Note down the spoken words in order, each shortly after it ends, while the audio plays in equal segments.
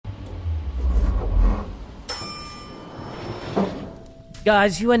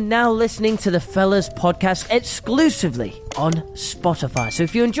Guys, you are now listening to the Fellas Podcast exclusively on Spotify. So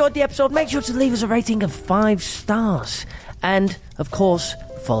if you enjoyed the episode, make sure to leave us a rating of 5 stars. And, of course,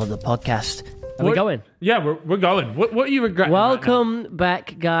 follow the podcast. Are we going? Yeah, we're going. What are you regretting? Welcome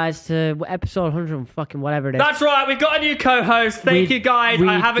back, guys, to episode 100 and fucking whatever it is. That's right, we've got a new co-host. Thank you, guys.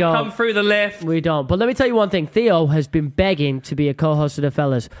 I haven't come through the lift. We don't. But let me tell you one thing. Theo has been begging to be a co-host of the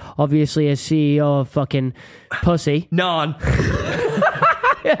Fellas. Obviously, as CEO of fucking Pussy. None.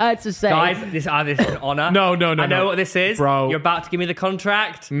 I had to say. Guys, this is an honour. No. I know what this is. Bro. You're about to give me the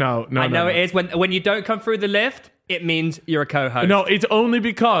contract. No. I know it is. When you don't come through the lift, it means you're a co-host. No, it's only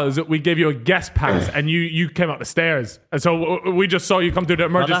because we gave you a guest pass and you came up the stairs. And so we just saw you come through the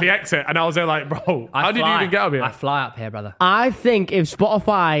emergency exit. And I was there like, bro, how did you even get up here? I fly up here, brother. I think if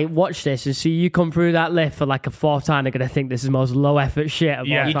Spotify watch this and see you come through that lift for like a 4th time, they're going to think this is the most low-effort shit of all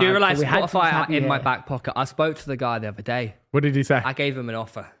You time. do realise So Spotify are in my back pocket. I spoke to the guy the other day. What did he say? I gave him an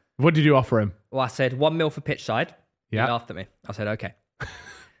offer. What did you offer him? Well, I said 1 mil for pitch side. Yeah. He laughed at me. I said, okay.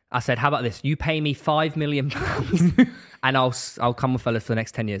 I said, how about this? You pay me £5 million and I'll come with fellas for the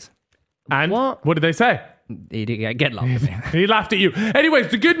next 10 years. And what did they say? He didn't get laughed at me. He laughed at you.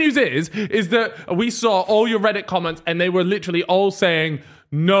 Anyways, the good news is that we saw all your Reddit comments and they were literally all saying,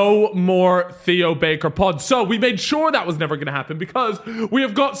 no more Theo Baker pod. So we made sure that was never going to happen because we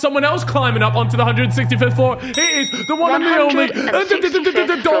have got someone else climbing up onto the 165th floor. It is the one and the only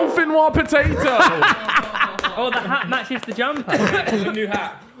the Dolphin War Potato. Oh, the hat matches the jumper. New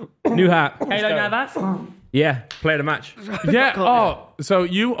hat. New hat. Halo Navas? Yeah, played a match. Yeah. Oh, so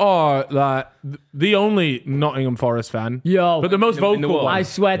you are like the only Nottingham Forest fan. Yo. But the most vocal world. one. I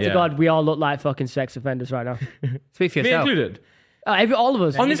swear to Yeah. God, we all look like fucking sex offenders right now. Speak for Me yourself. included. All of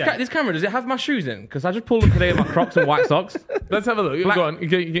us. On this camera, does it have my shoes in? Because I just pulled up today in my Crocs and white socks. Let's have a look. Go on.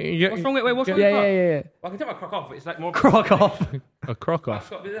 What's wrong with what's wrong with Yeah. Crocs? Well, I can take my Croc off, but it's like more... Croc off. A croc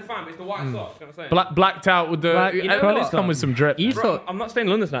off. They're fine, but it's the white socks. You know what I'm saying? Blacked out with the. Black- you know at least what? come with some drip. You Bro, thought... I'm not staying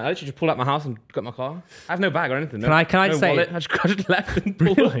in London tonight. I literally just pulled out my house and got my car. I have no bag or anything. Can I no say- wallet. I just left and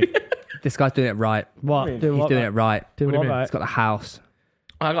pulled Really? This guy's doing it right. What? He's doing it right. Doing what, mean? right? He's got a house.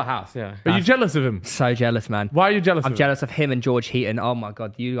 I got a house, yeah. Are you jealous of him? So jealous, man. Why are you jealous I'm of him? jealous of him and George Heaton. Oh my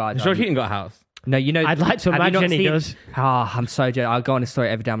God, you guys. George Heaton got a house. No, you know. I'd like to have you not imagine he seen- does. I'm so jealous. I'll go on his story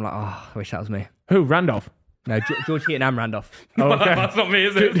every day. I'm like, I wish that was me. Who? Randolph? No, George Heaton and Randolph. Oh, okay. That's not me,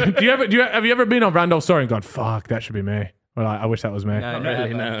 is it? Have you ever been on Randolph's story and gone, fuck, that should be me? Or like, I wish that was me. No, Not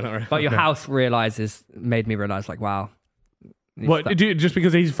really, no, not really. But your house made me realize, like, wow. What? Just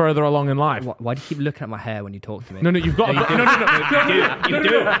because he's further along in life? Why do you keep looking at my hair when you talk to me? No, you've got. No. You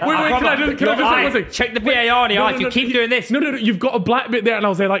do. Wait, can I just say one thing? Check the BAR on the eye. You keep doing this. No. You've got a black bit there, and I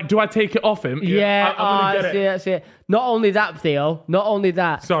was like, do I take it off him? Yeah, I'm gonna get it. that's it. Not only that, Theo. Not only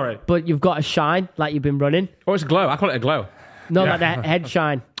that. Sorry. But you've got a shine like you've been running. Or it's a glow. I call it a glow. No, Yeah. like that head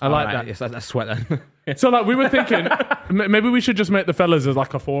shine. I like Alright, that. Yes, that's sweat then. So like we were thinking, maybe we should just make the fellas as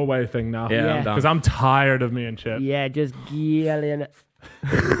like a 4-way thing now. Yeah, I'm down. Because I'm tired of me and Chip. Yeah, just yelling.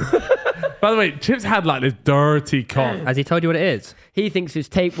 By the way, Chip's had like this dirty cough. Has he told you what it is? He thinks it's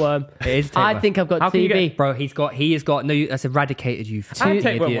tapeworm. It is I tapeworm. think I've got How can you TB. get- Bro, he has got no. That's eradicated you. I had You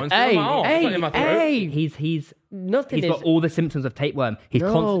tapeworm idiot. once. Hey, It's not in my throat. hey. He's Nothing got is. all the symptoms of tapeworm. He's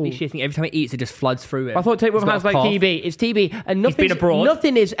No. constantly shitting. Every time he eats, it just floods through it. I thought tapeworm has like TB. It's TB, and been abroad.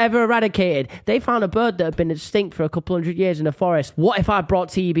 nothing is ever eradicated. They found a bird that had been extinct for a couple hundred years in the forest. What if I brought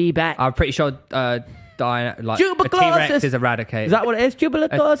TB back? I'm pretty sure like a Tuberculosis. T-Rex is eradicated. Is that what it is?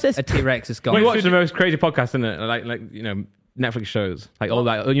 Tuberculosis. A T-Rex is gone. We watch the most crazy podcasts, isn't it? Like Netflix shows, like all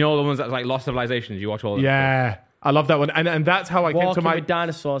that. You know, all the ones that's like Lost Civilizations. You watch all. Yeah, I love that one, and that's how I came to Walking my. with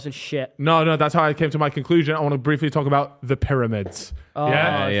dinosaurs and shit. No, that's how I came to my conclusion. I want to briefly talk about the pyramids.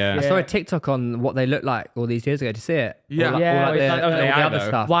 Yeah. I saw a TikTok on what they looked like all these years ago. Did you see it? Yeah. all, like, Yeah, all, like, it's the, like- all the AI other though.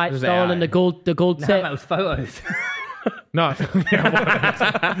 stuff. White This is stone AI. and the gold No, tip. that was photos. No,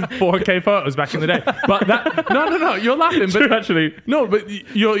 4K photos back in the day. But that no, you're laughing. But actually. no, but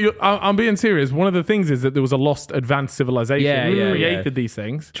I'm being serious. One of the things is that there was a lost advanced civilization who created these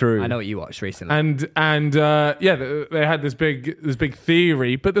things. True. I know what you watched recently. And they had this big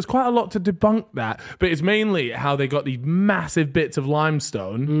theory, but there's quite a lot to debunk that. But it's mainly how they got these massive bits of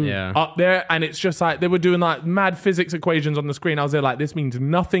limestone Yeah. up there, and it's just like they were doing like mad physics equations on the screen. I was there like, this means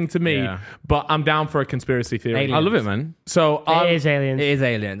nothing to me, Yeah. but I'm down for a conspiracy theory. Aliens. I love it, man. So It is aliens. It is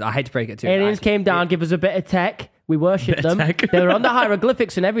aliens. I hate to break it to you. Aliens came down, give us a bit of tech. We worshipped them. tech. They were on the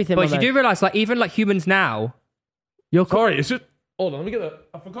hieroglyphics and everything. But my you man. do realise, like, even like humans now, You're sorry, it's just hold on. Let me get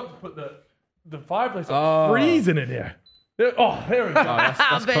I forgot to put the fireplace. It's freezing in here. Oh, here we go.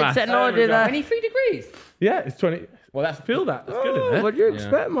 That's bit of class. technology there. 23 degrees. Yeah, it's 20. Well, that's feel that. That's good, isn't it? What do you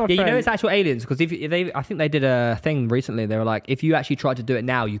expect, my Yeah, friend? you know it's actual aliens because if they, I think they did a thing recently. They were like, if you actually tried to do it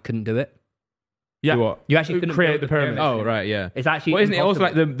now, you couldn't do it. Yeah. What? You actually couldn't create build the pyramid. Oh, right, yeah. It's actually. Well, isn't it also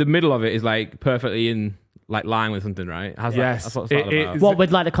like impossible. the middle of it is like perfectly in like line with something, right? How's Yes. That's what it's all about. What,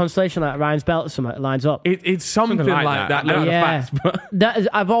 with like the constellation, like Ryan's belt or something, lines up? It's something like that. I don't know the Yeah. facts, but That is,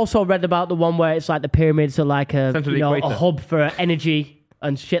 I've also read about the one where it's like the pyramids are like a, Central you know, a equator. hub for energy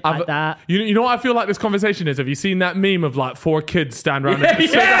and shit like that. You know what I feel like this conversation is? Have you seen that meme of like 4 kids stand around the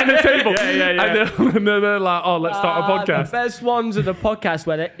table? And they're like, oh, let's start a The podcast. best ones are the podcast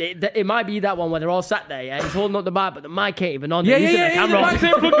where it might be that one where they're all sat there, yeah, he's holding up the mic, but the mic ain't even on. yeah, They're using the the camera. mics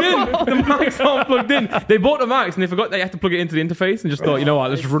ain't plugged in. The mics aren't plugged in. They bought the mics and they forgot they have to plug it into the interface and just thought, you know what,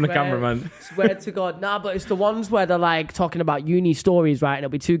 let's just run the camera, man. Swear to God. Nah, but it's the ones where they're like talking about uni stories, right? And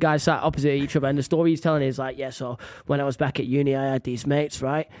it'll be 2 guys sat opposite each other, and the story he's telling is like, yeah, so when I was back at uni, I had these mates,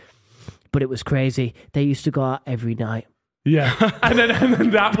 right? But it was crazy. They used to go out every night. Yeah. and then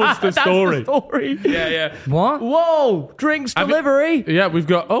that was the story. That's the story. Yeah. What? Whoa, drinks delivery. Yeah, we've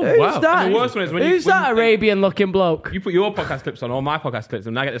got, Who's wow. that? And the worst one is when Who's you, that Arabian-looking bloke? You put your podcast clips on, all my podcast clips,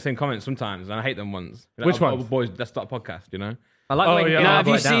 and I get the same comments sometimes, and I hate them ones. Like, Which oh, ones? boys, let's start a podcast, you know? I like Oh, when yeah. you Now, Have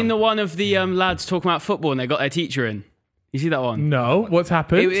you seen the one of the lads talking about football and they got their teacher in? You see that one? No, what's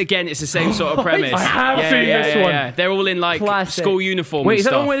happened? Again, it's the same sort of premise. I have seen this one. Yeah. They're all in like Classic. school uniform. Wait, and is that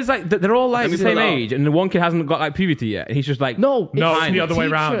the stuff. one where it's like they're all like Let me the pull same it up. age, and the one kid hasn't got like puberty yet, and he's just like, No, it's a the other way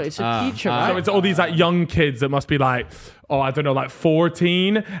teacher. around. It's a teacher, right? So it's all these like young kids that must be like, oh, I don't know, like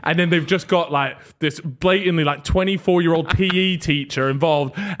 14. And then they've just got like this blatantly like 24-year-old PE teacher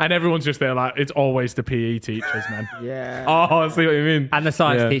involved. And everyone's just there like, it's always the PE teachers, man. Yeah. oh, I see what you mean. And the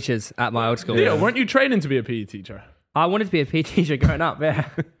science Yeah. teachers at my old school. Theo, weren't you training to be a PE teacher? I wanted to be a PE teacher growing up. Yeah.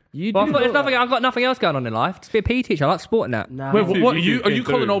 You Well, I do thought there's look nothing. I've got nothing else going on in life. Just be a PE teacher. I like sport and that. Nah. Wait, too, what? you Are too, you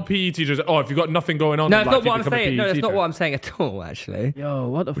too. calling all PE teachers? Oh, if you've got nothing going on, No, in it's life, not what you I'm become a saying. PE No, that's not teacher. what I'm saying at all. Actually, Yo,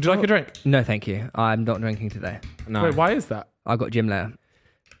 what the Would you like a drink? no, thank you. I'm not drinking today. No. Wait, why is that? I got gym later.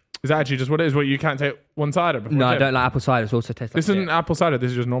 Is that actually just what it is? What you can't take one cider before? No, I gym? don't like apple cider. It also tastes like This isn't shit. apple cider. This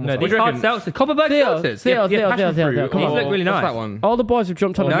is just normal No, cider. these hard seltzers. Copperberg Theo, seltzers. Theo, Yeah, passion fruit. Theo, come These on. look really What's nice. that one? All the boys have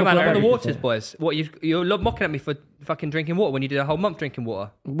jumped on No, the man, I'm on the Buffalo. waters, boys. What you're mocking at me for fucking drinking water when you did a whole month drinking water.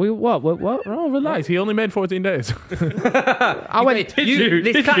 What? Oh, relax. He only made 14 days. I went.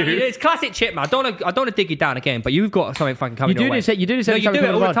 It's classic chip, man. I don't want to dig you down again, but you've got something fucking coming You do your way. this. You do this No, every you time do we it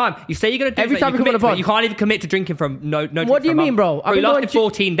come all the on the pod. time. You say you're going to do Every it, time you we come on commit the to it. pod. You can't even commit to drinking from no drink What do you for a mean, month. bro? I've Bro, you been going lasted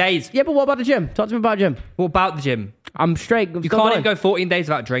 14 days. Yeah, but what about the gym? Talk to me about gym. What about the gym? I'm straight. You can't even go 14 days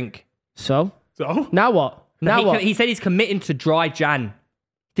without drink. So So? now what? No, Now what? he said he's committing to dry Jan.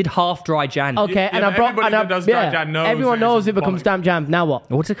 Did half dry Jan. Okay, Yeah, and but I brought. everybody And I, that does dry yeah, Jan knows everyone that knows it's it becomes bollocks. damn jam. Now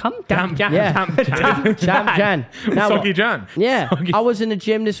what? What's it come? Damn Jan. Yeah, jam Jan. Now what? Soggy Jan. Yeah, I was in the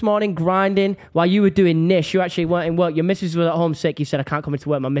gym this morning grinding while you were doing niche. You actually weren't in work. Your missus was at home sick. You said I can't come into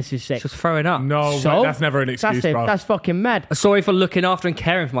work. My missus is sick. Just throwing up. No, So? mate, that's never an excuse, That's it. bro. That's fucking mad. Sorry for looking after and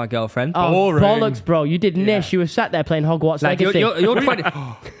caring for my girlfriend. Oh, Boring. bollocks, bro. You did niche. You were sat there playing Hogwarts like Legacy. you're trying to.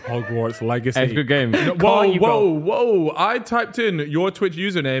 Hogwarts Legacy. It's a good game. Whoa, you, bro. whoa. I typed in your Twitch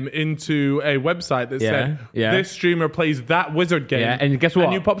username into a website that said, yeah. this streamer plays that wizard game. Yeah, and guess what?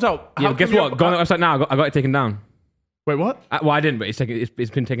 And you popped out. Yeah, How guess come what? you're- Go on the website now. I got it taken down. Wait, what? Well, I didn't, but it's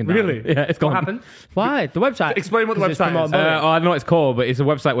been taken down. Really? Yeah, it's gone. What happened? Why? The website. Explain what the 'Cause it's website come out is. bullet. I don't know what it's called, but it's a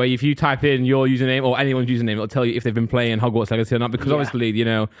website where if you type in your username or anyone's username, it'll tell you if they've been playing Hogwarts Legacy or not. Because obviously, you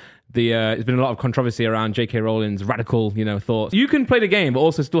know, there's been a lot of controversy around J.K. Rowling's radical, thoughts. You can play the game, but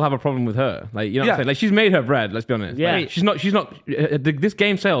also still have a problem with her. Like, you know what I'm Yeah. saying? Like, she's made her bread. Let's be honest. Yeah. Like, she's not. This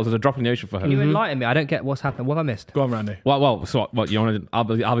game sales is a drop in the ocean for her. Can you enlighten me? I don't get what's happened. What have I missed? Go on, Randy. Well, so what you want to? I'll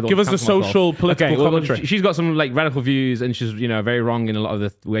be the one Give to us the cancel myself. social, political Okay, well, commentary. she's got some like radical views, and she's very wrong in a lot of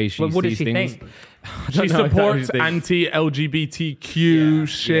the ways she What does sees she things. think? She know exactly supports what she thinks. anti-LGBTQ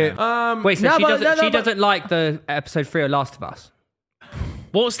shit. Wait, so No, she but- doesn't. no, no, she but- doesn't like the episode 3 of Last of Us.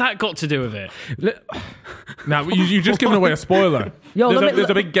 What's that got to do with it? Now, you've just given away a spoiler. Yo, There's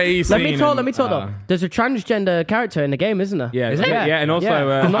a big gay scene. Let me talk though. There's a transgender character in the game, isn't there? Yeah, Is it? Yeah, and also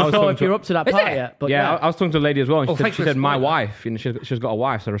I'm I not was sure talking if you're to, up to that Is part it? yet, but yeah, I was talking to a lady as well, and Oh, she thanks for said my spoiling. wife. She's got a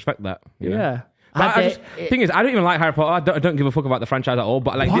wife, so I respect that. you know. yeah. But thing is, I don't even like Harry Potter. I don't give a fuck about the franchise at all.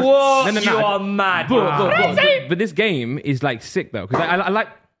 But like, this, Whoa, no, you are mad. but this game is like sick though, because I like.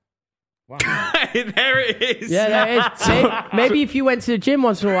 There it is. Yeah, that is. Maybe if you went to the gym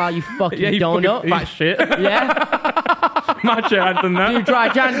once in a while, you fucking Yeah, you donut. fucking fat shit. Yeah, Much better than that. you dry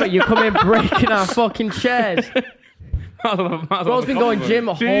Jan, but you come in breaking our fucking chairs. Bro's been going gym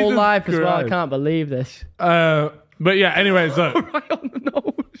a whole Jesus life as well. I Christ. can't believe this. But yeah, anyways,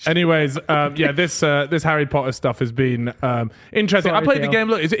 this Harry Potter stuff has been interesting. Sorry, I played the Theo. game.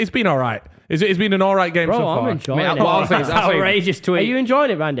 Look, it's been all right. It's been an all right game Bro, so far. I'm enjoying Mate, it. I'll say- That's outrageous Are tweet. you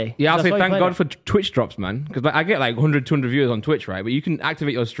enjoying it, Randy? Yeah, I'll That's say why you thank played God it. for Twitch drops, man. Because I get like 100, 200 viewers on Twitch, right? But you can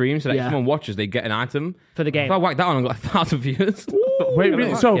activate your stream so that Yeah. if someone watches, they get an item. For the game. If I whack that on, I got 1,000 viewers. Wait,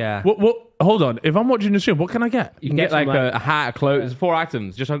 really? So, Yeah. hold on. If I'm watching the stream, what can I get? You can Get get like some, like- a hat, a clothes, 4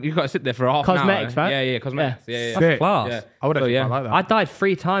 items. Just you've got to sit there for half Cosmetics, an hour. right? Yeah, cosmetics. Yeah. Sick. Class. Yeah. I would actually yeah. quite like that. I died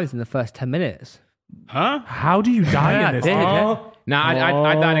 3 times in the first 10 minutes. Huh? How do you die Yeah, in this? I did, game? yeah. Nah,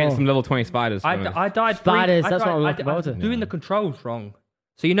 I died against some level 20 spiders. to be honest. I died. Spiders, I that's died- what I'm I- looking I forward was to. doing the controls wrong.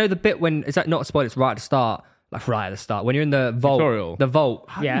 So you know the bit when is that not a spoiler? It's right at the start. Like right at the start when you're in the vault. Tutorial. The vault.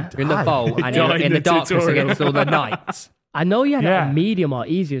 Yeah. You're in the vault and you're Die in the darkness tutorial. against all the knights. I know you had Yeah. a medium or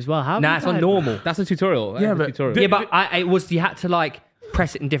easy as well. How? Nah, it's on normal. That's a tutorial. Yeah, That's a but tutorial. Yeah, but it was you had to like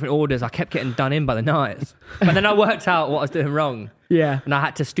press it in different orders. I kept getting done in by the knights, but then I worked out what I was doing wrong, Yeah. and I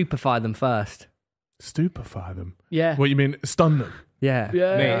had to stupefy them first. Stupefy them. Yeah. What you mean? Stun them? Yeah.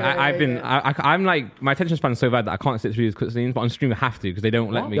 Yeah. Mate, I'm like, my attention span is so bad that I can't sit through these cutscenes, but on stream I have to because they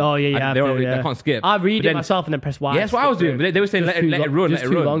don't let me. Oh, yeah, yeah. I, they don't, yeah. I can't skip. I read But it then- myself and then press Y. Yeah, that's what I was doing. But they were saying Just let it too run, just let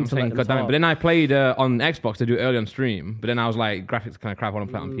it too run. long I'm to saying, let them God damn it. talk. But then I played on Xbox to do it early on stream, but then I was like, graphics kind of crap. I want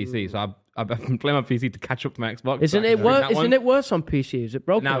to play it on PC. So I've been playing my PC to catch up to my Xbox. Isn't So I it can worse? stream that Isn't one. it worse on PC? Is it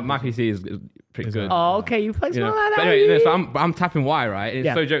broken? Now my PC is pretty good. Oh, okay. You play You know. something like But that. anyway, so I'm tapping Y, right? And it's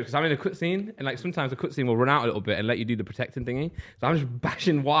Yeah. so joke because I'm in a cutscene, and like sometimes the cutscene will run out a little bit and let you do the protecting thingy. So I'm just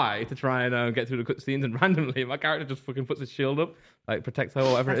bashing Y to try and get through the cutscenes, and randomly my character just fucking puts his shield up, like protects her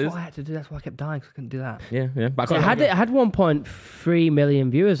or whatever That's it is. what I had to do. That's why I kept dying because I couldn't do that. Yeah. But I It can't- had 1.3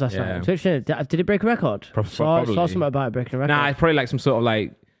 million viewers last night Yeah. on Twitch. Didn't it? Did it break a record? Saw probably. something about it breaking a record. Nah, it's probably like some sort of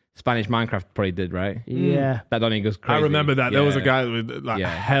like Spanish Minecraft probably did, right? Yeah. That don't even goes crazy. I remember that. There was a Yeah. guy with like Yeah.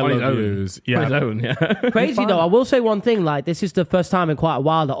 hell On of his own. views. On Yeah. his own, yeah. Crazy though. I will say one thing. Like, this is the first time in quite a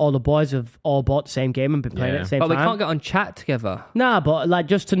while that all the boys have all bought the same game and been playing it at Yeah. the same But we time. can't get on chat together. Nah, but like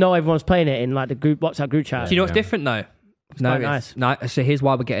just to know everyone's playing it in like the group WhatsApp group chat. Do you know what's different though? quite nice. No, so here's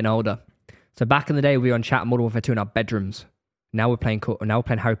why we're getting older. So back in the day, we were on chat Modern Warfare 2 in our bedrooms. Now we're playing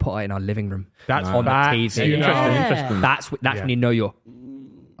Harry Potter in our living room. That's on the facts, TV. you know. Yeah. That's when you know you're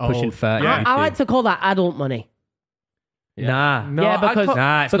pushing Oh, 30. yeah. I like to call that adult money. Nah. No, Yeah, I because- thought-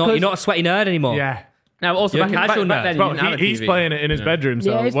 Nah, it's not. Because- You're not a sweaty nerd anymore. yeah. Now, also You're back, a casual back nerd. then, Bro, you didn't have a he's TV. playing it in his bedroom, so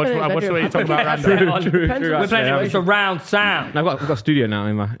Yeah, he's what playing it in are his you bedroom. talking about, That's Randall? it. Depends on We're what playing you it do. with surround sound. I've got a studio now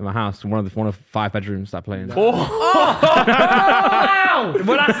in my house, one of 5 bedrooms that I play in. Wow!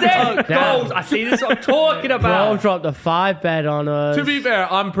 Well, I said goals. I see this is what I'm talking Bro about. dropped a 5 bed on us. To be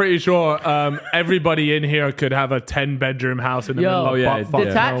fair, I'm pretty sure everybody in here could have a 10-bedroom house in the Yo, middle of oh, yeah, fucking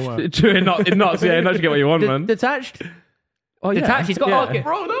detached? nowhere. True, not to get what you want, man. Detached? Oh, yeah. Detached. He's got. Yeah.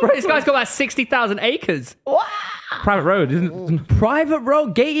 Bro, this guy's got about 60,000 acres. Private road, isn't Private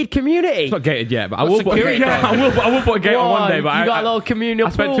road, gated community. it's not gated yet, but I will put a security gate. I will put a gate on one day, but you got a I little communal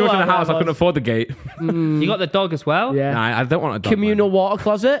spent pool too much in the out house, there, I couldn't boss. afford the gate. You got the dog as well. Yeah. Nah, I don't want a dog. Communal man. water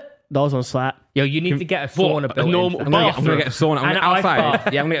closet. Those on slap. Yo, you need to get a sauna built. normal- in. I'm gonna get a sauna. I'm And gonna an ice outside.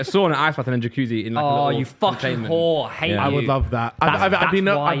 bath. Yeah, I'm gonna get a sauna, an ice bath, and a jacuzzi in like a Oh, little you fucking containment. whore! I hate Yeah. you. I would love that. That's I've why been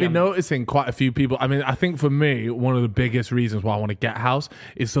I'm- noticing quite a few people. I mean, I think for me, one of the biggest reasons why I want to get a house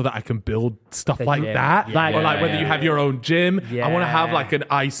is so that I can build stuff like gym. that. Yeah. Or like whether you have your own gym. I want to have Yeah. like an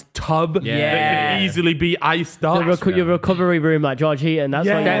ice tub that Yeah. can easily be iced up. Your recovery room like George Heaton. That's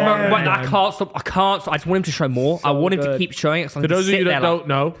Yeah. like Yeah. Wait, I can't stop. I can't stop. I just want him to show more. I want him to good. keep showing it. So I For can those of sit you there that like- don't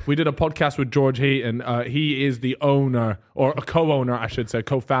know, we did a podcast with George Heaton. He is the owner, or a co-owner, I should say,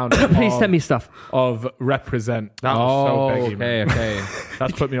 co-founder Please send me stuff. of Represent. That was Oh, so beggy, man. okay.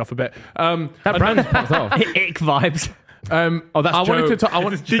 That's put me off a bit. That brand's popped off. Ick vibes. Oh, that's I wanted to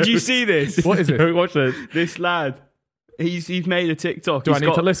talk. Did you see this? What is it? Don't watch this. This lad, he's made a TikTok. Do I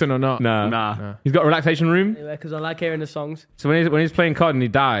need to listen or not? Nah. He's got a relaxation room. because I like hearing the songs. So when he's playing COD and he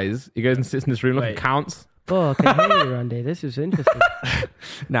dies, he goes and sits in this room, look, and Wait. counts. Oh, I can hear you, Randy. This is interesting.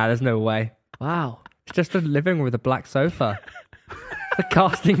 Nah, there's no way. Wow. It's just a living room with a black sofa. The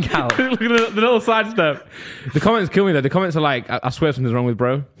casting couch. Look at the little sidestep. The comments kill me though. The comments are like, I swear something's wrong with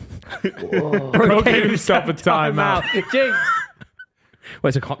bro. Bro gave himself a timeout. Jinx.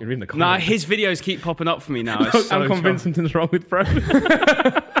 Wait, so I can't be reading the Nah, comments. his videos keep popping up for me now. It's so I'm convinced something's wrong with bro.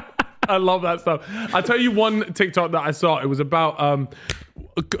 I love that stuff. I'll tell you one TikTok that I saw. It was about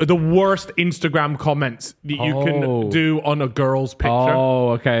the worst Instagram comments that you can Oh. do on a girl's picture.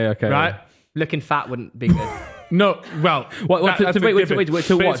 Oh, okay. Right? Looking fat wouldn't be good. No, well, What, that- to that's wait, a given. to But what? it's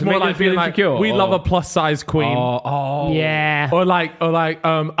To more make them like feel being like, insecure? we love a plus size queen. Yeah. Or like,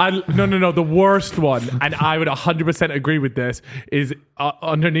 no. The worst one, and I would 100% agree with this, is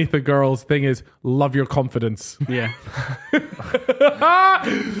underneath the girl's thing is love your confidence, Yeah.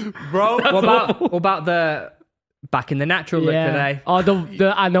 bro. What about the Back in the natural look today. Oh,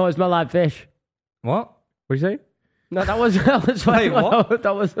 I know it smell like fish. What? What did you say? No, that was Wait, what?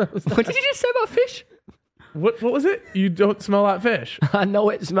 That was What did you just say about fish? What was it? You don't smell like fish. I know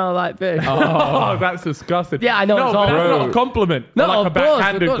it smelled like fish. Oh, that's disgusting. Yeah, I know, No, it's but all- that's not a compliment. No, Like a of course,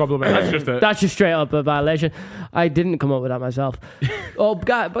 backhanded of course. compliment. That's just a. That's just straight up a violation. I didn't come up with that myself. But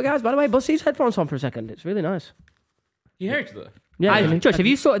guys, by the way, bust these headphones on for a second. It's really nice. You hear each other? Yeah, Josh, have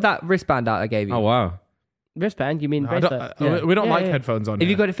you sorted that wristband out I gave you? Oh wow. wristband? You mean I bracelet? don't- We don't Yeah, like yeah. headphones on. Have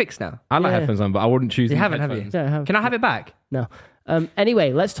you here. got it fixed now? I like Yeah. headphones on, but I wouldn't choose. You these haven't, have you? headphones. Yeah, I have. Can I have it back? No.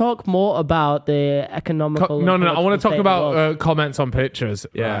 Anyway, let's talk more about the economical. No. I want to talk state of the world. about comments on pictures.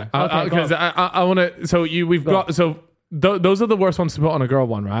 Yeah. Okay, Because go I want to. So we've Go got. So those are the worst ones to put on a girl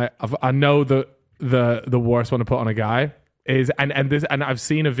one, right? I know the worst one to put on a guy is, and I've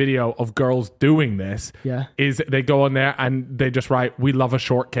seen a video of girls doing this. Yeah. Is they go on there and they just write, "We love a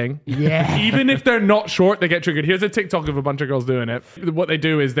short king." Yeah. Even if they're not short, they get triggered. Here's a TikTok of a bunch of girls doing it. What they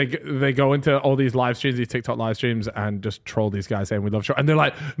do is they go into all these live streams, these TikTok live streams, and just troll these guys saying we love short. And they're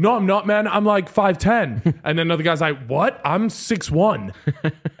like, "No, I'm not, man. I'm like 5'10." And then another guy's like, "What? I'm 6'1."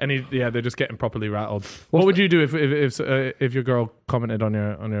 And they're just getting properly rattled. What would you do if your girl commented on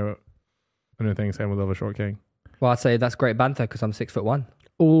your thing saying we love a short king? Well, I'd say that's great banter because I'm 6'1".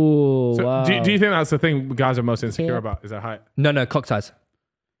 Ooh, So wow. do you think that's the thing guys are most insecure Yeah. about? Is their height? No, cock size.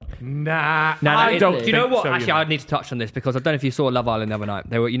 Nah, No, I don't. Do you know think what? so, Actually, I'd need to touch on this because I don't know if you saw Love Island the other night.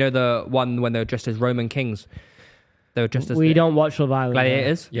 They were, the one when they were dressed as Roman kings. They were dressed as We don't watch Love Island.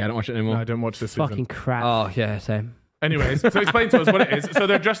 gladiators. Yeah, I don't watch it No, anymore. I don't watch this Fucking season. crap. Oh yeah, same. Anyways, so explain to us what it is. So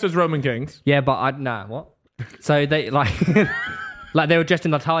they're dressed as Roman kings. Yeah, but what? So they like they were dressed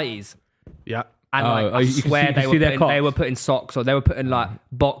in the tighties. Yeah. And Oh, I you can swear see their cocks. they were putting socks or they were putting like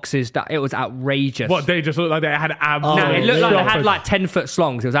boxes. That it was outrageous. What, they just looked like they had abs? No, it looked like they had Shoppers. like 10-foot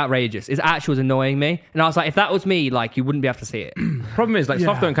slongs. It was outrageous. It actually was annoying me. And I was like, if that was me, like you wouldn't be able to see it. Problem is, like,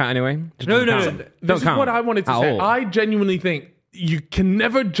 soft don't count anyway. Just No, doesn't no, count. no. Don't This is count what I wanted to at say. all. I genuinely think you can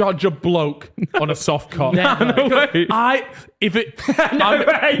never judge a bloke on a soft cock. Never. No way.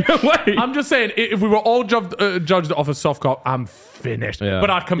 I'm just saying, if we were all judged off a soft cock, I'm finished. Yeah. But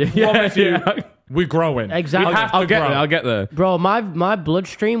I can Yeah, promise you, yeah. we're growing. Exactly. We have to I'll get grow. there. I'll get there. Bro, my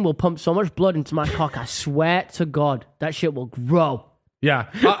bloodstream will pump so much blood into my cock. I swear to God, that shit will grow. Yeah.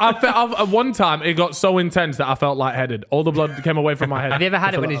 At one time, it got so intense that I felt lightheaded. All the blood came away from my head. Have you ever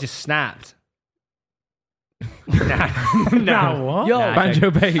had it when it just snapped? No. What? Yo,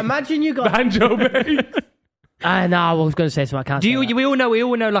 Banjo babe. imagine you got. Banjo babe. I was going to say something. I can't. Do say you? that. We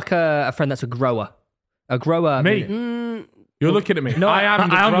all know like a friend that's a grower. A grower. Me. You're looking at me. I am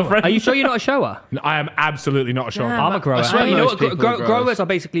the grower. Are you sure you're not a shower? No, I am absolutely not sure. Yeah. I'm a grower. I swear you know most what? people are growers. Growers are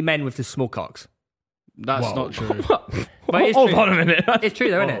basically men with just small cocks. That's not true. But it's Hold true. on a minute. It's true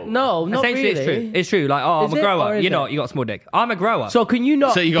though, isn't it? No, not Essentially, really. it's true. It's true. Like, oh, Is I'm a it, or grower. is You're it? not. You got a small dick. I'm a grower. So can you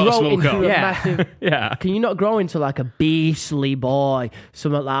not So you got a grow small into cock. a Yeah. massive? Yeah. Can you not grow into like a beastly boy?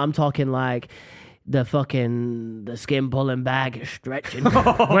 Something like I'm talking like the skin pulling back stretching.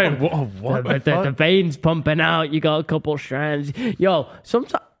 Wait, what? the veins pumping out. You got a couple strands. Yo,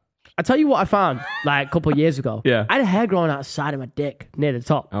 sometimes I tell you what I found like a couple years ago. Yeah. I had a hair growing outside of my dick near the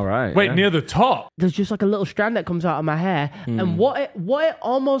top. All right. Wait, yeah. near the top. There's just like a little strand that comes out of my hair, and what it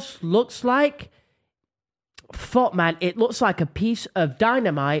almost looks like. Fuck, man! It looks like a piece of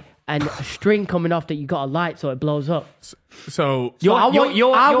dynamite and a string coming off that you got to light so it blows up. So So I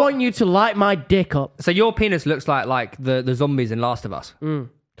want you to light my dick up. So your penis looks like the zombies in Last of Us.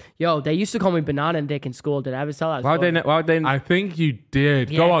 Yo, they used to call me banana dick in school. Did I ever tell that? Why would story? they? Why would they? I think you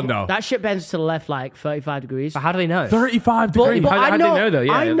did. Yeah, Go on though. That shit bends to the left like 35 degrees. But how do they know? 35 But, degrees. but How I do know, they know though?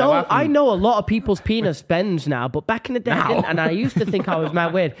 Yeah, I that know, happened. I know a lot of people's penis bends now, but back in the day, I didn't, and I used to think I was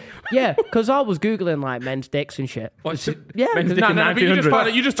mad weird. Yeah, because I was googling like men's dicks and shit. Yeah, Men's 'cause- dick in But you just 1900s. found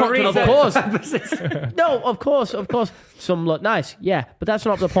it. You just talked to of the course. No, of course. Some look nice. Yeah, but that's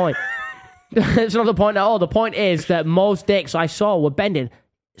not the point. It's not the point at all. The point is that most dicks I saw were bending.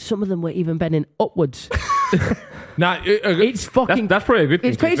 Some of them were even bending upwards. Nah, It's fucking. That's probably a good thing.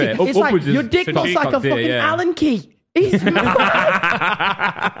 It's to be crazy. fair. It's like Upwards is your dick such looks like a peacock deer, fucking yeah. Allen key. It's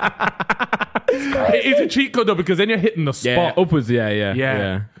it's a cheat code though because then you're hitting the Yeah, spot. upwards. Yeah. Yeah.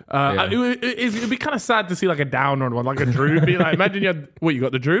 Yeah. It'd be kind of sad to see like a downward one, like a droopy. Like imagine you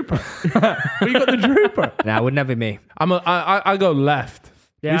got the drooper. You got the drooper. Nah, it would never be me. I go left.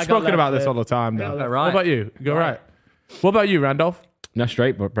 Yeah, We've I go spoken about left, this yeah. all the time now. go right. What about you? Go right. What about you, Randolph? No,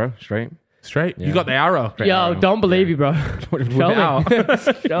 straight, bro. Straight. Straight. You Yeah. got the arrow. Yo, don't believe you, bro. Whip Show it out. me.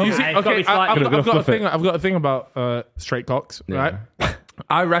 Show You me. see, It's gotta okay, be slightly- I've got a fluff it. thing. I've got a thing about straight cocks, right?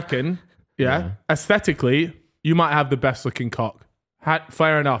 I reckon, Yeah. aesthetically, you might have the best looking cock.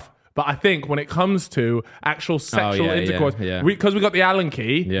 Fair enough. But I think when it comes to actual sexual yeah, intercourse, yeah. because we got the Allen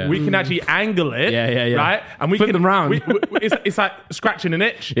key, we can actually angle it, right? And we Flip can them round. It's like scratching an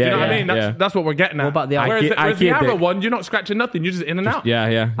itch. Do you know what I mean? That's what we're getting at. What about the whereas the IKEA arrow dick? one, you're not scratching nothing. You're just in and out.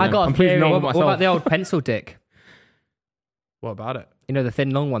 Yeah. I got a I'm pleased theory. knowing What myself. about the old pencil dick? What about it? You know, the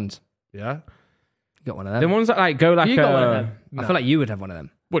thin, long ones. Yeah. You got one of them. The ones that like go like You got one of them. I feel like you would have one of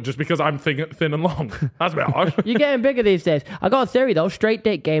them. What, just because I'm thin and long? That's a bit harsh. You're getting bigger these days. I got a theory though. Straight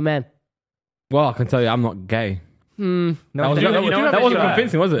dick, gay men. Well, I can tell you, I'm not gay. No, That wasn't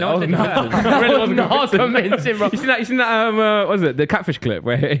convincing, was it? No, That wasn't no. It really wasn't Not convincing. convincing, bro. You seen that what was it, the catfish clip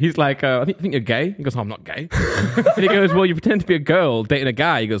where he's like, I think you're gay. He goes, I'm not gay. And he goes, well, you pretend to be a girl dating a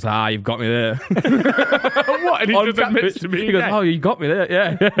guy. He goes, you've got me there. What? And he On just admits catfish. to me. He goes, you got me there.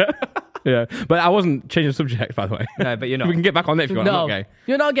 Yeah. Yeah. But I wasn't changing the subject, by the way. No, but you're not. We can get back on it if you want. I'm No, not gay.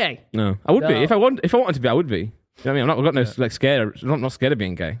 you're not gay. No, I would be No. if I wanted to be. I would be. You know what I mean? I've got no like scared. I'm not scared of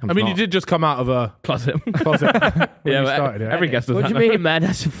being gay. I mean, you did just come out of a closet. closet. when you but started, every guest does What that. do you mean, man?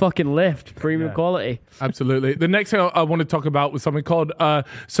 That's a fucking lift. Premium quality. Absolutely. The next thing I want to talk about was something called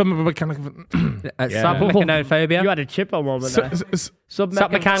Submechanophobia. You had a chip on one there. Submechanophobia.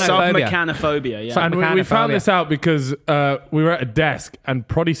 Submechanophobia, yeah. And we found Submechanophobia. this out because we were at a desk and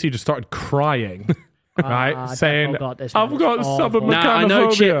Proddy C just started crying, right? Saying, forgot this, I've man. got It's awful. Now, I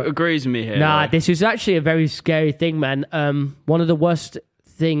know Chip submechanophobia. agrees with me here. Nah, like, this is actually a very scary thing, man. One of the worst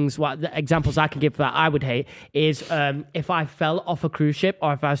things, the examples I can give for that I would hate is if I fell off a cruise ship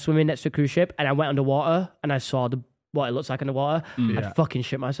or if I was swimming next to a cruise ship and I went underwater and I saw what it looks like underwater, I'd fucking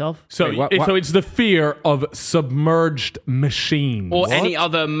shit myself. So, Wait, what? so it's the fear of submerged machines. or any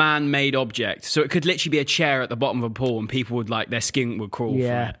other man-made object. So it could literally be a chair at the bottom of a pool and people would like, their skin would crawl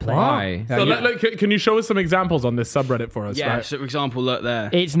Yeah, from it. Why? So can you show us some examples on this subreddit for us? Yeah, right? so for example, look there.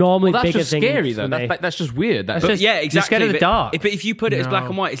 It's normally That's bigger just things scary for though. me. That's just weird. That's just- Yeah, you're exactly. scared of the but- dark. But if you put it as black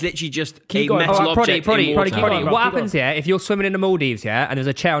and white, it's literally just Keep a going. metal All right, object in water. keep going, bro. What Keep happens here if you're swimming in the Maldives, yeah, and there's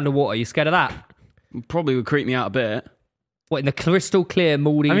a chair underwater? You scared of that? Probably would creep me out a bit. What, in the crystal clear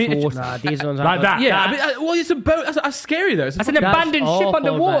Maldives water? Nah, these ones Like that. yeah. I mean, well, it's a boat. That's scary though. It's That's an That's abandoned ship awful,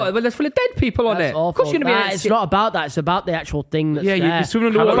 underwater man. where there's full of dead people on That's it. awful. Of course you're going to be... It's not about that. It's about the actual thing that's yeah, there. you're swimming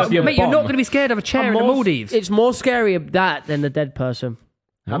underwater. How like you're a Mate, you're not bomb. going to be scared of a chair in the More- Maldives. It's more scary of that than the dead person.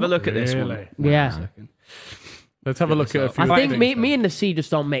 Have a look at this one. Really? Yeah. Let's have a look at a few I think things. me and the sea just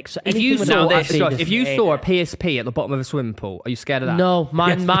don't mix. If you Anything saw with this, the sea Josh, just if you ain't saw a it. PSP at the bottom of a swimming pool, are you scared of that? No,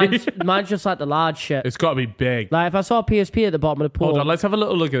 mine's just like the large shit. It's got to be big. Like if I saw a PSP at the bottom of the pool, Hold on, let's have a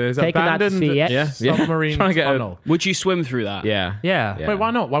little look at this. Taking that to Abandoned sea, Yeah. submarine Trying to get a- tunnel. Would you swim through that? Yeah. Yeah. Wait,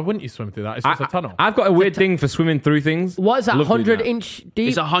 why not? Why wouldn't you swim through that? It's just a tunnel. I've got a weird thing for swimming through things. what is that? Lovely 100 that. inch deep,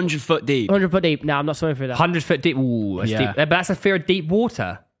 It's 100 foot deep. 100 foot deep. No, I'm not swimming through that. 100 foot deep. Ooh, that's Yeah. deep. But that's a fear of deep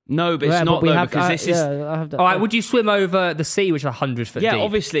water. No, but it's Yeah, not we though, have, because this is... I have that. All right, would you swim over the sea, which is 100 foot Yeah, deep?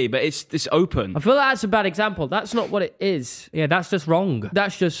 obviously, but it's open. I feel like that's a bad example. That's not what it is. Yeah, that's just wrong.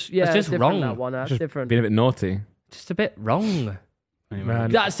 That's just That's just different, wrong. That one. That's different. Being a bit naughty. Just a bit wrong. Man.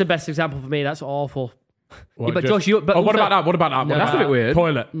 That's the best example for me. That's awful. What, Yeah, but Josh, you- but what also- about that? What about that? What No. about That's a bit that? weird.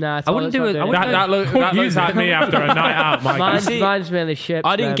 Toilet. Nah, I wouldn't do it. I wouldn't That looks like me after a night out, Mike. Mine's mainly ships.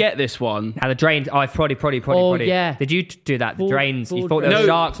 I didn't man. get this one. Now the drains. Oh, proddy. Oh, yeah. Did you do that? The Pool- drains. You pool thought there were drains.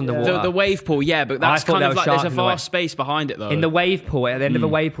 sharks underwater. The wave pool, yeah, but that's thought kind there of were like there's a sharks in the way. vast space behind it though. in the wave pool, at the end of the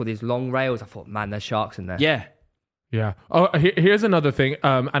wave pool, these long rails. I thought, man, there's sharks in there. Yeah. Yeah. Oh, here's another thing,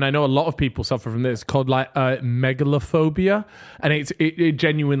 and I know a lot of people suffer from this, called like megalophobia, and it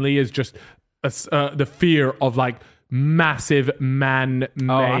genuinely is just the fear of like massive man-made.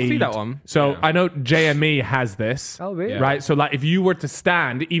 Oh, I see that one. So Yeah. I know JME has this. Oh, really? Right. So like, if you were to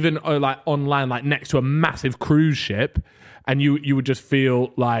stand even like online, like next to a massive cruise ship, and you would just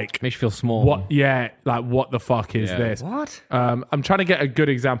feel like Makes you feel small. what? Yeah. Like what the fuck is Yeah. this? What? I'm trying to get a good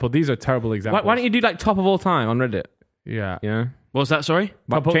example. These are terrible examples. Why don't you do like top of all time on Reddit? Yeah. You know? What's that, sorry?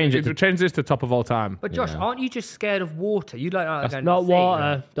 Top of- Change it to- change this to top of all time. But Josh, aren't you just scared of water? You like going to Not the sea,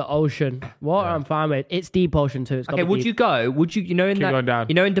 water, the ocean. Water, I'm fine with. It's deep ocean too. It's Okay, would you go? Would you? You know, in Keep going down. that,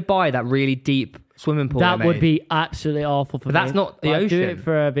 you know, in Dubai, that really deep swimming pool. That they would made? be absolutely awful for me. But that's not the But I'd do ocean. it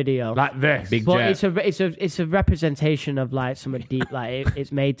for a video. Like this. Big but jet. it's a representation of like some deep like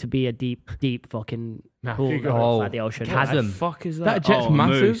it's made to be a deep fucking Nah, pool keep that going. looks Oh, like the ocean. chasm. The fuck is that? That jet's Oh,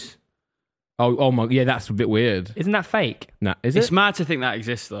 massive. moose. Oh my, yeah, that's a bit weird. Isn't that fake? Nah, is It's it? mad to think that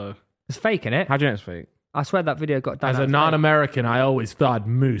exists though. It's fake, isn't it? How do you know it's fake? I swear that video got done. As a non-American, I always thought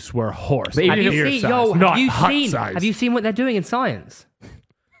moose were horse. But even Have you ear seen? size, Yo, not have you hut seen? size. Have you seen what they're doing in science?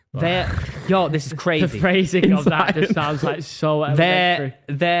 They're this is The crazy. phrasing of that just sounds like so elementary.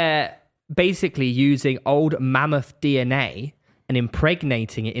 They're basically using old mammoth DNA and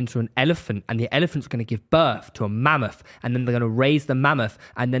impregnating it into an elephant, and the elephant's going to give birth to a mammoth, and then they're going to raise the mammoth,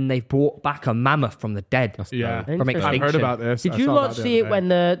 and then they've brought back a mammoth from the dead. Yeah, From Interesting. I've heard extinction. about this. Did I you saw not that the see other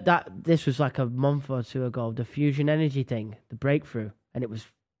it day. when this was like a month or two ago, the fusion energy thing, the breakthrough, and it was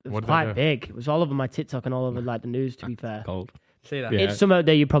What did they quite do? big. It was all over my TikTok and all over like the news. To be fair, Cold. See that? Yeah. it's something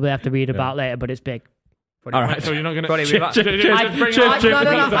that you probably have to read about later, but it's big. All right. So you're not gonna. Probably we might- Just bring it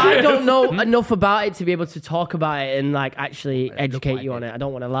up. I don't know enough about it to be able to talk about it and like actually educate you on it. I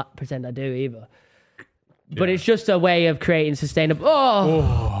don't want to pretend I do either. But it's just a way of creating sustainable.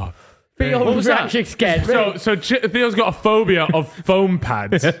 Oh, Theo What was was that? actually scared. So Theo's got a phobia of foam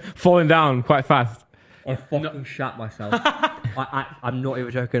pads. Falling down quite fast. I fucking shat myself. I'm not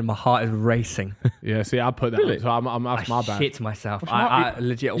even joking. My heart is racing. Yeah, see, I put that. Really? So I'm that's my bad. Shit myself. I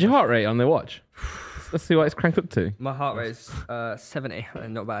legit. What's your heart rate on the watch? Let's see what it's cranked up to. My heart rate is 70.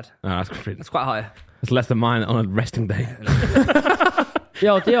 Not bad. Oh, that's pretty. It's quite high. It's less than mine on a resting day.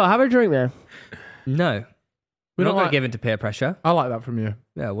 Yo, Theo, have a drink, man. No. We're don't not going like- to give in to peer pressure. I like that from you.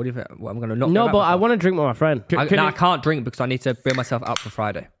 Yeah, what do you think? Well, I'm going to not. No, but I want to drink with my friend. I can't drink because I need to build myself up for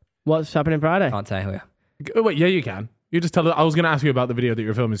Friday. What's happening Friday? Can't tell you. Oh, wait, yeah, you can. You just tell us. I was going to ask you about the video that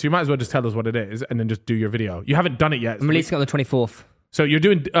you're filming, so you might as well just tell us what it is and then just do your video. You haven't done it yet. I'm releasing it on the 24th. So you're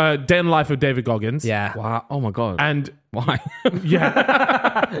doing Day in the Life of David Goggins. Yeah. Wow. Oh my god. And Why?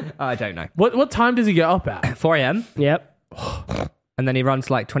 yeah, I don't know. what time does he get up at? 4 a.m. Yep. And then he runs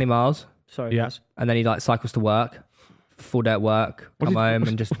like 20 miles. Sorry. Yeah. guys. And then he like cycles to work. Full day at work. Come home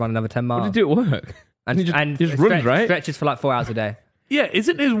and just run another 10 miles. What did you do at work? And He just runs, right? Stretches for like 4 hours a day. Yeah,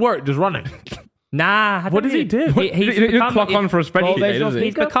 isn't his work just running? Nah. What does he do? He didn't clock on for a spreadsheet, there's no does he?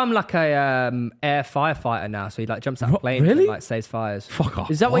 He's become like a air firefighter now. So he like jumps out of planes really? and like saves fires. Fuck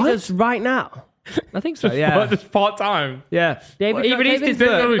off. Is that what he does right now? I think so. Yeah. Just part time. Yeah. David, He released his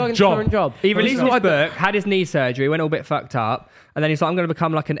book. Goggins' job. current job. He released his book, had his knee surgery, went all a bit fucked up, and then he's like, I'm going to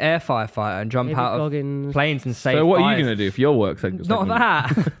become like an air firefighter and jump David out of Goggins. planes and save So what are fires. you going to do for your work? Segment? Not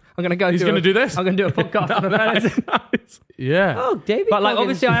that. I'm going to go. He's gonna do this? I'm going to do a podcast on it. Yeah. Oh, David. But, like,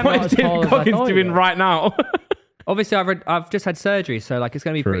 Goggins obviously I is am not not as tall David as I Goggins thought he doing was. right now? Obviously, I've just had surgery, so like it's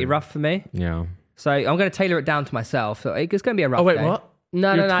going to be pretty rough for me. Yeah. So I'm going to tailor it down to myself. So it's going to be a rough Oh wait, day. what?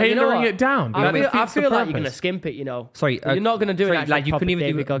 No, You're no, no. You know tailoring what? it down. I That feel, I defeats the feel like you're purpose. gonna skimp it, you know. Sorry, you're not gonna do it. sorry, like you couldn't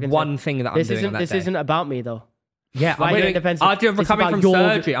even do one thing that I'm this doing isn't. on that This day. isn't about me though. Yeah, Why I'm are you doing, defensive? I'm It's recovering about from your-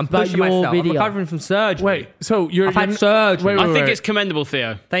 surgery. I'm it's about pushing your myself. video. I'm recovering from surgery. Wait, so I've had surgery. Wait, I think wait. it's commendable,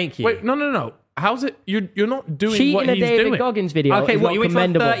 Theo. Thank you. Wait, no. How's it? You're not doing Cheating what a he's David doing. Goggins video. Okay, is what not you went to run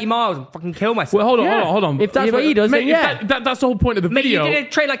commendable. 30 miles and fucking kill myself? Well, hold on, Yeah. hold on. If that's Yeah, what but he does, then mate, yeah. that's the whole point of the Mate, video. you did a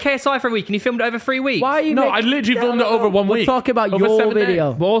train like KSI for a week and you filmed it over 3 weeks. Why are you? No, I literally filmed it over 1 We're week. talking about Over your 7 days.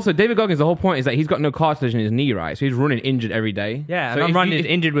 video. But also, David Goggins, the whole point is that he's got no cartilage in his knee, right? So he's running injured every day. Yeah, so and I'm if running he-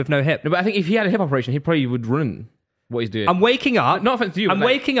 injured with no hip. No, but I think if he had a hip operation, he probably would run what he's doing. I'm waking up. No offense to you, but I'm like-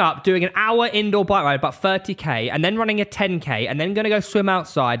 waking up, doing an hour indoor bike ride, about 30k, and then running a 10k, and then going to go swim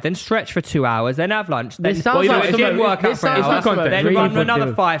outside, then stretch for 2 hours, then have lunch, then This sounds do like a gym something- workout this for an sounds hour, like something then Reeve run would another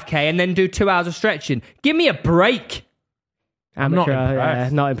do. 5k, and then do 2 hours of stretching. Give me a break. Amateur, not yeah,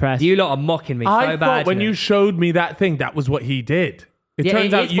 impressed. not impressed. You lot are mocking me I so thought bad. when you showed me that thing, that was what he did. It Yeah, turns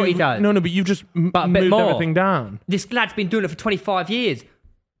it out is you. what he does. No, but you just But a bit moved more. everything down. This lad's been doing it for 25 years.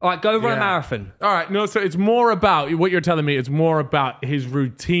 All right, go run a Yeah. marathon. All right, no. So it's more about what you're telling me. It's more about his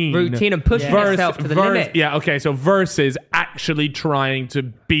routine, And pushing yourself to the limit. Yeah, okay. So versus actually trying to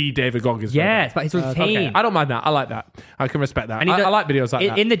be David Goggins. Yeah, it's about his routine. Okay, I don't mind that. I like that. I can respect that. And he I does- like videos like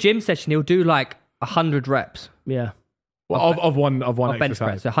that. In the gym session, he'll do like 100 reps Yeah. of one of bench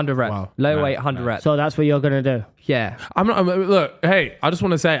exercise. press, 100 reps. Wow. Low Nice, weight, 100 reps. So that's what you're gonna do. Yeah. Look, hey, I just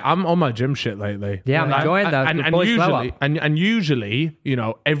want to say I'm on my gym shit lately. Yeah, I'm enjoying that. And, Your and boys blow usually, up. and usually, you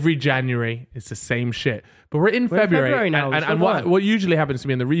know, every January it's the same shit. But we're in February now, and, it's and still what on. what usually happens to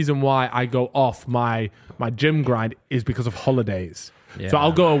me, and the reason why I go off my gym grind is because of holidays. So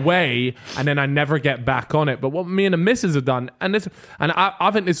I'll go away and then I never get back on it. But what me and the missus have done, and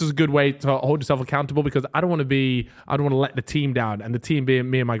I think this is a good way to hold yourself accountable because I don't want to let the team down, and the team being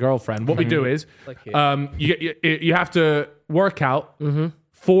me and my girlfriend. What we do is, you have to work out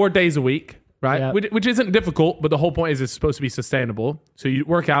 4 days a week, right? Yeah. Which isn't difficult, but the whole point is it's supposed to be sustainable. So you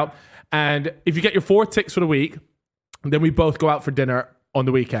work out, and if you get your 4 ticks for the week, then we both go out for dinner on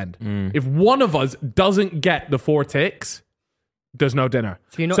the weekend. If one of us doesn't get the 4 ticks, there's no dinner.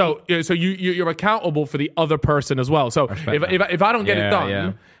 So you're not- so you're accountable for the other person as well. So if I don't get it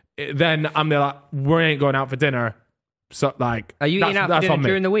done, then I'm there like, we ain't going out for dinner. So like, Are you eating out for that's dinner on me.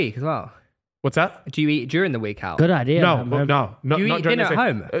 during the week as well? What's that? Do you eat during the week out? Good idea. No, man. no, You not eat during dinner the at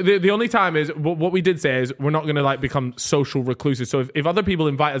same- home? The only time is what we did say is we're not going to like become social recluses. So if other people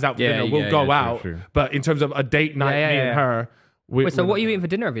invite us out for dinner, we'll go out. True. But in terms of a date night, Yeah, me and yeah. her, Wait, so what are you eating for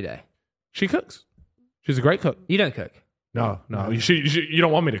dinner every day? She cooks. She's a great cook. You don't cook. No. You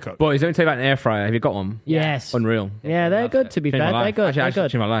don't want me to cook. Boys, let me tell you about an air fryer. Have you got one? Yes. Unreal. Yeah, they're good, to be Changed fair. my They're life. good. Actually, They're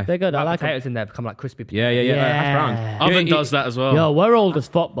changed my good. life. They're good. I like them. Potatoes in there become like crispy potatoes. Yeah. Hash browns. Yeah. Oven does that as well. Yo, we're old as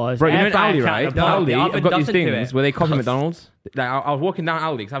fuck, boys. Bro, you know Air in fryer Aldi, can't right? have No, done. the Aldi, oven I've got these doesn't do things it. where they copy McDonald's. Like, I was walking down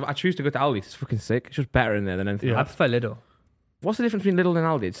Aldi because I choose to go to Aldi. It's fucking sick. It's just better in there than anything. Yeah. I prefer Lidl. What's the difference between Lidl and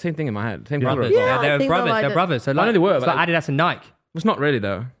Aldi? It's the same thing in my head. Same brand. Brothers. as well. Yeah, I they're think brothers. they're like They're the- brothers. So I know they were, it's but like Adidas and Nike. It's not really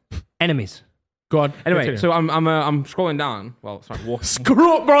though. Enemies. Go on. Anyway, continue. so I'm scrolling down. Well, it's like walking.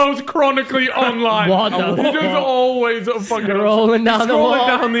 Bro's chronically online. What the He just fuck? always fucking Scrolling down the wall.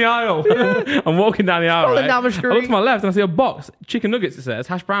 down the aisle. I'm walking down the aisle. Scrolling Right? down the I look street. to my left and I see a box, chicken nuggets. It says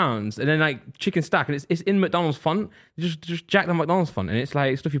hash browns, and then like chicken stack, and it's in McDonald's font. Just jack the McDonald's font, and it's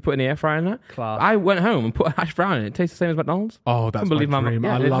like stuff you put in the air fryer and that. Class. I went home and put a hash brown in it. It tastes the same as McDonald's. Oh, that's Couldn't believe my dream.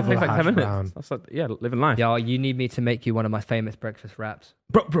 I it love takes a like 10 hash minutes. brown. That's like, yeah, living life. Yo, you need me to make you one of my famous breakfast wraps.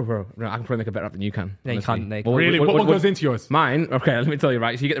 Bro. No, I can probably make a better wrap than you can. No, you honestly. can't make- Well, Really? What goes into yours? Mine? Okay, let me tell you,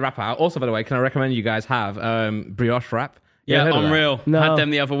 right? So you get the wrap out. Also, by the way, can I recommend you guys have brioche wrap? You Yeah, ever heard of that? unreal. No. Had them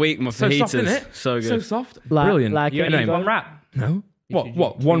the other week. My So soft, fajitas. innit? So good. So soft. Like- Brilliant. like You it. only Anyway. one wrap. No. What?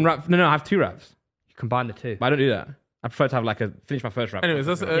 you- One wrap? No, I have 2 wraps. You combine the two. But I don't do that. I prefer to have finish my first wrap. Anyways,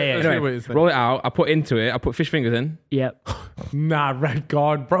 let's yeah. let's hear what Anyway, it is then. roll it out. I put into it. I put fish fingers in. Yep. Nah, red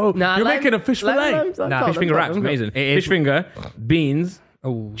guard, bro. Nah, You're let making him- a fish let fillet. him- let him Nah, talk, Fish let finger him wraps, talk, let him amazing. It Fish is- finger, beans,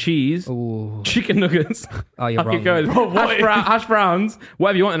 Oh, cheese, oh, chicken nuggets. oh, you're Up it wrong. goes. Hash browns,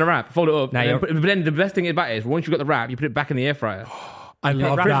 whatever you want in a wrap. Fold it up. Nah, And then you're- but then the best thing about it is once you've got the wrap, you put it back in the air fryer. I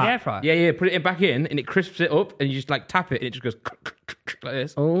love Wrap it in the that. air fryer. Yeah. Put it back in, and it crisps it up, and you just like tap it, and it just goes like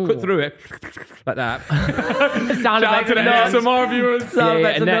this. Oh. Cut through it like that. Sound Shout out to the ASMR viewers.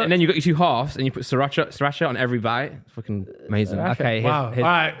 And then you got your 2 halves, and you put sriracha on every bite. It's fucking amazing. Okay, Wow. All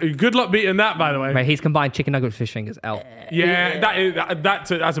right. Good luck beating that, by the way. Mate, he's combined chicken nuggets with fish fingers. L. Yeah,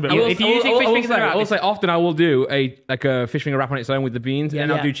 that's a bit. If you're using fish fingers in a wrap, also, often I will do a fish finger wrap on its own with the beans, and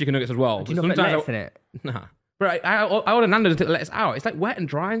then I'll do chicken nuggets as well. Do you not put lettuce in it? Nah. Bro, I order Nando's to take the lettuce out. It's like wet and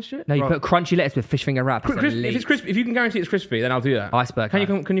dry and shit. No, you put crunchy lettuce with fish finger wrap. It's If elite. it's crispy, if you can guarantee it's crispy, then I'll do that. Iceberg. Can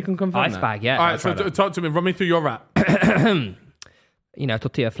you confirm Ice that? bag, yeah. All right, so talk to me. Run me through your wrap. You know,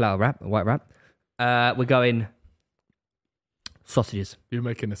 tortilla flour wrap, white wrap. We're going sausages. You're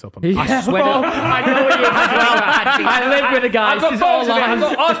making this up on I swear to I know what you're I live with a guy. I've got This is all photos of it. I've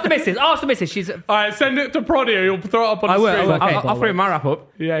lies. got- Ask the missus. She's. All right, send it to Prodio. You'll throw it up on I the will, screen. I will. Okay. I'll throw my wrap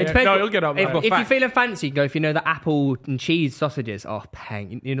up. Yeah, It yeah. depends No, what- you'll get up. If man. you're feeling fancy, go for the apple and cheese sausages. Oh,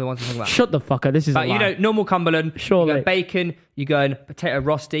 pang! You know the ones I'm talking about. Shut the fuck up. This is But a lie. normal Cumberland. Surely. You go bacon. You go and potato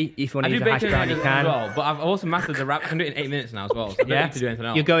rosti. If you want I to do use a hash bacon brown, you as can. well, but I've also mastered the wrap. I can do it in 8 minutes now as well. So I don't Yeah. need to do anything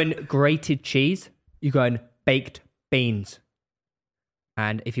else. You're going grated cheese. You're going baked beans.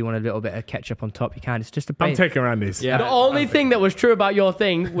 And if you want a little bit of ketchup on top, you can. It's just a I'm base. taking Randy's. Yeah. The only thing that was true about your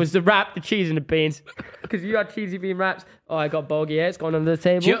thing was the wrap, the cheese, and the beans. Because you had cheesy bean wraps. Oh, I got bogey. Yeah, it's gone under the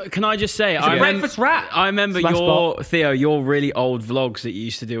table. Can I just say, It's a breakfast wrap. I remember Smash Theo, your really old vlogs that you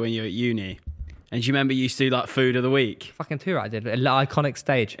used to do when you were at uni. And do you remember you used to do like food of the week? Fucking two I did. An iconic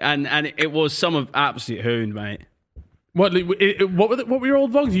stage. And it was some of absolute hoon, mate. What were your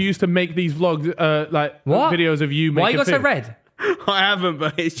old vlogs? You used to make these vlogs, What? videos of you making Why you got so food. red? I haven't,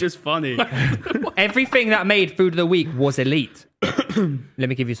 but it's just funny. Everything that made food of the week was elite. Let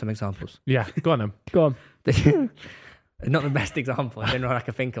me give you some examples. Yeah, go on then. Go on. Not the best example. I don't know what I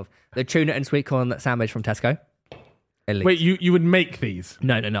can think of. The tuna and sweet corn sandwich from Tesco. Elite. Wait, you would make these?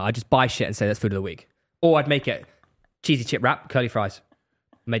 No. I just buy shit and say that's food of the week. Or I'd make it cheesy chip wrap, curly fries.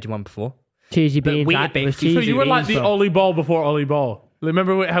 Made you one before. Cheesy beans. Weetabix. That was So cheesy So you were like beans, the bro. Ollie Ball before Ollie Ball.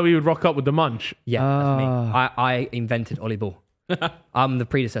 Remember how he would rock up with the munch? Yeah, that's me. I invented Ollie Ball. I'm the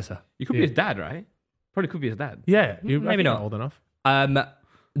predecessor. You could be his dad, right? Probably could be his dad. Yeah, you Maybe I think not. you're old enough.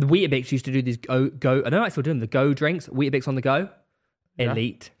 The Weetabix used to do these go. I don't know. I still do them. The go drinks. Weetabix on the go.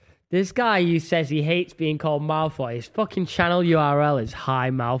 Elite. This guy who says he hates being called Malfoy, his fucking channel URL is Hi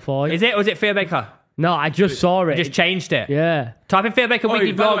Malfoy. Is it? Or was it Fear Baker? No, I just saw it. Just changed it. Yeah. Type in Fear Baker Oh,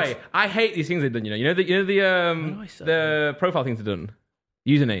 weekly by the vlogs. way, I hate these things they've done. You know the profile things they've done,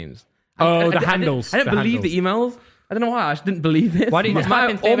 usernames. The handles. I didn't the believe handles. the emails. I don't know why. I just didn't believe it. Why didn't you just type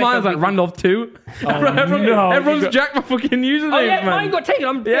in all mine was like Fearmaker Randolph 2. no. Everyone's jacked my fucking username, Oh yeah, man. mine got taken.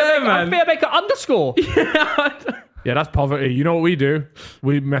 I'm Yeah, I'm man. Fear Baker underscore. Yeah, that's poverty. You know what we do?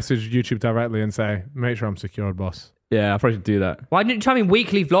 We message YouTube directly and say, make sure I'm secured, boss. Yeah, I probably should do that. Why didn't you type in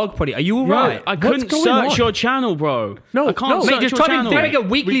weekly vlog? Probably. Are you all right? I couldn't going search on? your channel, bro. No, I can't no. search Mate, just your type in channel. Fear Baker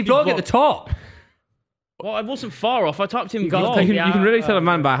weekly vlog at the top. Well, I wasn't far off. I typed in gotta vlog. take You can really tell a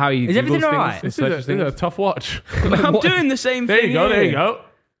man by how he Is everything Googles alright? things and This is searches a things. tough watch. I'm doing the same There thing. you go, there you here. go.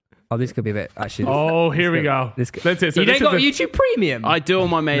 Oh, this could be a bit. Actually, Oh, here we go. This could, That's it. So you this don't is got the- YouTube Premium. I do on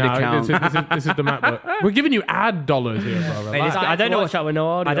my main No, account. this is the MacBook. We're giving you ad dollars here, bro. Mate, this- Relax. I don't know Watch out with no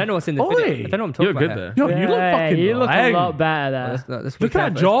audio. I don't know what's in the Oi. video. I don't know what I'm talking You're about. good here. there. Yo, you look fucking You look leg. a lot better there. Let's Look at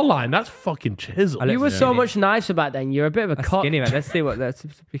that first. jawline. That's fucking chiseled. I You look were so skinny. much nicer back then. You're a bit of a That's cock. skinny, man. Let's see what. Let's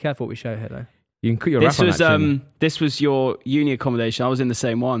be careful what we show here, though. You can cut your This rap on was that chin. this was your uni accommodation. I was in the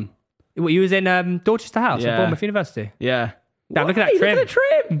same one. Well, you was in Dorchester House Yeah. at Bournemouth University. Yeah. Now look at that trim. Look at the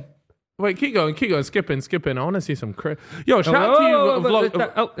trim. Wait, keep going, skipping. I want to see some Yo, shout Oh, out to you. oh, vlog.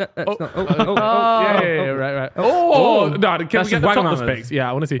 that's not. Yeah, right. Oh, no, can we That's get just the topless Wagamama's. pics? Yeah,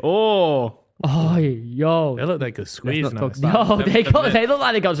 I want to see. Oh. Oh, yo. They look like a squeeze Let's now. not talk Yo, they look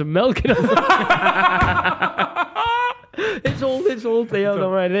like they got some milk in them. It's old, Theo.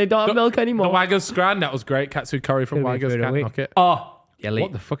 Don't worry. They don't have milk The anymore. Wagger's Scran, that was great. Katsu curry from Could be Wagger's food of Cat the week. Knocket. Oh, elite.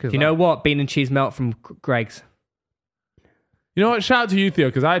 What the fuck is Do you that? know what? Bean and cheese melt from Greg's. You know what? Shout out to you, Theo,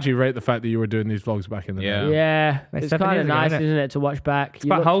 because I actually rate the fact that you were doing these vlogs back in the Yeah. day. Yeah, It's it's 7 kind years of ago, nice, isn't it? isn't it, to watch back? It's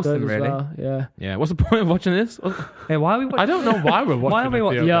quite wholesome, really. Yeah. Yeah. What's the point of watching this? Hey, why are we watching? I don't know why we're watching Why are we it,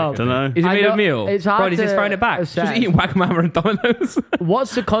 watching- Theo, Yo. back in Don't the know. Is it I made know- of meal? It's hard Bro, he's to just throwing it back. assess. Just eating Wagamama and Domino's.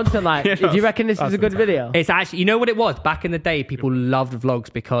 What's the content like? Yeah, Do you reckon this is a good video? It's actually, you know what it was? Back in the day, people loved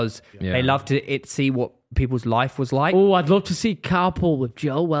vlogs because Yeah. they loved to see what people's life was like. Oh, I'd love to see Carpool with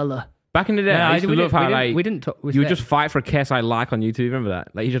Joe Weller. Back in the day, No, I used to we love didn't- how we didn't- like we didn't talk- we you would said- just fight for a KSI like on YouTube. Remember that?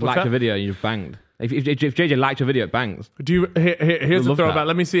 Like you just What's liked that? a video and you just banged. If JJ liked your video, it bangs. Do you? Here's the love throwback. that.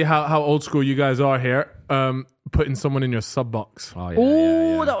 Let me see how old school you guys are here. Putting someone in your sub box. Oh yeah.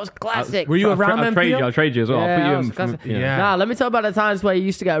 Oh, that was classic. Were you around I'll then? trade you. Theo? I'll trade you as well. Yeah, I'll that put was you in. classic. Yeah. Nah, let me talk about the times where you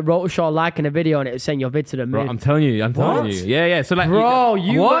used to get a Rotoshaw liking a video and it would send your vid to the Bro, moon. I'm telling you. What? Yeah, yeah. So like, Bro,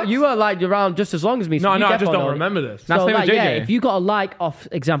 you What? were like around just as long as me. So No, you no, I just definitely don't know. remember this. That's So same with like, JJ. yeah, if you got a like off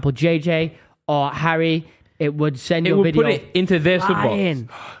example JJ or Harry, it would send it your would video. put it into their flying. subbox.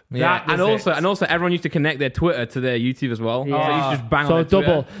 Yeah, That and was also everyone used to connect their Twitter to their YouTube as well. So you Yeah. used to just bang So on their Twitter.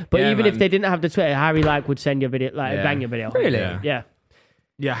 double. But Yeah, even if man. they didn't have the Twitter, Harry like would send your video, like Yeah. bang your video. Really? Yeah. Yeah.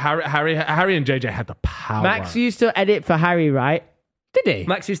 Yeah, Harry and JJ had the power. Max used to edit for Harry, right? Did he?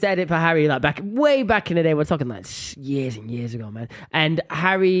 Max used to edit for Harry like way back in the day. We're talking like years and years ago, man. And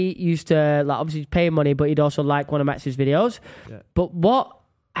Harry used to like obviously pay money, but he'd also like one of Max's videos. But what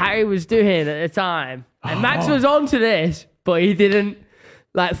Harry was doing at the time, and Max was onto this, but he didn't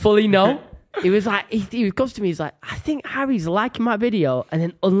like fully know. He was like, he comes to me, he's like, I think Harry's liking my video and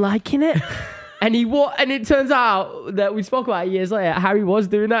then unliking it. And and it turns out that we spoke about it years later. Harry was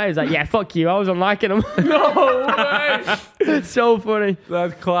doing that. He was like, "Yeah, fuck you. I was unliking him." No way. It's so funny.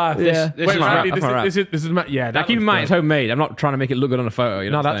 That's class. Yeah. This Wait, is Randy, that's my rap. this is yeah. Now That keep in looks mind, it's good. homemade. I'm not trying to make it look good on a photo.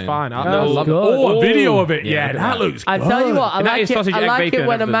 You know No, what I'm that's saying? fine. That's love good. Oh, a Oh, video of it. yeah, Yeah, look at that that. looks. I tell you what, I And that like is it. sausage, I egg, like bacon it and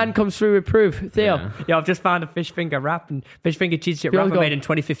when a everything. man comes through with proof. Theo, Yeah. Yeah, I've just found a fish finger wrap and fish finger cheese chip Feels wrap I good. made in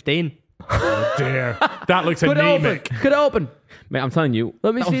 2015. Dear, that looks could it open? anemic. Could it open? Mate, I'm telling you.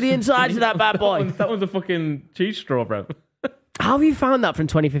 Let me see the insides of that bad boy. That one's a fucking cheese straw, bro. How have you found that from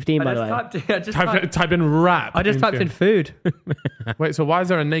 2015, by the way? Type in rap. I just typed in food. Wait, so why is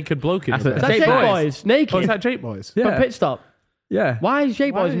there a naked bloke in That's the it. Is back? that Jake Jake Boys. Boys naked? Oh, is that Jake Boys? From Pit Stop. Yeah. Why is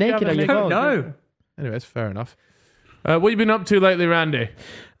Jake Why Boys did you naked have on a your naked- phone? No. Anyways, fair enough. What you been up to lately, Randy?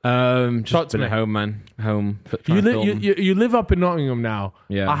 Just Talk to been at me. home, man. Home. You live up in Nottingham now.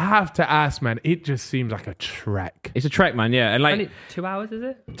 Yeah. I have to ask, man. It just seems like a trek. It's a trek, man. Yeah, and like Only 2 hours, is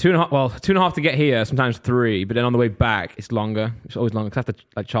it? 2.5. Well, 2.5 to get here. Sometimes 3, but then on the way back, it's longer. It's always longer. 'Cause I have to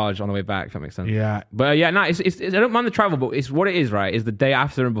like charge on the way back. If that makes sense. Yeah. But yeah, no, it's I don't mind the travel, but it's what it is, right? Is the day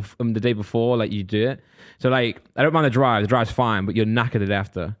after and the day before, like you do it. So like, I don't mind the drive. The drive's fine, but you're knackered the day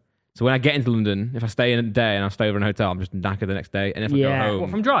after. So when I get into London, if I stay in a day and I stay over in a hotel, I'm just knackered the next day. And if I Yeah. go home, What,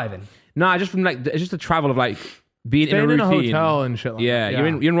 from driving? no, just from like it's just the travel of like being Staying in a routine. hotel and shit like Yeah, that.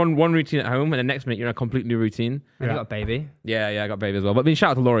 you're in one routine at home, and the next minute you're in a complete new routine. Have Yeah. you got a baby? Yeah, I got baby as well. But I mean,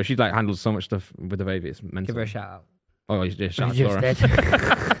 shout out to Laura. She's like handles so much stuff with the baby. It's mental. Give her a shout out. Oh, yeah, shout out to You Laura. just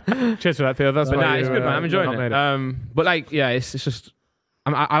did. Cheers for that, Theo. That's But why nah, you, it's good, man. I'm enjoying not made it. But like, yeah, it's just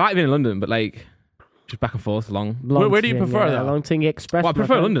I like being in London, but like just back and forth long. Where do you prefer that? Long Ting Express. Well, I my prefer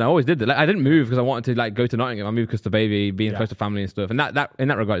friend. London. I always did that. Like, I didn't move because I wanted to like go to Nottingham. I moved because the baby, being close to family and stuff. And that in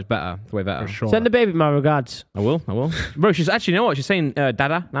that regard, it's better. It's way better. For sure. Send the baby my regards. I will. Bro, she's actually, you know what? She's saying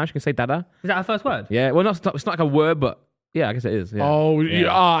dada now. She can say dada. Is that her first word? Yeah. Well, it's not like a word, but yeah, I guess it is. Yeah. Oh,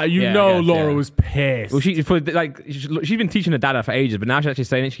 Yeah. you Yeah, know I guess, Laura yeah. was pissed. Well, she's been teaching her dada for ages, but now she's actually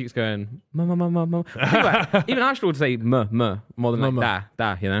saying it. She keeps going, ma. Even Ashton would say ma more than like Ma.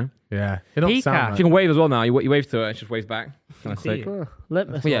 da, you know? yeah. It don't Pika. sound She like can wave as well now. You wave to her and she just waves back. That's sick.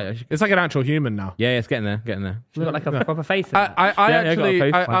 Litmus. Yeah, It's like an actual human now. yeah, it's getting there. She's got like a proper face. In it.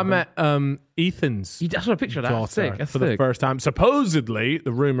 I met Ethan's That's what a picture of that. That's daughter sick. That's for the sick. first time. Supposedly,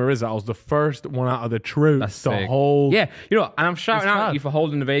 the rumor is that I was the first one out of the truth. That's the sick. whole Yeah, you know, and I'm shouting out at you for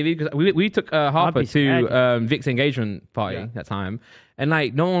holding the baby because we took Harper be to scared. Vic's engagement party that time, and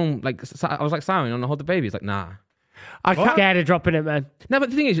like no one like I was like Simon, you want to hold the baby? He's like, nah. I can't. Scared of dropping it, man. No, but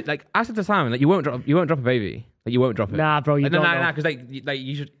the thing is, like I said to Simon, like you won't drop a baby. Like you won't drop it. Nah, bro, you don't know. because like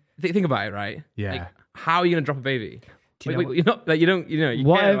you should think about it, right? Yeah. Like, how are you gonna drop a baby? you know You're not like you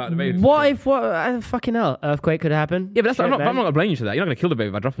What care if, about the baby. fucking hell, earthquake could happen? Yeah, but I'm not man. gonna blame you for that. You're not gonna kill the baby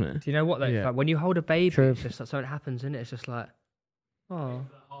by dropping it. Do you know what though? It's Yeah. like when you hold a baby, True. it's just like something happens, isn't it? It's just like, oh.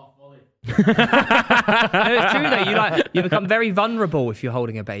 No, it's true though. You become very vulnerable if you're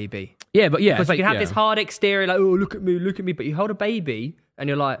holding a baby. Yeah, but yeah, Because it's like you can have yeah. this hard exterior, like, oh, look at me. But you hold a baby and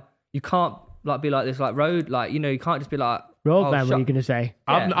you're like, you can't like be like this, like road, like, you know, you can't just be like, Road oh, man, what shut- are you going to say?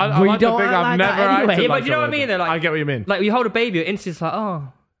 I Yeah. like to don't think act I've like never that anyway. acted Yeah, but like you know what I a mean? baby. They're like- I get what you mean. Like, you hold a baby, you're instantly just like,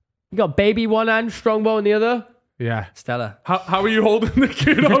 oh, You got baby one hand, strongbow in the other. Yeah. Stella. How are you holding the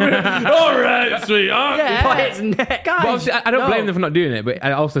kid on it? All right, sweetheart. Yeah. By its neck. Guys, But obviously, I don't no. blame them for not doing it, but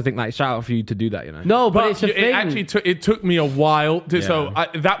I also think like shout out for you to do that. You know. No, but, But it's a it thing. actually took me a while to. So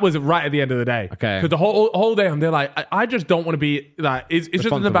that was right at the end of the day. Okay. Because the whole day I'm there like I just don't want to be like it's just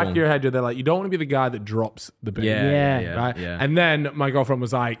in the back of Responsible. your head. You're there like you don't want to be the guy that drops the baby. Yeah, Yeah. Right. yeah. And then my girlfriend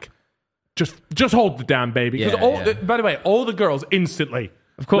was like, just hold the damn baby. Because Yeah, yeah. by the way, all the girls instantly.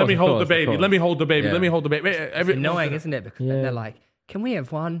 Of course, let me of hold course, the of baby. course. Let me hold the baby. Yeah. Let me hold the baby. It's annoying, isn't it? Because then they're like, can we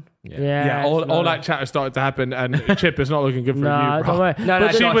have one? Yeah, all that chatter started to happen, and Chip is not looking good for Nah, you, don't bro. worry. No,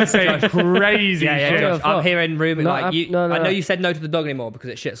 She Josh, was saying Josh. crazy Yeah, shit. Josh, I'm fuck. hearing rumors No, like you. no. I know you said no to the dog anymore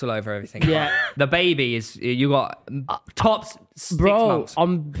because it shits all over everything. Yeah. The baby is you got tops 6 Bro, months.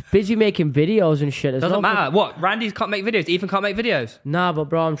 I'm busy making videos and shit. There's Doesn't no matter. What? Randy can't make videos. Ethan can't make videos. Nah, but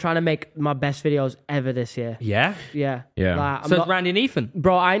bro, I'm trying to make my best videos ever this year. Yeah. Yeah. Yeah. Like, I'm So not- it's Randy and Ethan.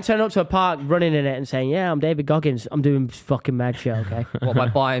 bro, I ain't turning up to a park running in it and saying, yeah, I'm David Goggins. I'm doing fucking mad shit, okay? What by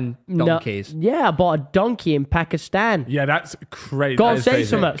buying donkeys? No, yeah, I bought a donkey in Pakistan. Yeah, that's crazy. Go That on, is say crazy.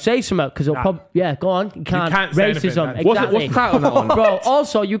 something. Say something, because it'll probably... Yeah, go on. You can't say anything, racism. man. Exactly. What's the title on that one? Bro,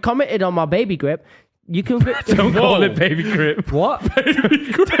 also, you commented on my baby grip. You can... Don't call it baby grip. What?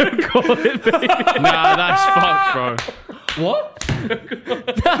 Don't call it baby. Nah, that's fucked, bro. What?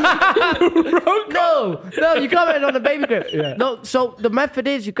 No, you commented on the baby grip. Yeah. No, so the method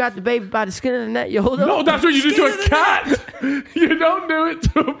is you grab the baby by the skin of the neck, you hold No, up. that's what you do to a cat. You don't do it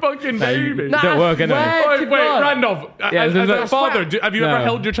to a fucking baby. Nah, Don't work, I innit? swear Wait, to wait, God. Randolph. Yeah, as there's a no- father, have you ever No,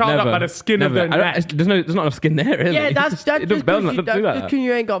 held your child up never. by the skin of Never. their neck? There's not enough skin there, really. Yeah, that's It just doesn't because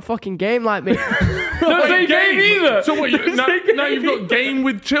you ain't got fucking game like me. Don't say game either. So what? Now you've got game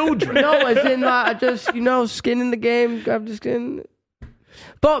with children. No, as in like I just skin in the game, grab the skin.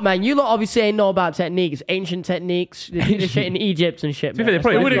 But man, you lot obviously ain't know about techniques, ancient techniques. They do this shit in Egypt and shit. fair, Man. they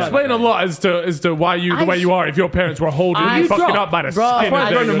probably It would Yeah. explain a lot as to why you the way you are if your parents were holding you fucking up by the Bro, skin I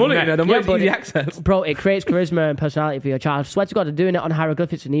of run their the money, neck. you know, Yeah, but easy it- access. Bro, it creates charisma and personality for your child. Swear to God, they're doing it on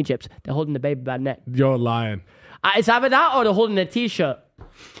hieroglyphics in Egypt. They're holding the baby by the neck. You're lying. It's either that or they're holding a t-shirt.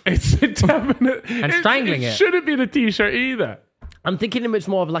 It's a definite. And strangling it. Shouldn't be the t-shirt either. I'm thinking it's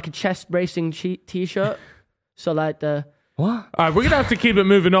more of like a chest bracing t-shirt. So like the... What? All right, we're gonna have to keep it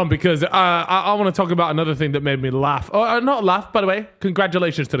moving on because I want to talk about another thing that made me laugh. Oh, not laugh, by the way.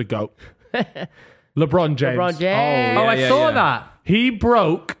 Congratulations to the GOAT, LeBron James. LeBron James. Oh, I saw that. He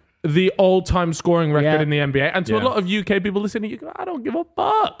broke the all-time scoring record Yeah. in the NBA, and to a Yeah. lot of UK people listening, you go, I don't give a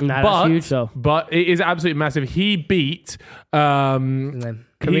fuck. Nah, but, that's huge, though. But it is absolutely massive. He beat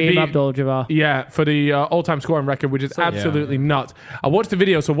Kareem Abdul-Jabbar. Yeah, for the all-time scoring record, which is absolutely nuts. I watched the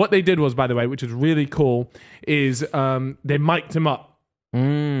video. So what they did was, by the way, which is really cool, is they mic'd him up for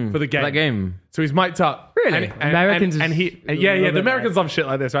the game. That game. So he's mic'd up. Really? Americans and is- he, love yeah, it, the Americans love shit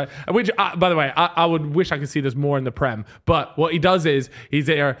like this, right? Which, by the way, I would wish I could see this more in the Prem. But what he does is he's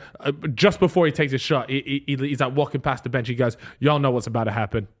there just before he takes his shot. He's like walking past the bench. He goes, "Y'all know what's about to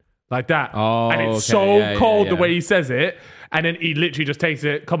happen." Like that. Oh, and it's okay. so Yeah, cold yeah, the yeah. way he says it. And then he literally just takes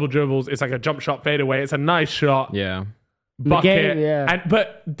it, couple dribbles. It's like a jump shot fadeaway. It's a nice shot. Yeah. Bucket. game, yeah.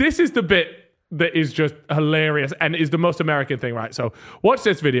 But this is the bit that is just hilarious and is the most American thing, right? So watch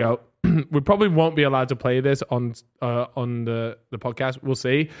this video. We probably won't be allowed to play this on the podcast. We'll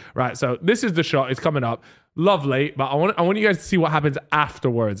see. Right. So this is the shot. It's coming up. Lovely. But I want you guys to see what happens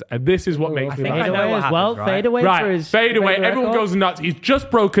afterwards. And this is what makes me think laugh. I know what as well. happens, right? Fade away Right. for his... Fade away. record. Everyone goes nuts. He's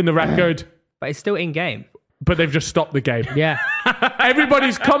just broken the record. But it's still in game. But they've just stopped the game. Yeah.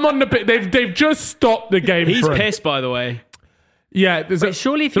 Everybody's come on the pit. They've just stopped the game. He's for him. pissed, by the way. Yeah, But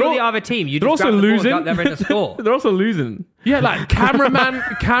surely if you're the other team, you they're just also grab the ball losing. and go out there and score. They're also losing. yeah, like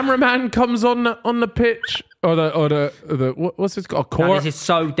cameraman comes on the pitch or the what's it called? Man, Court. this is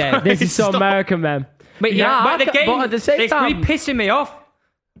so dead. This is so American, man. But yeah, but the game, but at the same it's time, really pissing me off.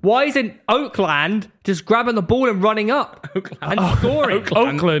 Why isn't Oakland just grabbing the ball and running up and scoring?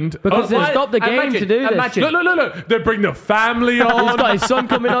 Oakland. because they Why- stopped the game to do this. Imagine. No. They bring the family He's on. got his son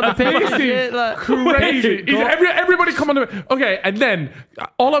coming on the pitch. and This shit, is like- crazy. Everybody come on the... Okay, and then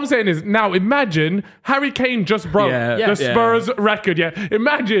all I'm saying is now imagine Harry Kane just broke the Spurs record. Yeah,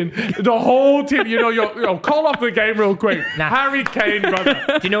 imagine the whole team. You call off the game real quick. Nah. Harry Kane, brother.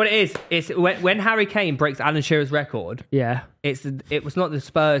 Do you know what it is? It's when Harry Kane breaks Alan Shearer's record. Yeah. It was not the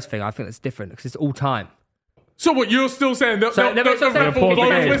Spurs thing. I think that's different because it's all time. So what you're still saying? The So ref will blow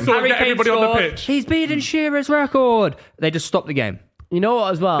his whistle and get everybody on the pitch. He's beaten Shearer's record. They just stopped the game. You know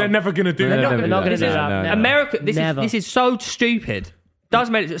what, as well? They're never gonna do that. They're not going to do that. No. Never. America, this Never. is so stupid.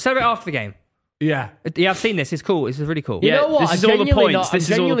 Doesn't make it. Celebrate after the game. Yeah. Yeah, I've seen this. It's cool. This is really cool. You know what? this is I'm all the genuinely points. Not, This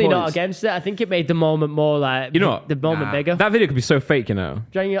I'm is all the genuinely not points. against it. I think it made the moment more like You know what? the moment bigger. That video could be so fake, you know.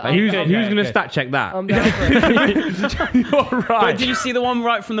 Like, he was going to stat check that. I'm down for it. You're right. But did you see the one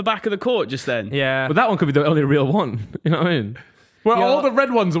right from the back of the court just then? Yeah. But that one could be the only real one. You know what I mean? Well, all the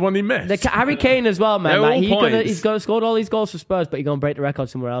red ones are one he missed. Harry Kane as well, man. They're Like, all points. he's gonna scored all these goals for Spurs, but he's gonna break the record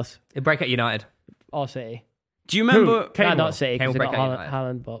somewhere else. It break at United. Or City. Do you remember? Nah, not City Kane because will they break got out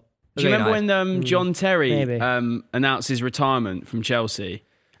Haaland, but Do you remember when John Terry maybe. announced his retirement from Chelsea,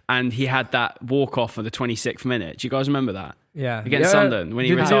 and he had that walk off for the 26th minute? Do you guys remember that Yeah. against Sunderland when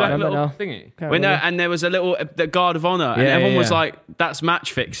he Did they do retired? that little No. thingy? can't When, remember. and there was a little the guard of honor, and Yeah, everyone was yeah. like, "That's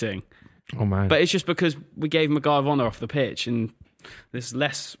match fixing." Oh, man. But it's just because we gave him a guard of honor off the pitch, and there's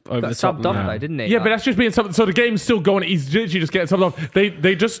less over Got the top. subbed than off that. though, didn't he? Yeah, but that's just being something. So the game's still going. He's literally just getting something off. It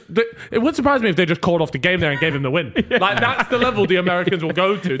wouldn't surprise me if they just called off the game there and gave him the win. Like that's the level the Americans will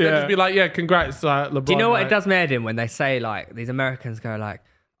go to. They'll just be like, "Yeah, congrats, LeBron." Do you know what like, it does me head in when they say like these Americans go like,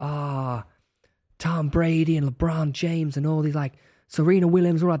 Tom Brady and LeBron James and all these like Serena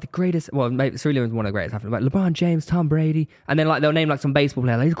Williams, all like the greatest. Well, maybe Serena Williams is one of the greatest athletes, but LeBron James, Tom Brady, and then like they'll name like some baseball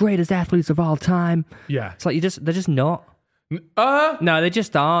player, like the greatest athletes of all time. Yeah. It's like they're just not. No, they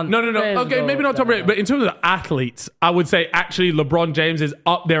just aren't. No. Let's Okay, go maybe not Tom Brady, but in terms of the athletes, I would say actually LeBron James is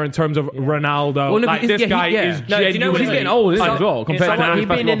up there in terms of Ronaldo. Well, no, like but this guy is No, do you know what genuinely. he's He's getting old, isn't he, as well, compared to He's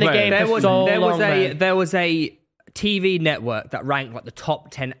been in the game There for was so there was long, a man. there was a TV network that ranked like the top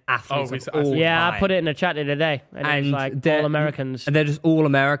 10 athletes of all Yeah, time. I put it in the chat the other day, and it was And like they're- all Americans. And they're just all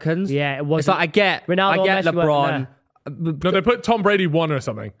Americans. Yeah, it was. It's like I get Ronaldo I get and Messi LeBron. weren't No, they put Tom Brady 1 or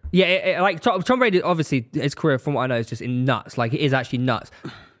something. Yeah, like Tom Brady, obviously, his career, from what I know, is just in nuts. Like, it is actually nuts.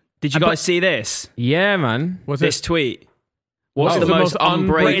 Did you guys see this? Yeah, man. What's This tweet. What's What the was the most most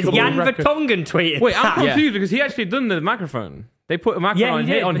unbreakable? It's Jan record. Vertonghen tweeted Wait, I'm that. confused because he actually done the microphone. They put a Yeah, microphone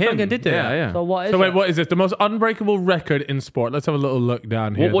he did. on him. Vertonghen did do yeah, that. yeah. So what is So wait, it? what is this? The most unbreakable record in sport? Let's have a little look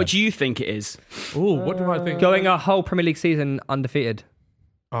down here. What do you think it is? Ooh, what do I think? Going a whole Premier League season undefeated.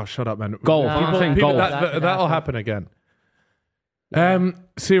 Oh, shut up, man. Goal. Nah. People saying People, goal. that'll happen again.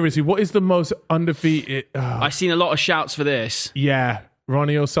 Seriously, what is the most undefeated? I've seen a lot of shouts for this. Yeah,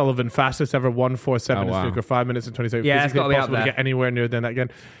 Ronnie O'Sullivan, fastest ever 147 Oh, wow. in snooker, 5 minutes and 20 seconds. Yeah, it's Physically gotta be up impossible to there. get anywhere near than that again.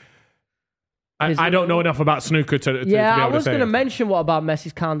 Is I it- don't know enough about snooker to be Yeah, I able was to say. going to it. mention what about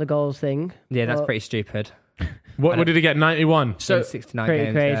Messi's calendar goals thing. Yeah, that's Well, pretty stupid. What did he get? 91. So In 69 pretty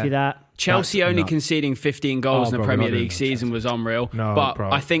games, crazy yeah. that. Chelsea That's only nuts. conceding 15 goals Oh, in the bro, we're Premier not doing League that. season was unreal. No, but bro.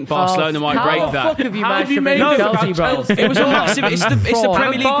 I think Barcelona might How break the that. fuck have you How managed have you to made bring this Chelsea, about bro? It was a massive. It's the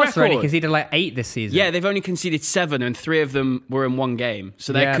Premier League Barca only record. conceded like 8 this season. Yeah, they've only conceded 7, and 3 of them were in one game.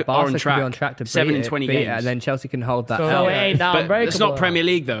 So they yeah, are Barca on could track. be on track to 7 beat in it, 20 beat it, games. and then Chelsea can hold that. So L. it ain't that But unbreakable. it's not Premier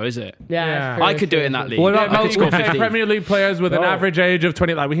League though, is it? Yeah, Yeah. I could do it in that league. What about I could Mo- score what about 15. Premier League players with an average age of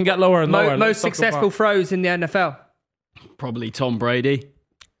 20. Like we can get lower and lower. Most Let's talk successful about- throws in the NFL. Probably Tom Brady.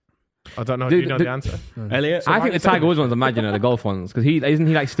 I don't know. Do you know the answer? Elliot. I think the Tiger Woods ones are mad, you know, the golf ones, because isn't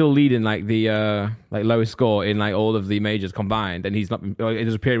he like still leading like the like lowest score in like all of the majors combined, and he's not.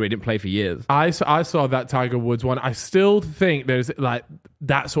 There's a period where he didn't play for years. I saw that Tiger Woods one. I still think there's like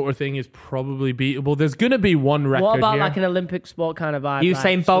that sort of thing is probably beatable. There's gonna be one record What about here. like an Olympic sport kind of vibe?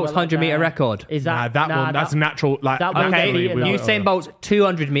 Usain like, Bolt's something like 100-meter that? record. Is Nah, that that one? That's natural. Like that one's Okay, beaten, though. Usain Bolt's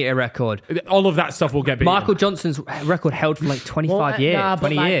 200-meter record. all of that stuff will get beaten. Michael Johnson's record held for like 25 Well, years, nah, but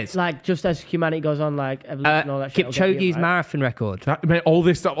 20 like, years. Like just as humanity goes on, like evolution and all that shit. will get Kipchoge's beaten, right? marathon record. Man, all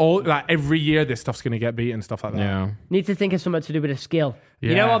this stuff, all like every year, this stuff's gonna get beaten, stuff like that. Yeah. Need to think of something to do with a skill.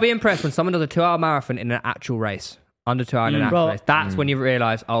 You know, I'll be impressed when someone does a 2-hour marathon in an actual race. Under 2 hours in an Bro. race. That's when you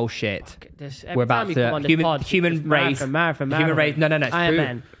realise, oh shit. Every We're about time you come on to this pod, human it's race. marathon. Human race. No, it's Iron true.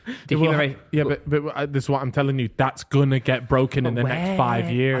 Man. The human race. Yeah, but this is what I'm telling you. That's gonna get broken in the next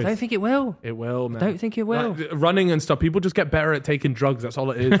 5 years. I don't think it will. It will, man. I don't think it will. Like, running and stuff. People just get better at taking drugs. That's all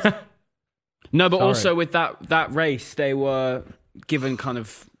it is. No, but Sorry. also with that race, they were given kind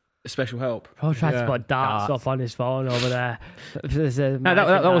of special help. Paul tried Yeah. to put darts up on his phone over there. No,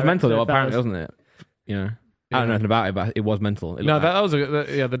 that was mental, though, apparently, wasn't it? You know, I don't know nothing about it, but it was mental. It No, looked that was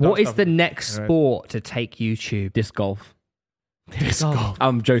the What is stuff. the next Alright. sport to take YouTube? disc golf. Disc golf.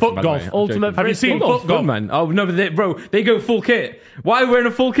 I'm joking. Foot by the golf. way. I'm Ultimate joking. Have you seen Foot foot golf? Good, man. Oh no, but they go full kit. Why are we wearing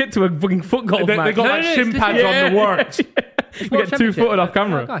a full kit to a fucking foot golf They match? got like shin pads on the works. We get 2 footed off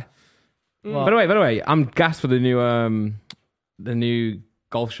camera. Okay. Well, By the way, I'm gassed for the new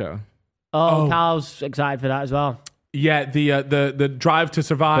golf show. oh, Carl's excited for that as well. Yeah, the drive to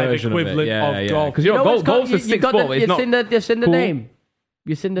survive Version of it. equivalent Yeah, of yeah. golf. Because golf's a sick sport. But it's You've not. seen the cool. name.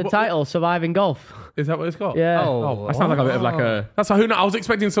 You've seen the title, Surviving Golf. Is that what it's called? Yeah. Oh, That sounds like a bit of like a That's who knows. I was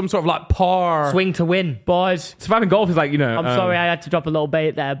expecting some sort of like par. swing to win. Boys, surviving golf is like, you know. I'm sorry I had to drop a little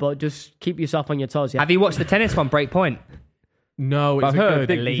bait there, but just keep yourself on your toes. Yeah. Have you watched the tennis one, Breakpoint? No, it's I've heard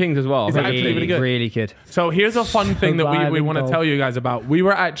good. big things as well. Is it actually really good? Really good. So here's a fun thing that we Surviving want to golf. tell you guys about. We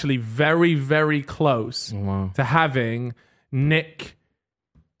were actually very, very close Wow. to having Nick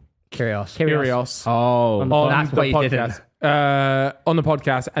Kyrgios Oh, on That's the why you podcast. On the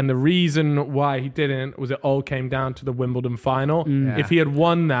podcast, and the reason why he didn't was it all came down to the Wimbledon final. Yeah. If he had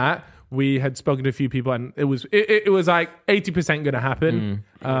won that, we had spoken to a few people, and it was like 80% going to happen,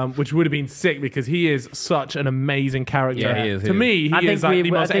 which would have been sick because he is such an amazing character. Yeah, he is, To me, he is like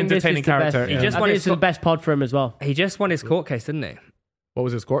the most entertaining character. He He just I won think his this is the best pod for him as well. He just won his court case, didn't he? What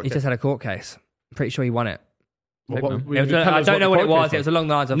was his score? He just had a court case. Pretty sure he won it. What- It was I don't know what it was. It was along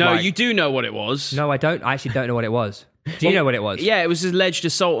the lines of No, like, you do know what it was. No, I don't. I actually don't know what it was. Do you know what it was? Yeah, it was alleged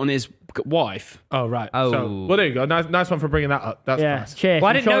assault on his wife. Oh right. Oh. So, well, there you go. Nice one for bringing that up. That's Yeah. nice. Cheers. Well,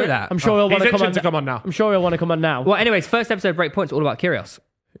 I I'm didn't sure know that. I'm sure he'll want He's to come itching on. to come on now. I'm sure he'll want to come on now. Well, anyways, first episode of Breakpoint's all about Kyrgios.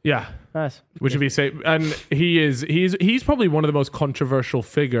 Yeah. Nice. Which would be safe. And he's probably one of the most controversial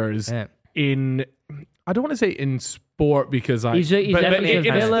figures Yeah. in. I don't want to say in sport because like He's definitely in a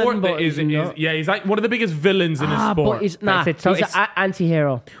a villain, sport but that is, he's not. yeah, he's like one of the biggest villains in a sport. But he's nah. it's- so He's it's- an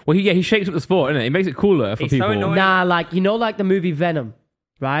anti-hero. well, he shakes up the sport, isn't it? He makes it cooler for He's so people. annoying. Nah, like like the movie Venom,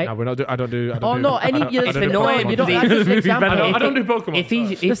 right? No, we're not. I don't do. Oh no, any It's annoying You don't. because That's just an I example. don't do Pokemon. If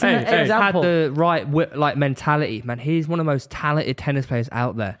he Just an had example. the right like mentality, man, he's one of the most talented tennis players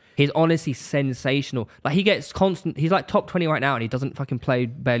out there. He's honestly sensational. Like he gets constant. He's like top 20 right now, and he doesn't fucking play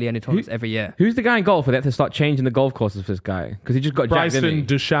barely any tournaments every year. Who's the guy in golf where they have to start changing the golf courses for this guy? Because he just got jacked, Bryson didn't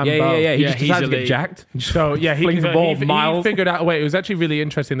he? DeChambeau. Yeah. He Yeah, just he's decided to get elite. jacked. So yeah, he flings the ball he miles. figured out a way. It was actually really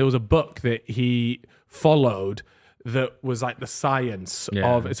interesting. There was a book that he followed that was like the science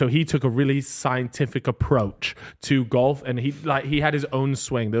Yeah. of. So he took a really scientific approach to golf, and he had his own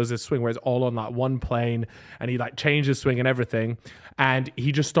swing. There was this swing where it's all on like one plane, and he like changed his swing and everything, and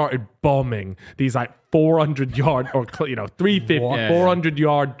he just started bombing these like 400 yard or 350 400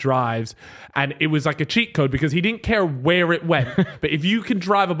 yard drives, and it was like a cheat code because he didn't care where it went. But if you can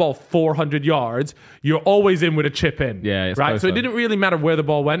drive a ball 400 yards, you're always in with a chip in. Yeah, it's right. close So it though. didn't really matter where the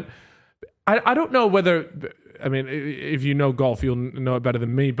ball went. I don't know whether, I mean, if you know golf, you'll know it better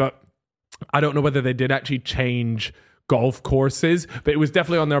than me, but I don't know whether they did actually change golf courses, but it was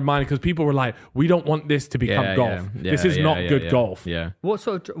definitely on their mind because people were like, we don't want this to become golf. This is not good golf. Yeah. What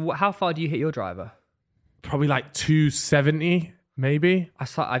sort of? How far do you hit your driver? Probably like 270, maybe.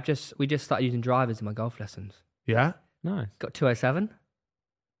 We just started using drivers in my golf lessons. Yeah. Nice. Got 207.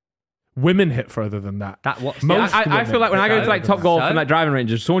 Women hit further than that. That what's Most I feel like when I go to like top golf So? and like driving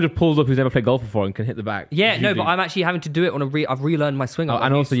ranges, someone just pulls up who's never played golf before and can hit the back. Yeah, no, Usually. but I'm actually having to do it on I've relearned my swing. Oh, I've got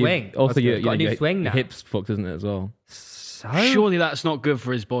and a new also swing. you got a new swing now. Your hips fucked, isn't it as well? So Surely that's not good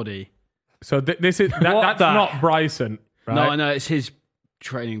for his body. So this is that's the- not Bryson, right? No, I know it's his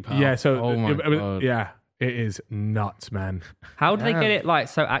training power. Yeah. So Oh my God. yeah, it is nuts, man. how do they get it like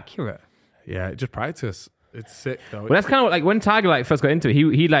so accurate? Yeah, just practice. It's sick though. Well, that's kind of like when Tiger like first got into it.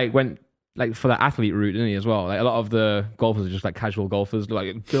 He like went like for that athlete route, didn't he? As well. Like a lot of the golfers are just like casual golfers,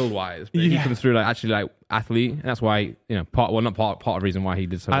 like build wise. But he Yeah. comes through like actually like athlete, and that's why part of the reason why he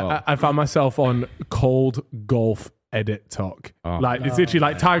did so well. I found myself on cold golf edit talk. Oh. Like it's literally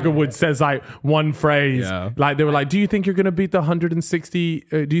like Tiger Woods says like one phrase. Yeah. Like they were like, "Do you think you're going to beat the 160?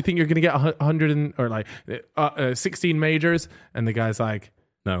 Do you think you're going to get 100 or like 16 majors?" And the guy's like,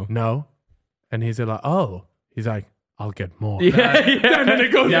 no. "No." And he's like, "Oh." He's like, I'll get more. Yeah, And then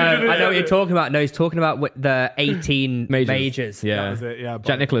it goes No, into the- I know what you're talking about. No, he's talking about the 18 majors. Yeah. That was it, yeah,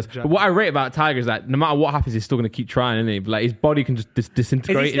 Jack Nicklaus. But what I rate about Tiger is that no matter what happens, he's still going to keep trying, isn't he? But, like, his body can just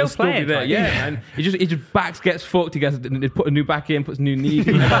disintegrate. Is he still It'll playing, be there. Tiger? Yeah, and he just backs gets fucked. He put a new back in, puts a new knee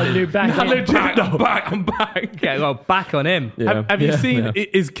in. New back. I'm back. Yeah, well, back on him. Yeah. Have you seen Yeah.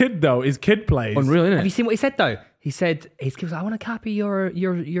 his kid though? His kid plays. Unreal, isn't Have it? you seen what he said though? He said his kid was like, I want to copy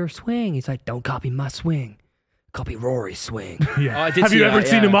your swing. He's like, don't copy my swing. Copy Rory's swing. Yeah. Oh, I did Have see you that, ever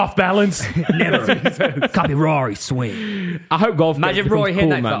seen yeah. him off balance? Never. Copy Rory's swing. I hope golf. Imagine becomes Rory hitting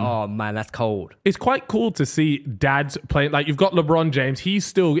cool, that. man. Like, oh man, that's cold. It's quite cool to see dads playing. Like, you've got LeBron James. He's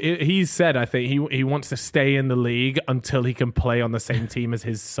said, I think he wants to stay in the league until he can play on the same team as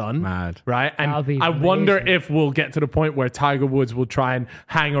his son. Mad. Right? And That'll be I wonder amazing. if we'll get to the point where Tiger Woods will try and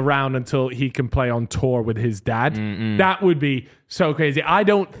hang around until he can play on tour with his dad. That would be so crazy. I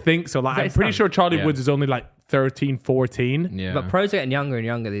don't think so. Like, that I'm his pretty son? sure Charlie Yeah. Woods is only like 13, 14. Yeah. But pros are getting younger and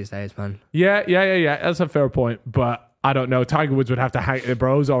younger these days, man. Yeah. That's a fair point. But I don't know. Tiger Woods would have to hang. The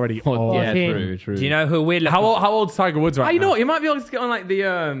bro's already old. yeah, Fourteen. true. Do you know who we're looking How old's Tiger Woods right Oh, you know now? what? You might be able to get on like the you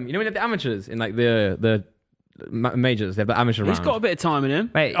know when you have the amateurs in like the majors. They have the amateur He's round. got a bit of time in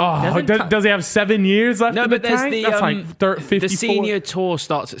him. Wait, Oh, does he have 7 years left No, in the but there's tank? the That's like 54. the senior tour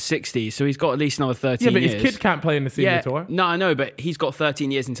starts at 60, so he's got at least another 13 Yeah, but years. his kid can't play in the senior yeah, tour. no, I know, but he's got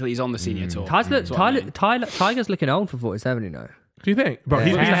 13 years until he's on the senior tour. Tiger's looking old for 47, you know. Do you think? Bro,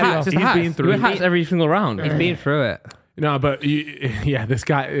 he's Yeah. been, It's the hats, he's It's the hats. been You through. wear hats every single round. He's been through it. No, but yeah, this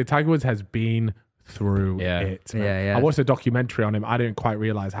guy, Tiger Woods has been through Yeah. it. Man. Yeah, yeah. I watched a documentary on him. I didn't quite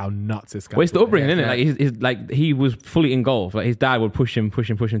realize how nuts this guy Well, it's the is. upbringing, isn't it? yeah. Like he's like he was fully in golf. Like his dad would push him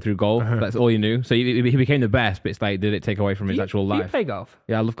through golf. That's all he knew. So he became the best. But it's like, did it take away from his actual Do you life? play golf?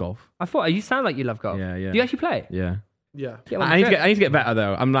 Yeah, I love golf. I thought you sound like you love golf. Yeah, yeah. Do you actually play? Yeah. Yeah. Get on the I need trip. to get better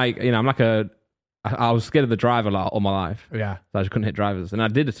though. I'm like I was scared of the driver a lot all my life. Yeah. So I just couldn't hit drivers, and I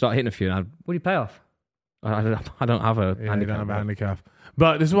did start hitting a few. And What do you play off? I don't have a Yeah, you handicap. don't have a handicap.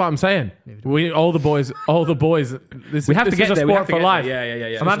 But this is what I'm saying. All the boys. This, We have this to get is a there. We sport have to for get life. there.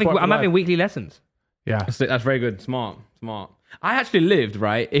 Yeah. I'm having weekly lessons. Yeah. That's very good. Smart. I actually lived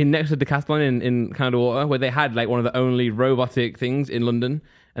right in next to Decathlon in Canada Water, where they had like one of the only robotic things in London,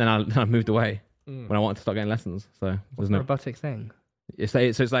 and then I moved away when I wanted to start getting lessons. So there's no. Robotic thing. It's like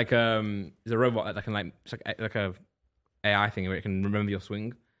it's a robot that can it's like a AI thing where it can remember your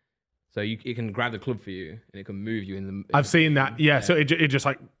swing. So it can grab the club for you and it can move you in the. I've seen that. Yeah. So it just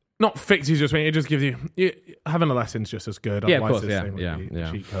like not fixes your swing. It just gives you having a lesson's just as good. Yeah, of Otherwise course, it's yeah, the same yeah, with the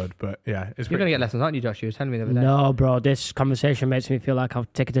yeah. cheat code. But yeah, it's You're pretty going to get lessons, aren't you, Josh? You were telling me the other day. No, bro. This conversation makes me feel like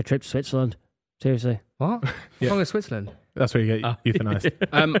I've taken a trip to Switzerland. Seriously. What? What's wrong with Switzerland? That's where you get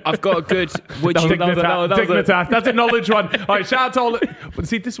euthanized. I've got a good. Would you? Dignitaf. That's a knowledge one. All right, shout out to all. But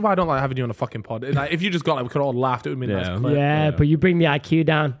see, this is why I don't like having you on a fucking pod. Like, if you just got like, we could all laughed. It would be a nice Yeah. clip. Yeah, but you bring the IQ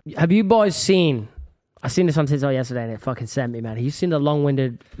down. Have you boys seen? I seen this on TikTok yesterday and it fucking sent me, man. You've seen the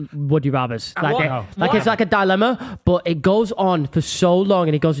long-winded would you rather's like, what? it's like a dilemma, but it goes on for so long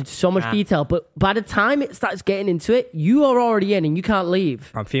and it goes into so much detail. But by the time it starts getting into it, you are already in and you can't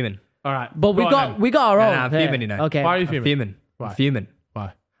leave. I'm fuming. All right, But we go on got then. we got our own. I'm here. fuming, you know. Okay. Why are you I'm fuming? fuming. Why? I'm fuming.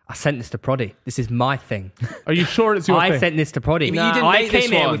 Why? I sent this to Proddy. This is my thing. Are you sure it's your I thing? sent this to Proddy. You didn't I make this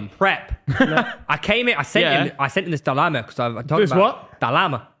came here one. with prep. I came here. I sent him this dilemma because I talked This about what?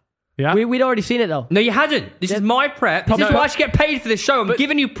 dilemma. Yeah. We'd already seen it though. No, you hadn't. This is my prep. This is No. why I should get paid for this show. I'm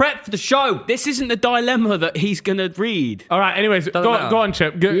giving you prep for the show. This isn't the dilemma that he's gonna read. All right. Anyways, go matter. on,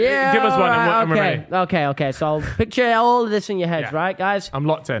 Chip. Give us one. And we're ready. Okay. So picture all of this in your heads, Yeah. right, guys? I'm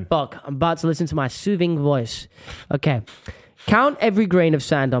locked in. Fuck, I'm about to listen to my soothing voice. Okay. Count every grain of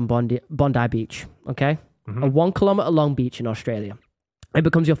sand on Bondi Beach, okay? A 1 kilometer long beach in Australia. It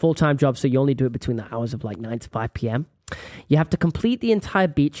becomes your full-time job, so you only do it between the hours of like 9 to 5 p.m. You have to complete the entire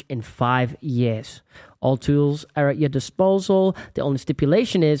beach in 5 years. All tools are at your disposal. The only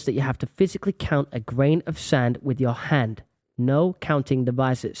stipulation is that you have to physically count a grain of sand with your hand. No counting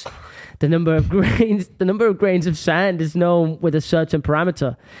devices. The number of grains of sand is known with a certain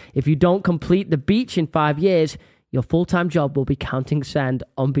parameter. If you don't complete the beach in 5 years, your full-time job will be counting sand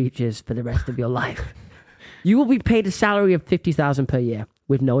on beaches for the rest of your life. You will be paid a salary of $50,000 per year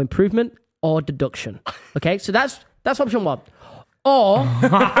with no improvement or deduction. Okay, so that's option one. Or Okay.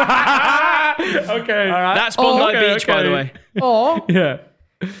 All right. That's Bondi Beach, by the way. or Yeah.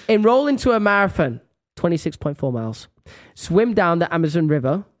 enroll into a marathon, 26.4 miles. Swim down the Amazon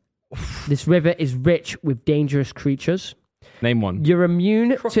River. This river is rich with dangerous creatures. Name one. You're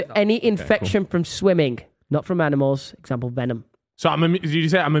immune to any infection from swimming, not from animals. Example, venom. So did you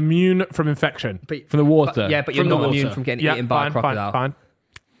say I'm immune from infection? From the water. Yeah, but you're From the not water. immune from getting Yeah, eaten by a fine, crocodile. fine.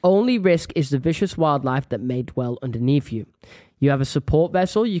 only risk is the vicious wildlife that may dwell underneath you. You have a support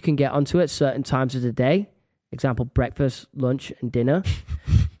vessel you can get onto at certain times of the day. Example, breakfast, lunch, and dinner.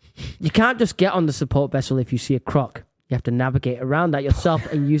 You can't just get on the support vessel if you see a croc. You have to navigate around that yourself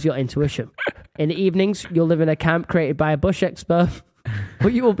and use your intuition. In the evenings, you'll live in a camp created by a bush expert,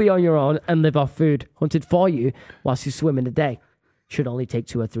 but you will be on your own and live off food hunted for you whilst you swim in the day. Should only take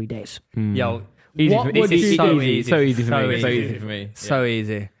 2 or 3 days. Yo, Easy What for me. would you So do? easy. So easy for So me. So easy. easy for me. so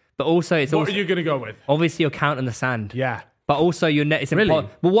easy. But also, it's What also are you going to go with? obviously you're counting the sand. Yeah. But also, your net is Really?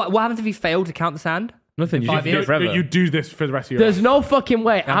 important. But what happens if you fail to count the sand? Nothing. You In just 5 do it years? forever. You do this for the rest of your There's life. no fucking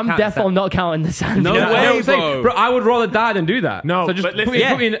way. I'm count definitely that. not counting the sand. No Yeah, I know way, what I'm saying. bro. Bro, I would rather die than do that. No, so just but put me, listen-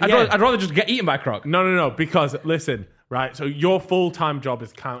 put me in. Yeah. I'd rather just get eaten by a croc. No, because listen, right? So your full-time job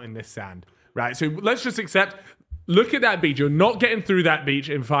is counting this sand, right? So let's just accept. Look at that beach. You're not getting through that beach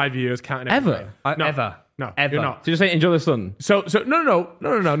in 5 years counting every Ever? day. No, Ever. No, Ever. you're not. So just say enjoy the sun. So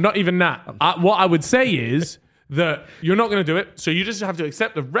no, not even that. What I would say is that you're not going to do it. So you just have to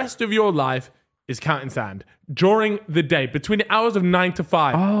accept the rest of your life is counting sand during the day between the hours of 9 to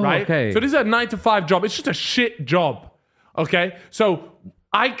 5. Oh, right? okay. So this is a 9 to 5 job. It's just a shit job. Okay. So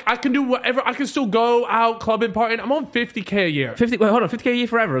I can do whatever. I can still go out clubbing, partying. I'm on 50K a year. 50. Wait, hold on. 50K a year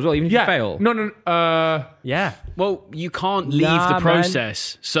forever as well, even if you fail. No. Yeah. Well, you can't leave Nah, the man.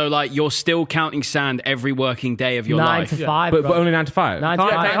 process. So, like, you're still counting sand every working day of your 9 life. to 5. But bro. only 9 to 5. 9 to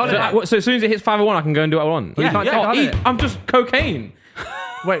Can't 5. take holiday. So as soon as it hits 5:01, I can go and do what I want. You can't take a holiday. I'm just cocaine.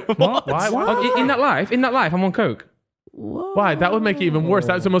 Wait. What? Why? In that life, I'm on coke. Why? That would make it even worse.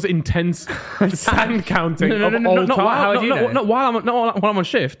 That's the most intense sand counting of all not time. while, not while I'm on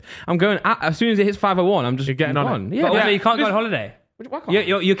shift. I'm going as soon as it hits 5:01. I'm just You're getting on it. Yeah, But also, yeah. you can't go on Just- holiday. Why can't I?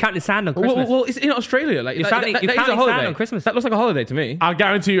 You're counting sand on Christmas. Well, it's in Australia. Like You're that- counting- that you're is a counting holiday sand on Christmas. That looks like a holiday to me. I'll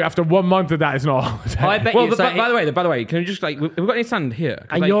guarantee you, after 1 month of that, it's not a holiday. I bet Well, you. So by the way, can you just like we've got any sand here? 'Cause,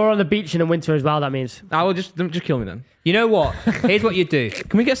 And like, you're on the beach in the winter as well, that means. I will just kill me then. you know what? Here's what you do.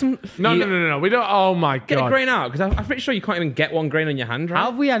 Can we get some? No. We don't. Oh my Get a god. grain out because I'm pretty sure you can't even get one grain on your hand,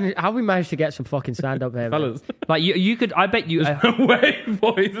 How right? have we managed to get some fucking sand up here? man? Fellas, Like you could. I bet you. no way,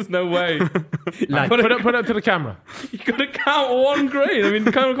 boys. There's no way. like, Put it up to the camera. You gotta count one grain. I mean,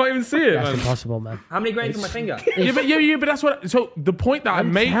 you can't even see it. That's Man. impossible, man. how many grains on my finger? But that's what. So the point that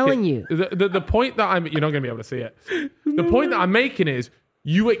I'm making. telling you. The point that I'm. You're not going to be able to see it. The point that I'm making is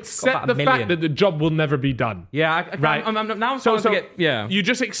you accept about the a million. fact that the job will never be done. Yeah, Right. I'm now starting to get. Yeah. You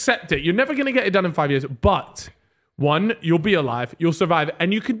just accept it. You're never going to get it done in 5 years. But one, you'll be alive. You'll survive,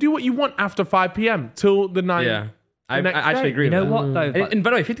 and you can do what you want after 5 p.m. till the 9. Yeah. I next actually day. agree. You know with that. what though? And, But- and by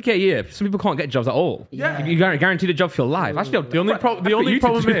the way, 50K a year, some people can't get jobs at all. Yeah. You guaranteed a job for your life. Actually, The only problem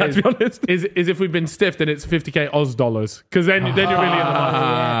is, to be honest. is if we've been stiffed and it's 50K Oz dollars, because then you're really in the money.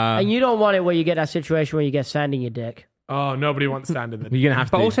 Yeah. And you don't want it where you get that situation where you get sand in your dick. Oh, nobody wants sand in the. You're gonna have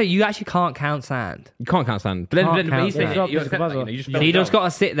to. But also, you actually can't count sand. you can't count sand. But Can't then count he's saying sand. you It's accept that, puzzle. you just So you just got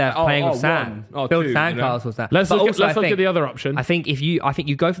to sit there playing with one. sand, Or build two, sand you know? castles. That. Let's But look also, I at think- the other option. I think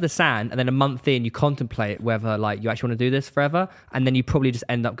you go for the sand, and then a month in, you contemplate whether like you actually want to do this forever, and then you probably just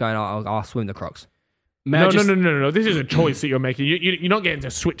end up going, "Oh, I'll swim the crocs." No. This is a choice that you're making. You're not getting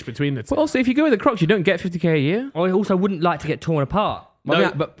to switch between the two. But also, if you go with the Crocs, you don't get 50K a year. I also wouldn't like to get torn apart. No, I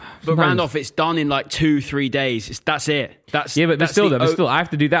mean, but sometimes- Randolph, it's done in like 2-3 days. That's it. That's Yeah, but that's still, the though, but still, I have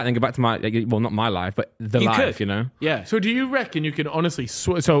to do that and then go back to my well, not my life, but the You life. could. You know. Yeah. So do you reckon you can honestly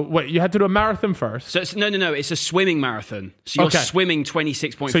so wait, you had to do a marathon first? So it's, no. It's a swimming marathon. So you're Okay. swimming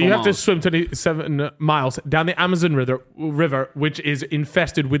 26.4 So you have to miles. swim 27 miles down the Amazon river, which is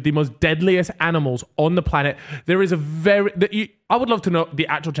infested with the most deadliest animals on the planet. There is I would love to know the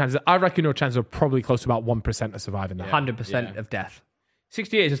actual chances. I reckon your chances are probably close to about 1% of surviving that. 100% of death.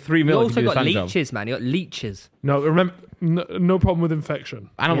 68 is 3 You mil. also got leeches, man. You got leeches. No, remember, no problem with infection.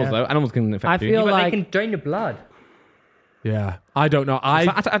 Animals Yeah. though, animals can infect I you. feel But like they can drain your blood. Yeah, I don't know. I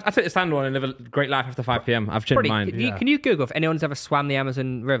take the sand one and live a great life after 5 p.m. I've changed my mind. Can you Google if anyone's ever swam the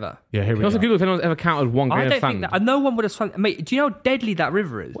Amazon River? Yeah, here You we also go. Google if anyone's ever counted one I grain don't of sand. think that. No one would have swum. Mate, do you know how deadly that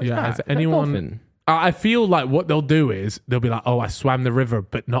river is? Yeah, that? has Is that anyone? dolphin? I feel like what they'll do is they'll be like, "Oh, I swam the river,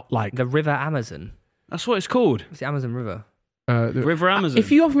 but not like The River Amazon. That's what it's called. It's the Amazon River. River Amazon. If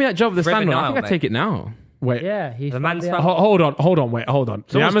you offer me that job, the River sand one, I Nile, think I'd mate. take it now. wait." yeah, he's The man swam- Hold on. The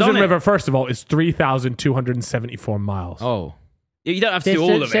Someone's Amazon done it. River, first of all, is 3,274 miles. Oh, you don't have to do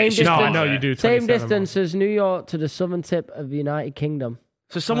all of it. Same It's just no, I distance. know you do. Same 27 distance as New York to the southern tip of the United Kingdom.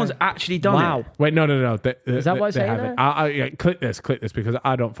 So someone's actually done Wow. it. Wait, no. Is that what it's they saying haven't. there? Yeah, click this because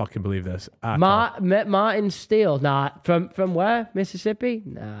I don't fucking believe this. at all. Martin Steele, nah, from where? Mississippi?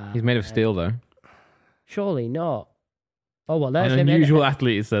 Nah, he's made of steel though. surely not. Oh well, there's An him. unusual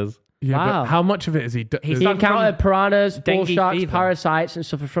athlete, it says. Yeah, Wow. but how much of it is he? He encountered piranhas, bull dengue sharks, fever. parasites, and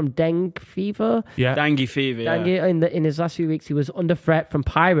suffered from dengue fever. Yeah. Dengue fever. Yeah. Dengue. In his last few weeks, he was under threat from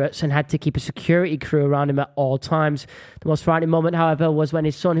pirates and had to keep a security crew around him at all times. The most frightening moment, however, was when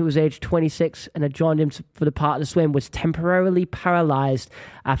his son, who was aged 26 and had joined him for the part of the swim, was temporarily paralyzed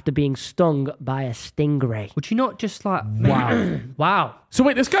after being stung by a stingray. Would you not just like... Wow. So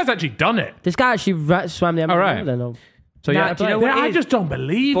wait, this guy's actually done it. This guy actually swam the Amazon right. River, then. So Nah, yeah, do you know Yeah, what it I is? just don't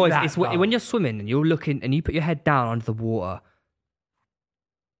believe Boys, that. it's though. when you're swimming and you're looking and you put your head down under the water.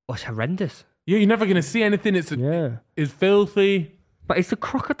 Oh, it's horrendous. Yeah, you're never gonna see anything. It's filthy. But it's a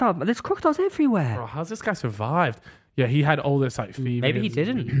crocodile. There's crocodiles everywhere. Bro, how's this guy survived? Yeah, he had all this like fever. Maybe he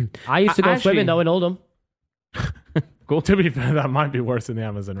didn't. I used to go Actually- swimming though in Oldham. To be fair, that might be worse than the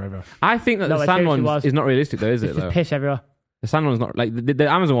Amazon River. I think that No, the it sand seriously one was. is not realistic, though, is it? It's just Though piss everywhere. the sand one's not like the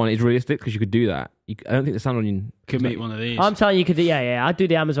Amazon one is realistic because you could do that. I don't think the sand one Could meet one of these. I'm telling you, could do, yeah. I'd do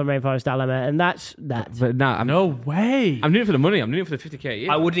the Amazon rainforest dilemma, and that's that. But nah, No way. I'm doing it for the money. I'm doing it for the 50k.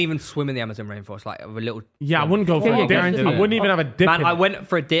 I wouldn't even swim in the Amazon rainforest, like a little... Yeah, I wouldn't go for Yeah, a dip. guaranteed. I wouldn't even have a dip. Man, in I it. went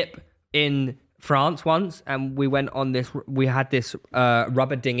for a dip in France once, and we went on this... We had this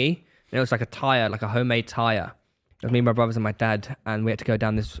rubber dinghy, and it was like a tyre, like a homemade tyre. It was me, my brothers, and my dad, and we had to go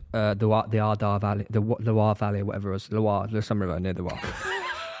down this the Ardar Valley, the Loire Valley, or whatever it was. Loire, there's some river near the Loire.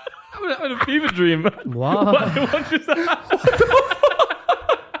 I'm having a fever dream. Wow, What just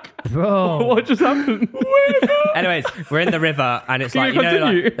bro. What just happened? Anyways, we're in the river, and it's Can like, you you know,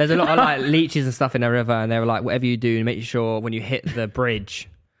 continue? like, there's a lot of like leeches and stuff in the river, and they were like, whatever you do, make sure when you hit the bridge,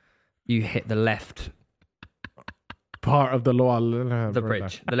 you hit the left Part of the law. the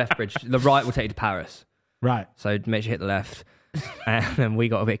bridge, the left bridge. The right will take you to Paris. Right. So make sure you hit the left. And then we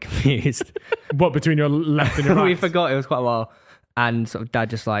got a bit confused. What between your left and your right? We forgot, it was quite a while. And sort of dad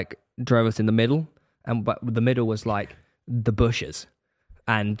just like drove us in the middle. But the middle was like the bushes.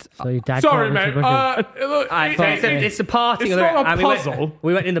 And So your dad Sorry, caught him mate. to Look, it's a parting it's of the not a and puzzle.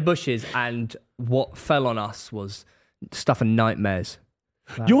 we went in the bushes, and what fell on us was stuff and nightmares.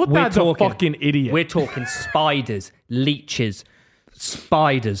 your We're dad's a talking- fucking idiot. We're talking spiders, leeches,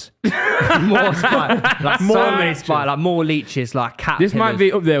 spiders, more spiders, like More so many leeches. spiders, like more leeches, like caterpillars. This might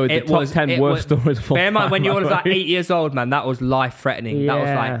be up there with the It top was- 10 it worst was- stories of all Bear in mind, when time, you were like right? 8 years old, man, that was life threatening. That was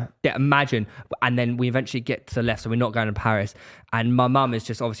Yeah. like, yeah, imagine. And then we eventually get to the left, so we're not going to Paris. And my mum is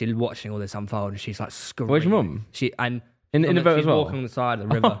just obviously watching all this unfold, and she's like screaming. Where's your mum? She and In the boat she's as well? walking on the side of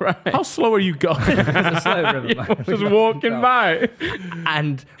the river. Right. How slow are you going? It's a slow river, man. Just walking by.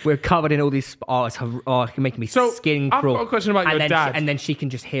 And we're covered in all these. Oh, it's making me So, skin I've crawl. got a question about and your then dad. and then she can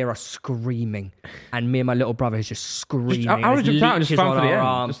just hear us screaming, and me and my little brother is just screaming. I would've There's jumped out and just leeches ran on for the our end.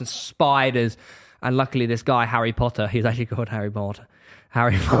 arms and spiders. And luckily, this guy Harry Potter, he's actually called Harry Potter.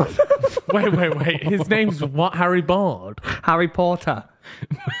 Harry Potter. Wait. His name's what? Harry Bard. Harry Potter.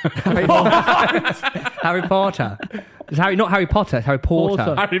 Harry Potter. Harry Potter. It's Harry, not Harry Potter. It's Harry Porter.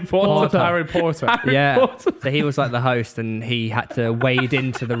 Porter. Harry Potter. Harry Potter. Yeah. So he was like the host, and he had to wade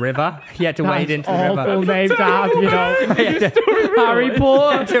into the river. He had to wade into the river. awful name to have, you know. Harry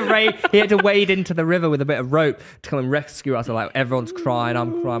Potter. He had to wade into the river with a bit of rope to come and rescue us. Like everyone's crying,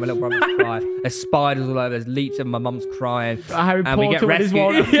 I'm crying, my little brother's crying. There's spiders all over. There's leeches, and my mum's crying. Harry and we get Potter with his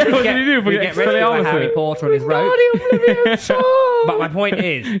rescued. water. Yeah, we what get, did he do? we Forget get rescued by Expelliarmus Harry it? Potter on his rope. But my point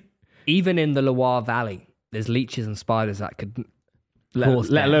is, even in the Loire Valley, there's leeches and spiders that could Let cause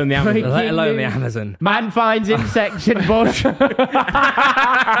death. alone the Amazon. Let alone the Amazon. Man finds insects in bush. What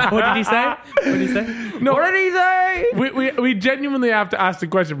did he say? What did he say? No, what did he say? We genuinely have to ask the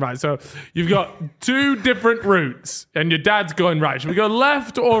question, right? So you've got two different routes, and your dad's going right. Should we go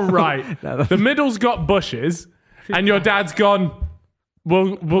left or right? The middle's got bushes, and your dad's gone.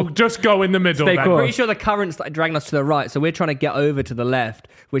 We'll just go in the middle. Stay then. cool. Pretty sure the current started dragging us to the right, so we're trying to get over to the left,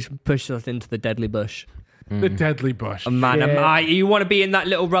 which pushes us into the deadly bush. The deadly bush. Man, Yeah. you want to be in that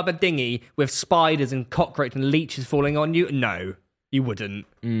little rubber dinghy with spiders and cockroaches and leeches falling on you? No, you wouldn't.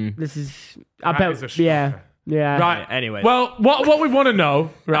 This is. I That is a bet. shocker. Yeah. Right. Anyway. Well, what we want to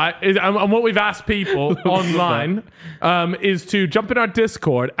know, right, is, and what we've asked people online is to jump in our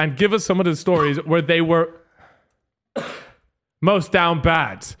Discord and give us some of the stories where they were most down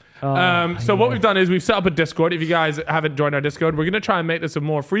bad. So what we've done is we've set up a Discord. If you guys haven't joined our Discord, we're going to try and make this a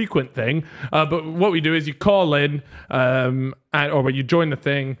more frequent thing. But what we do is you call in, or when you join the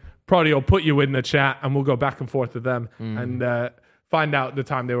thing, Prodi will put you in the chat, and we'll go back and forth with them and find out the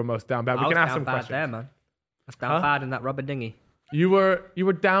time they were most down bad. We I was can ask down some bad questions. there, man. I was down bad in that rubber dinghy. You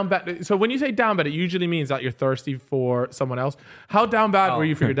were down bad. So when you say down bad, it usually means that you're thirsty for someone else. How down bad were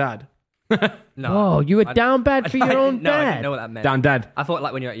you for your dad? No. Oh, you were down bad for your own No, I dad. didn't know what that meant. Down dad. I thought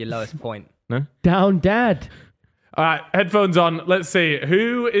like when you're at your lowest point. Down dad. All right, headphones on. Let's see.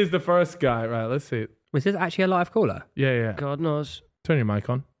 Who is the first guy? Right, let's see. Was this actually a live caller? Yeah. God knows. Turn your mic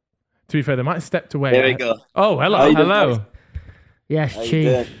on. To be fair, they might have stepped away. There we go. Oh, hello. How you doing, Hello. guys? Yes, How you Chief.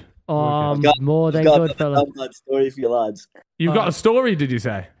 doing? More than Got good, a fella. down bad story for you lads. You've got a story, did you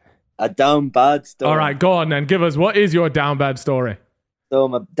say? A down bad story. All right, go on then. Give us, what is your down bad story? So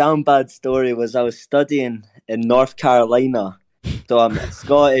my down bad story was I was studying in North Carolina. So I'm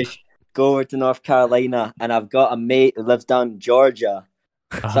Scottish, go over to North Carolina, and I've got a mate who lives down in Georgia.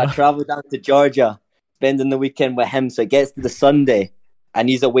 So I travel down to Georgia, spending the weekend with him. So it gets to the Sunday, and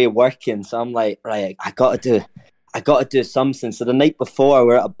he's away working. So I'm like, right, I gotta do something. So the night before,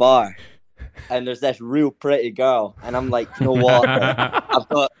 we're at a bar, and there's this real pretty girl, and I'm like, you know what? I've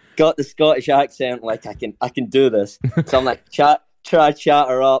got the Scottish accent. Like I can do this. So I'm like, try chat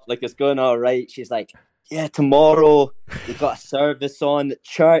her up. Like it's going all right. She's like, yeah, tomorrow we've got a service on at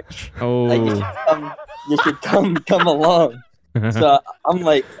church. Oh. Like you should come along. So I'm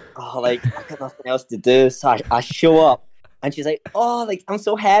like, like I got nothing else to do. So I show up, and she's like, oh, like I'm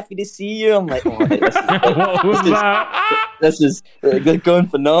so happy to see you. I'm like, oh, like, What was that? this is going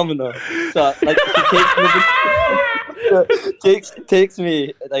phenomenal. So like she takes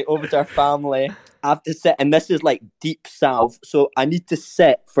me like over to her family. I have to sit, and this is like deep south, so I need to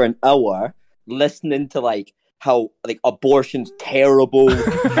sit for an hour listening to like how like abortion's terrible.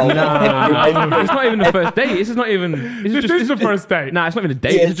 It's not even the first date. This is not even. This is the first date. Nah, it's not even a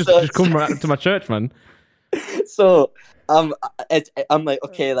date. Yeah, This is so- just come right to my church, man. So I'm like,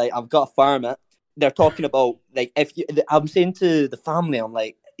 okay, like I've got to farm it. They're talking about like I'm saying to the family, I'm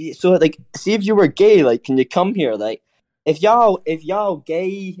like, so like, see if you were gay, like, can you come here? Like, if y'all gay,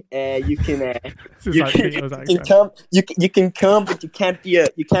 you can you can come, but you can't be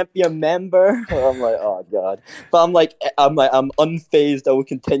a member. I'm like, oh god, but I'm unfazed. I will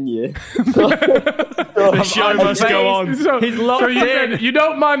continue. The show must go on. He's locked in. You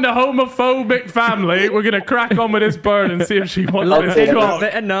don't mind the homophobic family. We're going to crack on with this bird and see if she wants Locked this in. cock.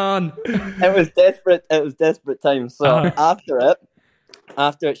 Bit of none. It was desperate times. So after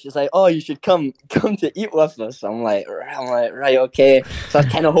it, she's like, "Oh, you should come to eat with us." I'm like, right, okay. So I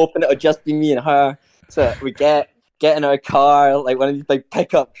was kind of hoping it would just be me and her. So we get in our car, like one of these big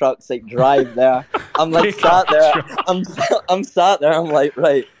pickup trucks, like drive there. I'm like sat there. I'm sat there. I'm like,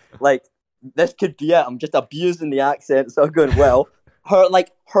 right, like this could be it. I'm just abusing the accent. It's all going well.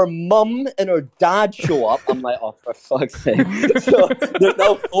 Her mum and her dad show up. I'm like, oh, for fuck's sake. So there's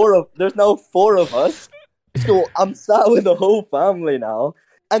now four of us. So I'm sat with the whole family now.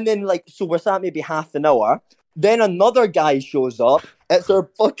 And then so we're sat maybe half an hour. Then another guy shows up. It's her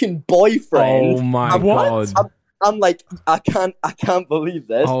fucking boyfriend. Oh my god. I'm like, I can't believe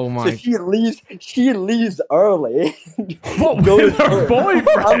this. Oh my. So she leaves early. What, with her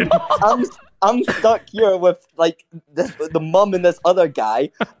boyfriend? I'm stuck here with the mum and this other guy,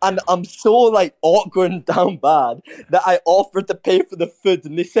 and I'm so awkward and down bad that I offered to pay for the food,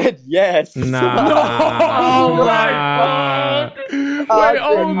 and they said yes. Oh my god!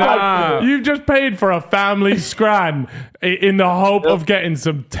 God. You've just paid for a family scran in the hope of getting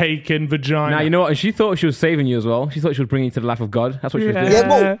some taken vagina. Now you know what? And she thought she was saving you as well. She thought she was bringing you to the life of God. That's what she was doing. Yeah,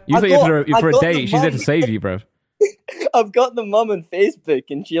 well, You thought you were for a got date. the She's there to mum. save you, bro. I've got the mum on Facebook,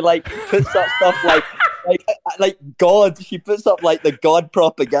 and she puts up stuff like God. She puts up the God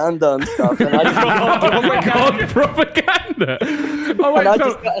propaganda and stuff. And I just, God propaganda. Oh, and wait, I so,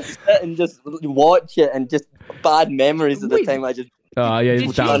 just gotta sit and just watch it, and just bad memories of the Wait. time I just. Oh yeah, Did that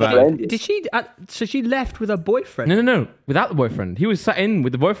was bad. horrendous. Did she? So she left with her boyfriend. No. Without the boyfriend. He was sat in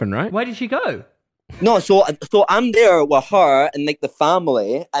with the boyfriend, right? Where did she go? No, so I'm there with her and the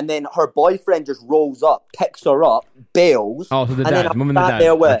family, and then her boyfriend just rolls up, picks her up, bails. Oh, so the and then dad, I'm mum and the sat dad.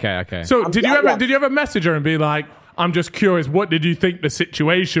 there with- Okay. so I'm- did you yeah. ever message her and be like, I'm just curious, what did you think the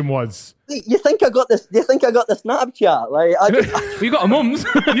situation was? You think I got this? You think I got the Snapchat? I just, You got a mum's.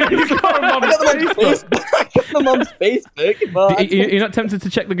 Yeah, he's got a mum I got the mum's Facebook. I got the mum's Facebook. But You're not tempted to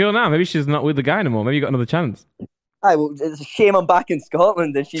check the girl now? Maybe she's not with the guy anymore. Maybe you got another chance. it's a shame I'm back in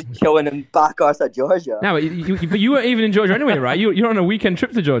Scotland and she's chilling in back arse at Georgia. No, but you weren't even in Georgia anyway, right? You're on a weekend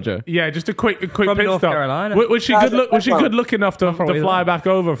trip to Georgia. Yeah, just a quick pit North stop. Carolina. Was she good look enough to Probably fly not. back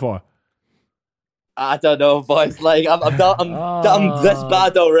over for? I don't know, boys. I'm this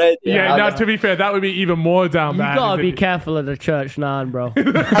bad already. Yeah, now to be fair, that would be even more down You bad. gotta if be it- careful of the church 9, bro. Am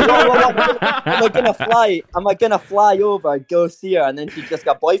I gonna fly over, go see her, and then she just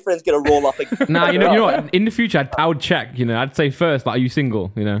got boyfriend's gonna roll up again? Nah, you know what? In the future, I would check. I'd say first, are you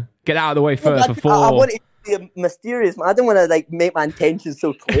single? Get out of the way first before. I want it to be mysterious, man. I don't want to make my intentions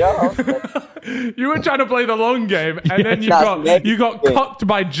so clear. You were trying to play the long game, and then you That's got cocked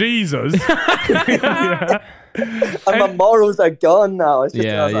by Jesus. Yeah. And my morals are gone now. It's just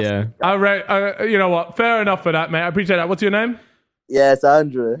Yeah. All right. You know what? Fair enough for that, mate. I appreciate that. What's your name? Yes,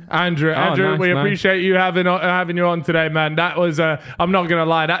 Andrew. Andrew, nice, we nice. appreciate you having you on today, man. That was, I'm not gonna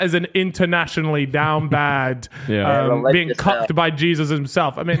lie, that is an internationally down bad, being cucked by Jesus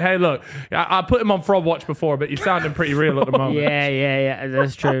himself. I mean, hey, look, I put him on fraud watch before, but you're sounding pretty real at the moment. Yeah.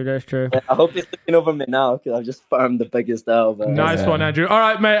 That's true. Yeah, I hope he's looking over me now because I've just farmed the biggest L. But Nice one, Andrew. All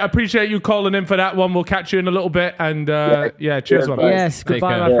right, mate. I appreciate you calling in for that one. We'll catch you in a little bit, and cheers, one. Yes,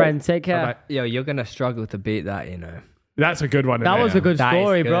 goodbye, care. my friend. Take care. Bye-bye. Yo, you're gonna struggle to beat that, you know. That's a good one. That was a good That is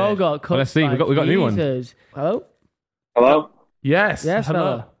story, bro. good. Got cut. Let's see. We got a new one. Jesus. Hello. Hello? Yes. Yes, Hello.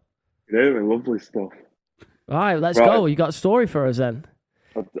 fella. Good evening, lovely stuff. All right, let's Right. go. You got a story for us then?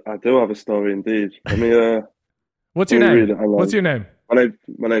 I do have a story indeed. Let me, What's your let me name? read it. Hang on. What's your name? My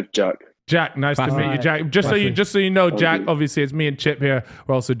name's Jack. Jack, nice to meet you, Jack. Just so you know, Jack, obviously it's me and Chip here.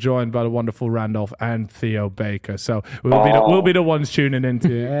 We're also joined by the wonderful Randolph and Theo Baker. So we'll be the ones tuning in to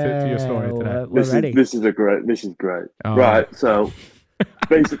your story today. We're ready. This is great. Oh. Right, so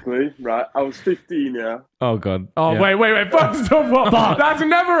basically, right, I was 15, yeah. Oh god. Oh, Yeah. wait. First of all, that's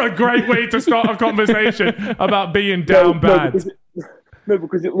never a great way to start a conversation about being down bad.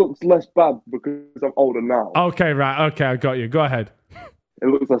 Because it looks less bad because I'm older now. Okay, right. Okay, I got you. Go ahead. It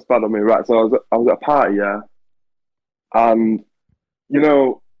looks less bad on me, right? So I was at a party, yeah, and you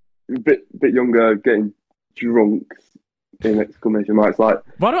know, a bit younger, getting drunk in exclamation marks, like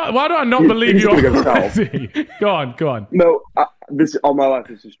Why do I not believe you he's gonna get already? Go on. no, this all my life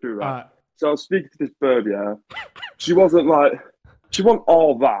this is true, right? So I was speaking to this bird, yeah. She wasn't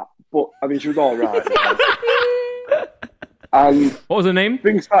all that, but I mean, she was all right. Yeah? And What was her name?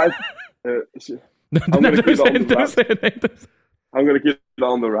 things started. I'm gonna keep it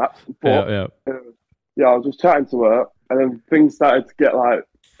on the wraps. But, Yeah. I was just chatting to her, and then things started to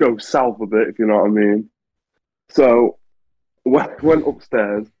go south a bit, if you know what I mean. So went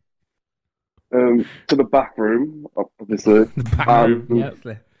upstairs to the bathroom, obviously.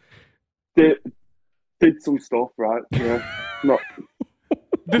 Bathroom. Did some stuff, right? Yeah, not.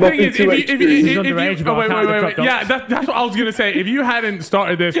 The thing is, He's underage, but I can't wait. look up. Yeah, that's what I was going to say. If you hadn't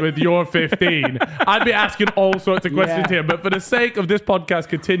started this with your 15, I'd be asking all sorts of questions here. But for the sake of this podcast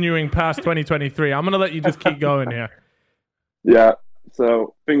continuing past 2023, I'm going to let you just keep going here. Yeah,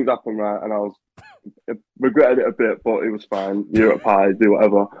 so things happened, right? And I regretted it a bit, but it was fine. You're at a party, do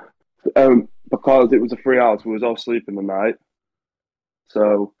whatever. Because it was a 3 hours, we was all sleeping the night.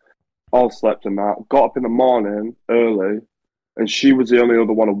 So, all slept in that. Got up in the morning early, and she was the only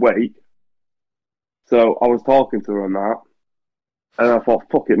other one awake. So I was talking to her on that, and I thought,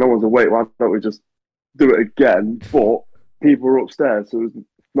 fuck it, no one's awake, why don't we just do it again? But people were upstairs, so it was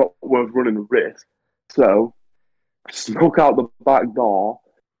not worth running the risk. So I snuck out the back door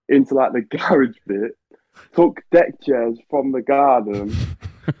into the garage bit, took deck chairs from the garden,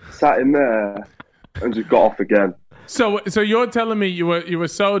 sat in there, and just got off again. So you're telling me you were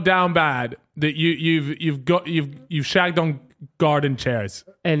so down bad that you've shagged on garden chairs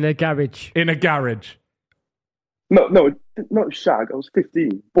In the garage. in a garage. No, not shag. I was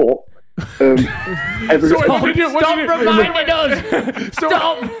 15, but Stop reminding us!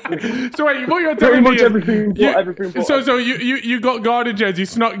 Stop! So wait, what you're pretty telling me much is everything. But so you got garden chairs, you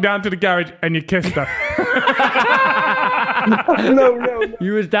snuck down to the garage and you kissed her. no.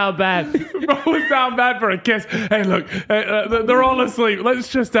 You was down bad. Bro was down bad for a kiss. Hey, look, they're all asleep. Let's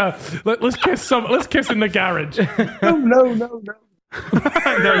just let's kiss some. Let's kiss in the garage. No. No.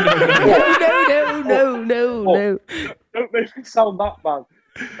 Don't make me sound that bad.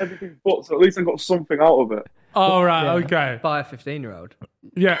 Everything but, so at least I got something out of it. All right, okay, By a 15-year-old.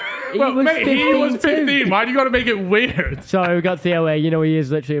 yeah. Well, was mate, he was 15 15. Why do you got to make it weird? Sorry, we got Theo here. You know, he is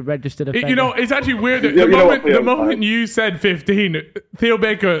literally a registered offender. You know, it's actually weird that You know what, the Theo, moment you said 15, Theo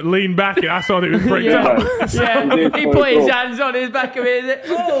Baker leaned back and I saw that he was freaked out. Yeah, he put his hands on his back of his.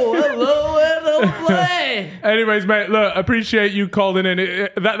 Oh, hello, play. Anyways, mate, look, appreciate you calling in.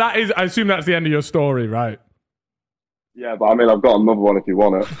 That is, I assume that's the end of your story, right? Yeah, but I mean, I've got another one if you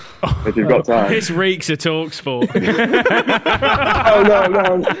want it. If you've got time. This reeks of talk sport. Oh,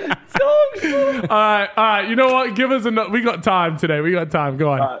 no. All right. You know what? Give us we got time today. We got time.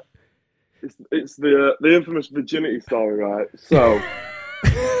 Go on. Right. It's the infamous virginity story, right? So,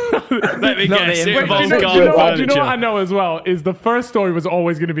 Let me guess. It Wait, involves do you garden know what furniture. I know as well is the first story was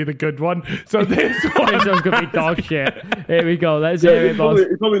always going to be the good one. So this one This one's gonna be dog shit. Here we go. Let's yeah, hear it, boss.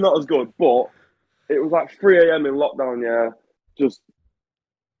 it's probably not as good, but it was like 3 a.m. in lockdown, yeah.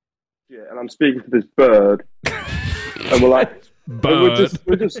 And I'm speaking to this bird, and we're like, Bird.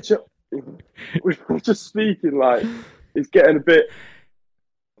 we're just speaking like it's getting a bit.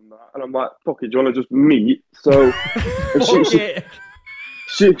 And I'm like, fuck it, do you want to just meet? So and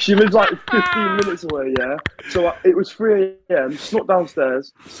she lives like 15 minutes away, yeah? So it was 3 a.m, snuck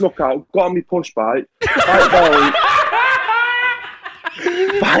downstairs, snuck out, got on me push bike,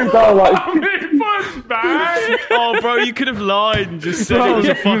 back down like... Oh, bro, you could have lied and just said it was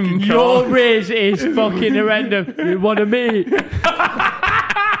a fucking car. Your Riz is fucking horrendous. You want to meet?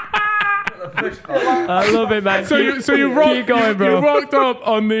 I love it, man. So you rocked, keep going, bro. You rocked up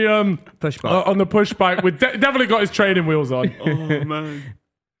on the Push bike. on the push bike with definitely got his training wheels on. Oh, man.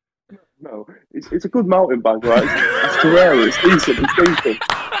 No, it's a good mountain bike, right? It's Carrera, it's decent, it's decent.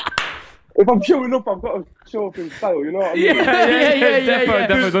 If I'm showing up, I've got to show up in style, you know what I mean? Definitely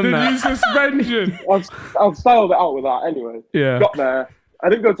done done the that. new suspension. I've styled it out with that anyway. Yeah. Got there. I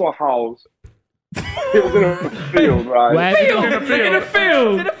didn't go to a house. It was in a field, right? Where did you- In a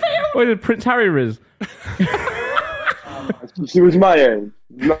field. What is it, Prince Harry Riz? She was my age.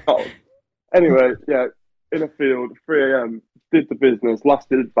 No. Anyway, yeah, in a field, 3 a.m. Did the business,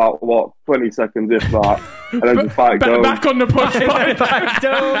 lasted about, 20 seconds, if that. And then just biked home. Back on the push bike. Back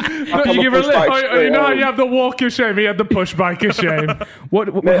on You the give her a push lift. bike Oh, straight you know how home. you have the walk of shame? He had the push bike of shame.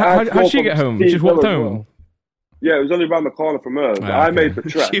 Mate, How'd she get home? She just walked home. Yeah, it was only around the corner from hers. I made the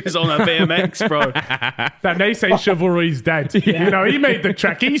trek. She was on her BMX, bro. Then they say chivalry's dead. You know, he made the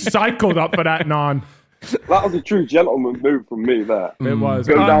trek. He cycled up for that non. That was a true gentleman move from me there. It was.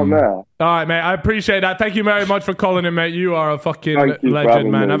 Go down there. All right, mate. I appreciate that. Thank you very much for calling in, mate. You are a fucking Thank you for legend,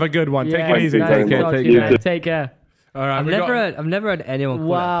 having man. me. Have a good one. Yeah, Take it easy. nice Take to care, talk to take you, care. man. Take care. All right, I've never heard anyone call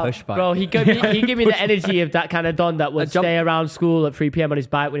Wow, it a push bike. bro, he gave me the energy of that kind of don that would stay around school at 3 p.m. on his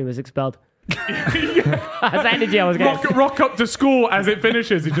bike when he was expelled. That's the energy I was getting. rock up to school as it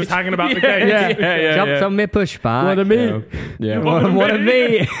finishes. He's just hanging about the gate. Jumped on me push bike. What a me. Yeah. What a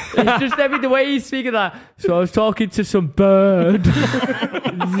me. It's just the way he's speaking that. So I was talking to some bird.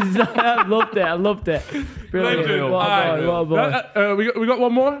 I loved it. Brilliant. Legend. What a boy, what a boy. We got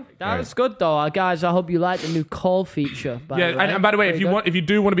one more. That was good though, guys. I hope you like the new call feature. And by the way, if you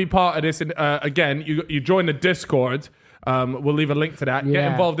do want to be part of this, and again, you join the Discord. We'll leave a link to that. Get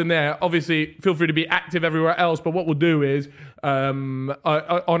Yeah. involved in there. Obviously, feel free to be active everywhere else. But what we'll do is on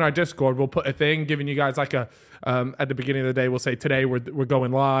our Discord, we'll put a thing giving you guys like a at the beginning of the day. We'll say today we're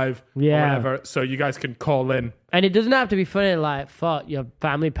going live. Yeah. Or whatever. So you guys can call in. And it doesn't have to be funny. Like, fuck, your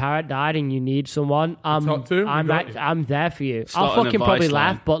family parrot died and you need someone. Talk to? I'm We got you. I'm there for you. Start I'll an fucking probably advice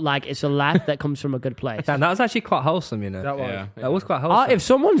line. laugh, but like it's a laugh that comes from a good place. Damn, that was actually quite wholesome, you know. That was. That was quite wholesome. If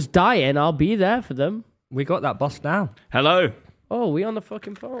someone's dying, I'll be there for them. We got that boss down. Hello. Oh, we on the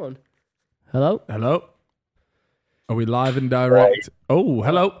fucking phone. Hello? Hello. Are we live and direct? Oh,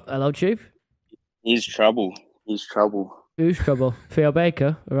 hello. Hello, Chief. He's trouble. He's trouble. Who's trouble? Theo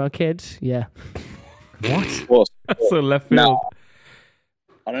Baker around kids? Yeah. Well, So left field. no,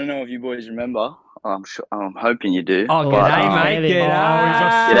 I don't know if you boys remember. I'm sure. I'm hoping you do. Oh, but, g'day, mate. Australian. G'day. Oh, he's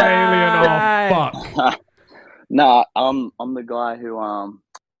Australian. Oh, fuck. Nah, I'm the guy who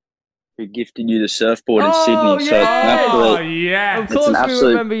gifted you the surfboard in Sydney. So it's an Oh, absolute, yeah. Of it's course an we absolute,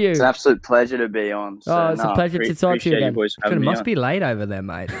 remember you. it's an absolute pleasure to be on. So, Oh, it's a pleasure to talk to you appreciate again. boys for It having me must on. be late over there,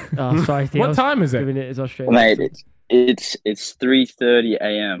 mate. Oh, sorry, Theo. What time is it? Giving it is Australian. Mate, it's 3:30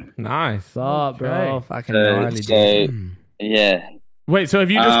 a.m. Nice. Fuck, bro. Fucking So, gnarly, so dude. yeah. Wait, so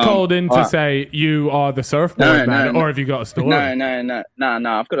have you just called in to alright. say you are the surfboard man, or have you got a story? No.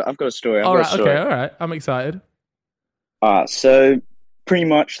 I've got a story. All right, okay, all right. I'm excited. So pretty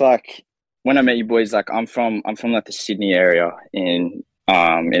much like when I met you boys, like I'm from like the Sydney area in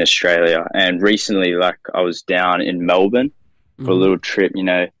Australia, and recently like I was down in Melbourne for a little trip, you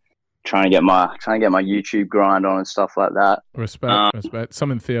know, trying to get my YouTube grind on and stuff like that. Respect.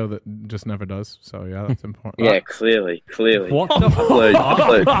 Something Theo that just never does. So yeah, that's important. Yeah, clearly. What the fuck?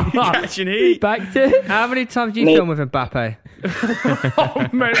 Upload. Catching heat. Back to How many times do you Mate. film with Mbappe? Oh,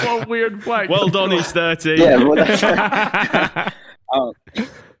 mate, what weird flex. Well done, he's 30. Yeah, well, that's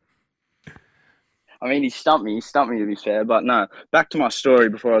I mean, he stumped me to be fair, but no. Back to my story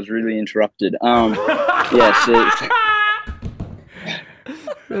before I was really interrupted. Yeah, so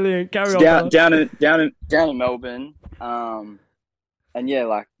brilliant. Carry it's on. down in Melbourne, and yeah,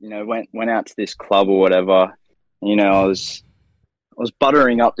 like you know, went out to this club or whatever. You know, I was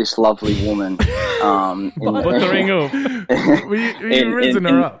buttering up this lovely woman. Buttering up. Were you rizzing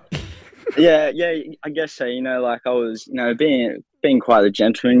her up? Yeah, I guess so. You know, like I was, you know, being quite the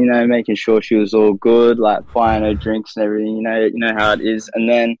gentleman. You know, making sure she was all good, like buying her drinks and everything. You know how it is. And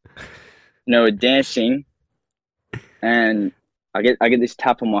then, you know, we're dancing, and I get this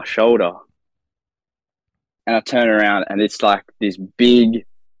tap on my shoulder, and I turn around, and it's like this big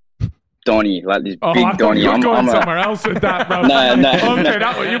Donny, like this Oh, big I thought Donny. you were going a- somewhere else with that, bro. No, no,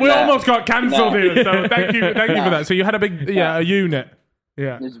 Okay, we no. almost got cancelled No. here. So thank you for that. So you had a unit.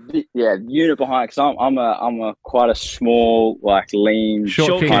 Yeah. There's a big, unit behind, because I'm a quite a small, like lean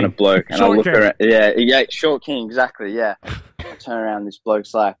Short kind king. of bloke, and Short I look king. around. Yeah, short king, exactly. Yeah, I turn around, this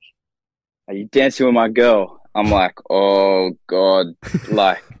bloke's like, "Are you dancing with my girl?" I'm like, "Oh God,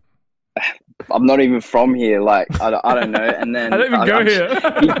 like." I'm not even from here. Like I don't know. And then I don't even go here.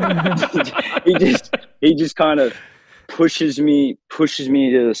 he just kind of pushes me to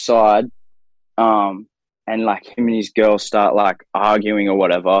the side, and like him and his girl start like arguing or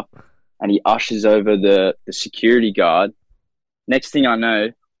whatever, and he ushers over the security guard. Next thing I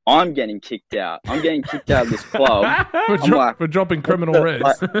know, I'm getting kicked out. I'm getting kicked out of this club. For dropping criminal riz.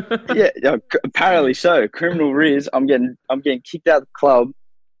 Apparently so. Criminal riz. I'm getting kicked out of the club.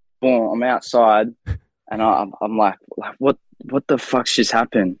 Boom, I'm outside, and I'm like, what the fuck's just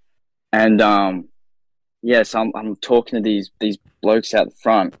happened? And so I'm talking to these blokes out the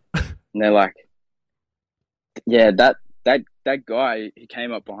front, and they're like, yeah, that guy who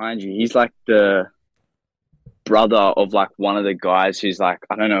came up behind you, he's like the brother of like one of the guys who's like,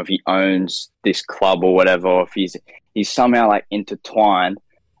 I don't know if he owns this club or whatever, or if he's somehow like intertwined.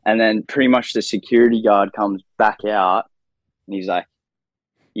 And then pretty much the security guard comes back out, and he's like,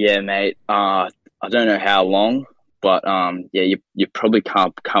 yeah, mate, I don't know how long, but you probably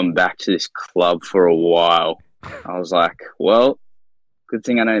can't come back to this club for a while. I was like, well, good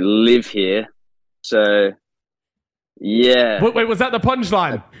thing I don't live here. So, yeah. Wait, was that the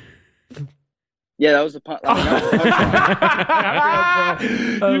punchline? Yeah, that was the punchline. I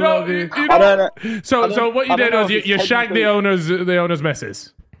don't know. So what you did was you shagged the owner's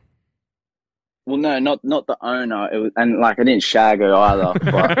missus. Well, no, not the owner. It was, and like I didn't shag her either,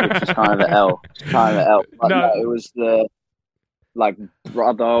 but which is kind of an L. But no, it was the like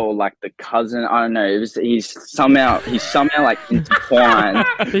brother or like the cousin. I don't know. He's somehow like intertwined.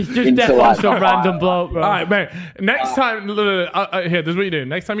 He's just into, definitely like, some the random bloke, bro. All right, man. Next time, here, this is what you do.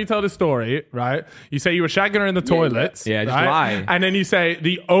 Next time you tell the story, right? You say you were shagging her in the toilets. Yeah, just right? lie. And then you say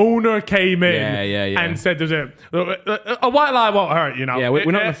the owner came in and said there's a white lie won't hurt, you know. Yeah,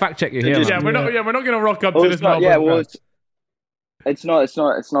 we're not going to fact check you here. Yeah, man. we're not going to rock up Well, to it's this not, Melbourne. it's not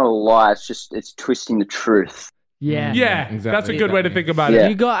a lie. It's twisting the truth. Yeah. Yeah, Exactly. that's a good way to think about Yeah. it.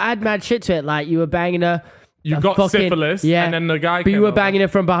 You got to add mad shit to it. Like, you were banging her. You a got fucking- syphilis, yeah, and then the guy But came you were over. banging her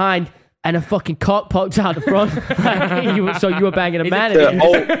from behind, and a fucking cock poked out the front. So you were banging a man.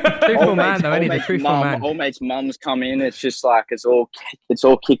 The Truthful man, though, ain't he? The truthful man. Old mate's mum's come in. It's just like it's all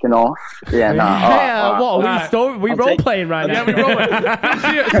kicking off. Yeah, no. Yeah, what are we I'll role take- playing right Yeah, now? we roll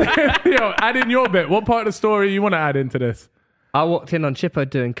it. Theo, add in your bit. What part of the story you want to add into this? I walked in on Chippo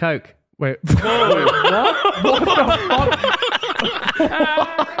doing coke. Wait.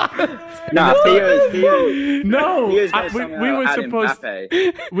 Nah, Theo. No, Theo's gonna we somehow were add supposed.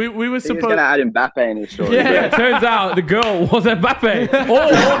 Mbappe. We were Theo's supposed. gonna add Mbappe in his story. Yeah, it turns out the girl was Mbappe.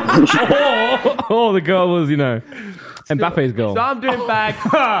 Oh, the girl was, Mbappe's goal. So I'm doing bag.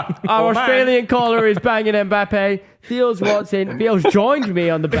 Our Australian caller is banging Mbappe. Theo's watching. Theo's joined me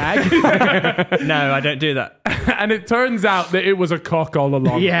on the bag. No, I don't do that. And it turns out that it was a cock all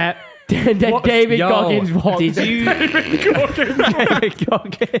along. Yeah. Then David Goggins walked. Did you? David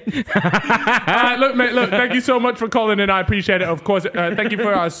Goggins. Look, mate, thank you so much for calling in. I appreciate it. Of course, thank you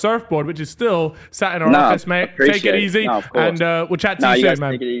for our surfboard, which is still sat in our office, mate. Take it easy, of course. and we'll chat to No, you you soon, guys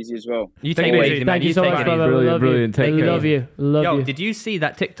man. take it easy as well. You Take take it it easy. easy, man. Thank you so take much, it brother. easy. We love Brilliant. you. Take We care. love you. Love Yo, you. did you see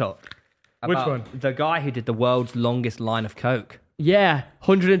that TikTok? Which About one? The guy who did the world's longest line of coke. Yeah,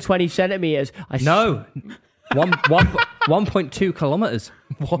 120 centimeters. No. 1.2 kilometers.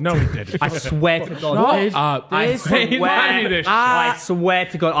 No, he didn't. I swear to God. What? I swear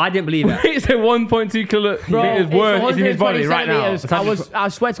to God, I didn't believe it. It's a 1.2 kilometers worth is in his body right now. I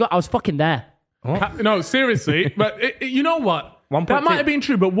swear to God, I was fucking there. No, seriously. But you know what? 1.2. That might have been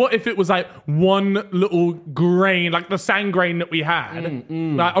true, but what if it was like one little grain, like the sand grain that we had?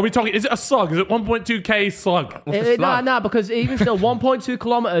 Like, are we talking, is it a slug? Is it 1.2k slug? No, because even still, 1.2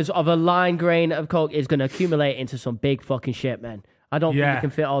 kilometers of a line grain of coke is going to accumulate into some big fucking shit, man. I don't think Yeah. you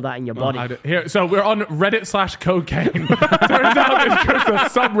can fit all that in your body. Here, so we're on Reddit/cocaine. Turns out it's just a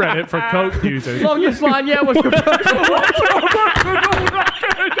subreddit for coke users. Longest line yet was your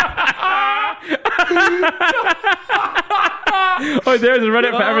Oh, there's a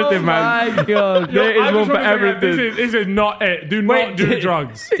Reddit for everything, man. My God. There is I one just for wanna say that everything. This is not it. Do not do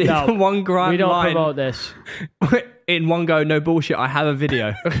drugs. No, One grand we don't line. promote this. In one go, no bullshit. I have a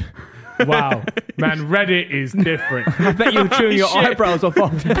video. Wow. Man, Reddit is different. I bet you were chewing your eyebrows off.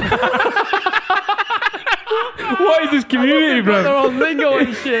 What What is this community, They're bro? on lingo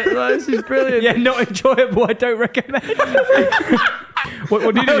and shit. Like, this is brilliant. Yeah, not enjoyable. I don't recommend. What do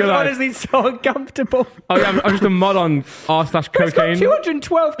you I do? was Like, honestly so uncomfortable. oh, yeah, I'm just a mod on r/cocaine. It's got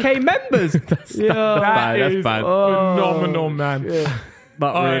 212k members. That's bad. That's is bad. phenomenal, man.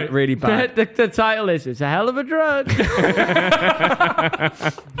 But All really, right. really bad. The title is "It's a hell of a drug."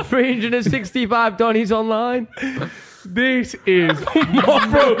 365 Donnies online. This is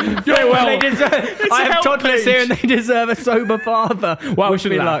Bro, they deserve, I have toddlers here and they deserve a sober father. Wow, we Wish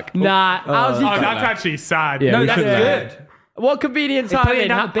should me laugh. luck. Nah, how's he? Oh, that's actually sad. Yeah, No, we that's should laugh. good. What convenient They put it timing?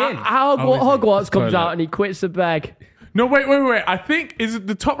 down the bin. Hogwarts comes Toilet. out and he quits the bag. No, wait. I think is it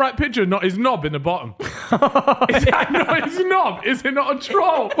the top right picture, not his knob in the bottom. Is that not his knob? Is it not a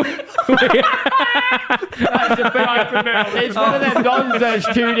troll? It's one of them dons that's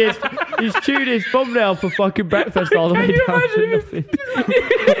he's chewed his thumbnail for fucking breakfast all the way down to nothing.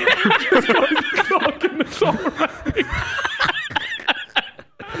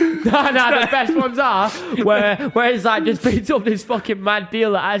 No, the best ones are where it's like just picked up this fucking mad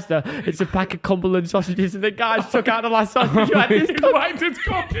deal at Asda. It's a pack of Cumberland sausages and the guys took out the last sausage. You had this Whacked its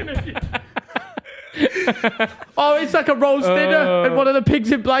cock in it. Oh, it's like a roast dinner, and one of the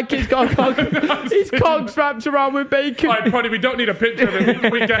pigs in blankets got his cogs wrapped around with bacon. All right, Proddy, we don't need a picture of it.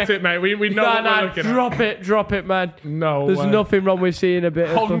 We get it, mate. We know what we're looking at. Drop it, man. No, There's way. nothing wrong with seeing a bit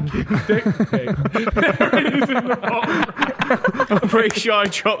of Honking dick pic. There it is in the bottom. I'm pretty sure I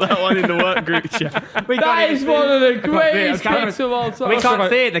dropped that one in the work group chat. That is one of the greatest pics of all time. We can't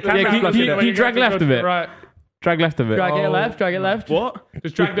see it. The camera's can blocking you- it. can you drag left of it? Right. Drag left of it. Drag it left, drag it left. What?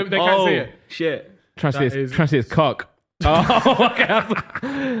 Just drag them. They can't see it. Shit. Try to That see is- his cock. Oh, okay.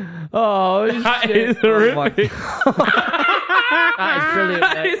 Oh, That shit. is horrific. That is brilliant,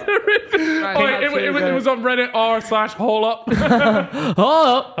 mate. Oh, it was on Reddit r/hole up.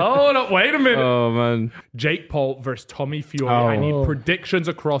 Hold up. Wait a minute. Oh, man. Jake Paul versus Tommy Fury. Oh. I need predictions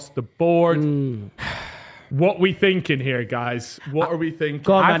across the board. What we thinking here, guys? What are we thinking?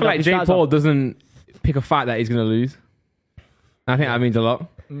 Go on, I man, feel like knock Jake your Paul stars doesn't pick a fight that he's going to lose. I think that means a lot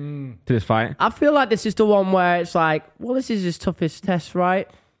to this fight. I feel like this is the one where it's like, well, this is his toughest test, right?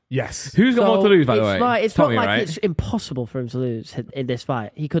 Yes. Who's got more to lose, by the way? It's Tommy, not like right? it's impossible for him to lose in this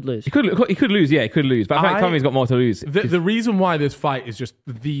fight. He could lose. He could lose, yeah, he could lose. But I feel like Tommy's got more to lose. The reason why this fight is just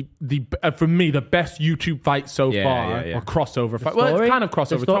the for me the best YouTube fight so far, or crossover fight. Well, it's kind of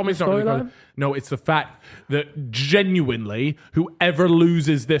crossover. Tommy's not really storyline? crossover. No, it's the fact that genuinely whoever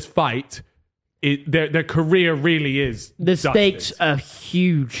loses this fight, their career really is The dusted. stakes are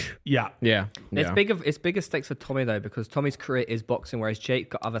huge. Yeah. Yeah. It's bigger stakes for Tommy though, because Tommy's career is boxing, whereas Jake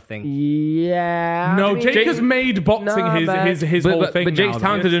got other things. Yeah. No, I mean, Jake has made boxing Nah, man. his whole thing. But Jake's now,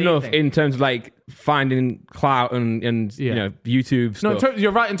 talented though. enough Thing. in terms of like finding clout and you know YouTube No, stuff.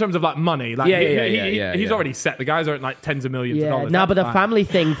 you're right in terms of like money. Like, he's already set. The guys earning like tens of millions of Yeah, dollars. no, but the That's fine. family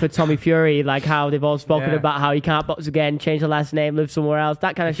thing for Tommy Fury, like how they've all spoken Yeah. about how he can't box again, change the last name, live somewhere else,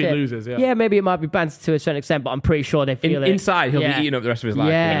 that kind of If he shit. loses, yeah. Yeah, maybe it might be banned to a certain extent, but I'm pretty sure they feel it. Inside, he'll Yeah. be eating up the rest of his life.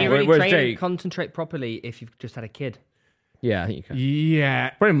 Yeah. Can Can you you really Whereas train and Jake, concentrate properly if you've just had a kid? yeah, I think you can. Yeah.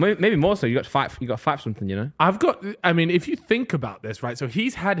 Probably maybe more so. You got to fight. You got to fight for something, you know. I mean, if you think about this, right? So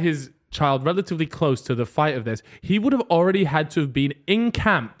he's had his child relatively close to the fight of this. He would have already had to have been in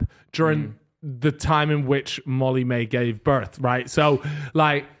camp during the time in which Molly May gave birth, right? So,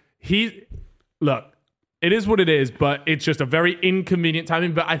 like, look, it is what it is, but it's just a very inconvenient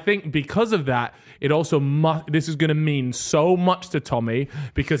timing. But I think because of that, it also this is going to mean so much to Tommy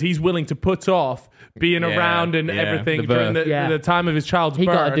because he's willing to put off being around and everything the during birth. the time of his child's He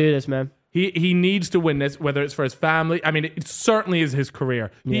birth. got to do this, man. He needs to win this, whether it's for his family. I mean, it certainly is his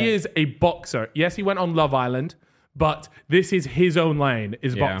career. He is a boxer. Yes, he went on Love Island, but this is his own lane,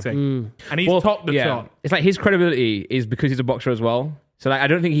 is boxing. And he's top the top. It's like his credibility is because he's a boxer as well. So like, I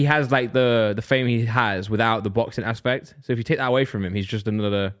don't think he has like the fame he has without the boxing aspect. So if you take that away from him, he's just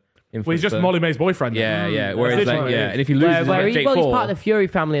another. Well, he's just influencer. Molly May's boyfriend. Yeah, yeah. That's Whereas literally like, what it yeah, is. and if he loses, like Jake He's Paul, part of the Fury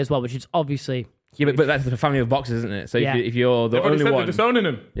family as well, which is obviously. yeah, but that's the family of boxers, isn't it? So Yeah. if you're the They've already only said one, they're disowning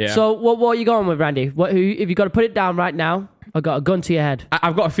him. yeah. So what are you going with, Randy? If you got to put it down right now, I got a gun to your head.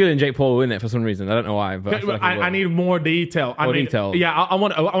 I've got a feeling Jake Paul will win it for some reason. I don't know why, but I, feel like he will. I need more detail. More detail. Yeah, I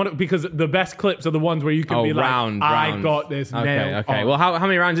want because the best clips are the ones where you can be like, round. I got this nailed Okay. on. Well, how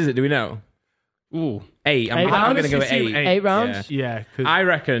many rounds is it? Do we know? Ooh. 8. I'm Eight going rounds? to go with 8. 8 rounds? Yeah, 'cause I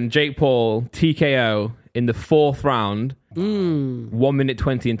reckon Jake Paul TKO in the 4th round. 1 minute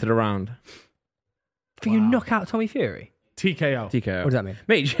 20 into the round. Can you knock out Tommy Fury? TKO. TKO. What does that mean?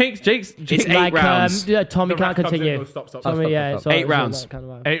 Mate, Jake's It's 8 rounds. Tommy The ref can't comes in and continue. goes, stop. Tommy, yeah, it's 8 it's rounds. that kind of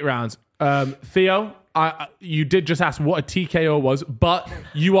vibe. 8 rounds. Theo, you did just ask what a TKO was, but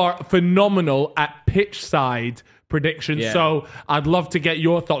you are phenomenal at pitch side predictions. Yeah. So I'd love to get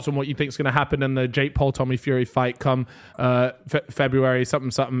your thoughts on what you think is going to happen in the Jake Paul Tommy Fury fight come February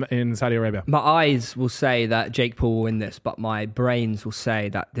something in Saudi Arabia. My eyes will say that Jake Paul will win this, but my brains will say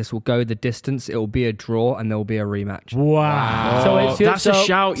that this will go the distance. It will be a draw, and there will be a rematch. Wow. So it's your, That's a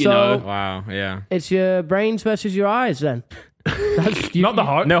shout, you know. Wow, yeah. It's your brains versus your eyes then. That's, Not the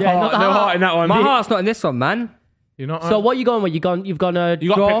heart. No Yeah, heart, not the no heart. heart in that one. My heart's not in this one, man. You're not. So what you going with? You've gone a You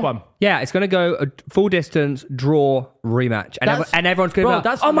got draw. to pick one. Yeah, it's going to go a full distance, draw, rematch. And, That's- everyone's going to bro, be like,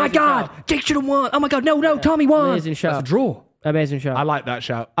 that's oh my amazing God, shout. Jake should have won. Oh my God, no, Tommy won. Amazing shout. That's a draw. Amazing show. I like that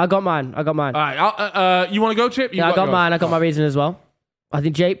shout. I got mine. All right. You want to go, Chip? Yeah, I got mine. I got my reason as well. I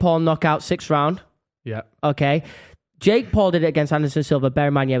think Jake Paul knockout 6th round. Yeah. Okay. Jake Paul did it against Anderson Silva. Bear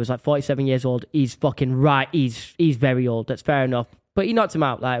in mind, he was like 47 years old. He's fucking right. He's very old. That's fair enough. But he knocked him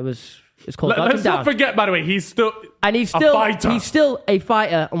out. Like it's called. Let's not forget, by the way, he's still And he's a still a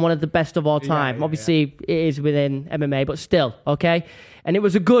fighter and one of the best of all time. yeah, Obviously, it is within MMA, but still, okay? And it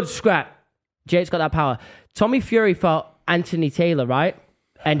was a good scrap. Jake's got that power. Tommy Fury fought Anthony Taylor, right?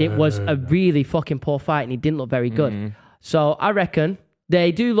 And it was a really fucking poor fight, and he didn't look very good. So I reckon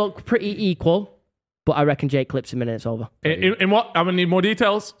they do look pretty equal, but I reckon Jake clips him and it's over. in what? I'm gonna need more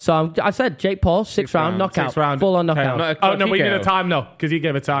details. So I said Jake Paul, 6th round, knockout. 6th round. Full on knockout. Okay. Oh, no, we need a time, though, because he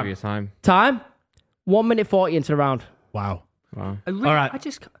gave a Give you time. time. Time? 1 minute 40 into the round. Wow. All right.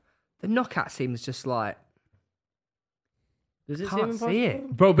 The knockout seems just like, Does it can't see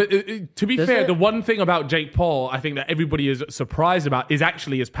it. Bro, but to be Does fair, it? the one thing about Jake Paul, I think that everybody is surprised about, is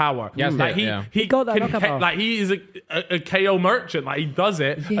actually his power. Yeah, like He got that knockout power. like he is a KO merchant. Like he does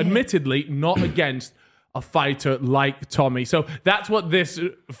it, admittedly, not against a fighter like Tommy. So that's what this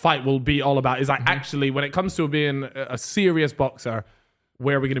fight will be all about. Is like actually, when it comes to being a serious boxer,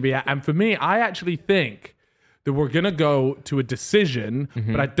 where are we going to be at? And for me, I actually think that we're going to go to a decision,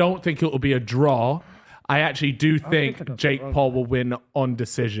 but I don't think it will be a draw. I actually do think Jake Paul will win on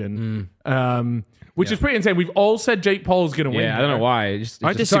decision, which is pretty insane. We've all said Jake Paul's going to win. Yeah, I don't know why.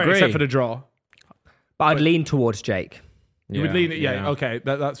 I disagree. except for the draw. But I'd lean towards Jake. You would lean it, okay,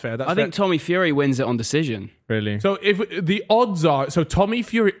 that's fair. I think Tommy Fury wins it on decision. Really. So if the odds are, so Tommy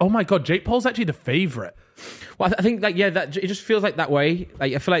Fury, oh my God, Jake Paul's actually the favorite. Well, I think that it just feels like that way.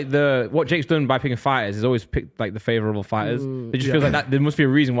 Like I feel like what Jake's done by picking fighters is always picked like the favorable fighters. It just feels like that. There must be a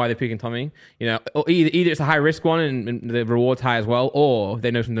reason why they're picking Tommy. You know, or either it's a high risk one and the reward's high as well, or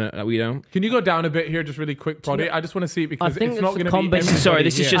they know something that we don't. Can you go down a bit here, just really quick, Proddy? I just want to see it because I think it's not it's going a to be. combination- everybody Sorry,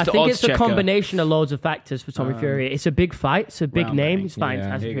 this is here. just I think odds it's a checker. combination of loads of factors for Tommy Fury. It's a big fight. It's a big Round name. break. He's fighting Yeah.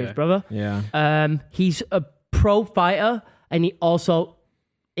 Tyson There you Fury's go. brother. Yeah. He's a pro fighter, and he also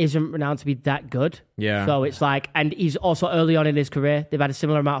isn't renowned to be that good. Yeah. So it's like, and he's also early on in his career. They've had a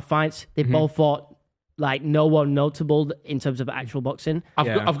similar amount of fights. They both fought like no one notable in terms of actual boxing. I've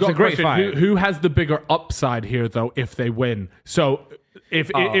Yeah. got It's a a great question. fight. Who has the bigger upside here, though, if they win? So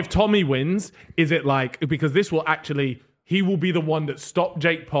if Tommy wins, is it like, because this will actually, he will be the one that stopped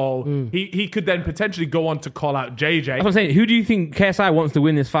Jake Paul. He could then potentially go on to call out JJ. That's what I'm saying. Who do you think KSI wants to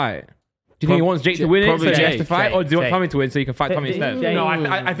win this fight? Do you think he wants Jake to win it so probably he has to Jake. fight, or do you want Jake. Tommy to win so you can fight Tommy instead? Jake. No,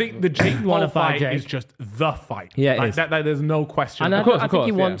 I think the Jake wanna Paul fight fight Jake. is just the fight. Yeah, it like, is. that there's no question. And I, course, I of think he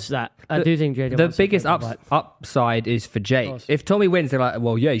course, wants that. I do think JJ The wants biggest that. upside is for Jake. If Tommy wins, they're like,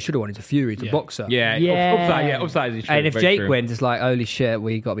 well, yeah, you should have won. He's a Fury. He's a boxer. Yeah, Yeah. upside is true. And if very Jake true. wins, it's like, holy shit,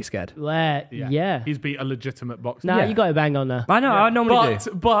 we got to be scared. Yeah. He's beat a legitimate boxer. Nah, you got it bang on there. I know, I normally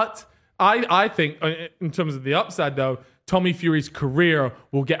do. But I think in terms of the upside, though, Tommy Fury's career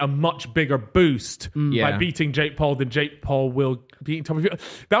will get a much bigger boost by Yeah. beating Jake Paul than Jake Paul will beating Tommy Fury.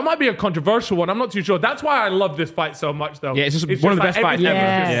 That might be a controversial one. I'm not too sure. That's why I love this fight so much, though. Yeah, it's just one of the best fights everything ever.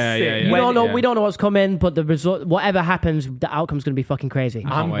 is just Yeah, sick. yeah, yeah. We don't know. Yeah. We don't know what's coming, but the result, whatever happens, the outcome's going to be fucking crazy.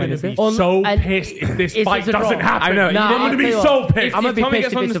 I'm wait. going to Is be it? so And pissed if this is fight this a draw? doesn't happen. I know. Nah, I'm going to I'll be tell you so what. pissed. I'm gonna If be Tommy pissed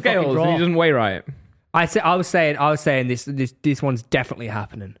gets if on it's the a fucking scales draw. and he doesn't weigh right. I was saying this one's definitely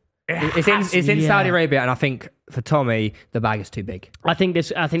happening. It's in Yeah. Saudi Arabia, and I think for Tommy the bag is too big. I think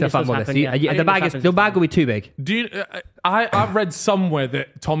this. I think To this fight does more this. happen. Yeah. The bag will be too big. Do you, I've read somewhere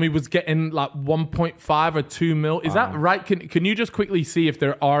that Tommy was getting like 1.5 or 2 mil. Is that right? Can you just quickly see if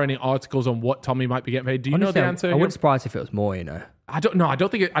there are any articles on what Tommy might be getting paid? Do you know Honestly, the answer? I here? wouldn't surprise if it was more. You know, I don't know. I don't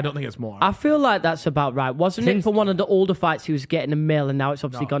think it's more. I feel like that's about right. Wasn't it for one of the older fights he was getting a mil, and now it's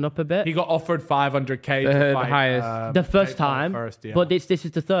obviously gone up a bit. He got offered 500k to The fight, highest. The first Jake Paul time, first, yeah. but this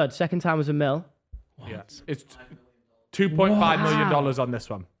is the third. Second time was a mil. Yeah. It's $2.5 million on this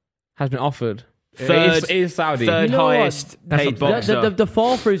one. Has been offered. Third- it is Saudi. Third You know what? highest paid boxer. The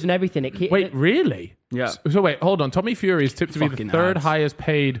fall throughs and everything. Wait, really? Yeah. So wait, hold on. Tommy Fury is tipped to be the Fucking third ads. highest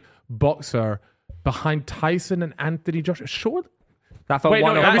paid boxer behind Tyson and Anthony Joshua. Sure. That for Wait,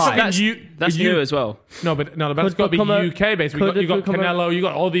 no, 105. That's new as well. No, but that's got to be UK based. You got Canelo, you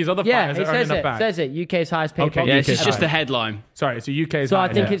got all these other Yeah, fighters it that are in says the it. back. Says it. UK's highest paid. Okay, Yeah, UK it's just the side. headline. Sorry, so UK. So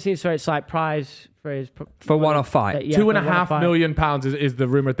I think it seems it's like prize for his for 105. Yeah, £2.5 for million is the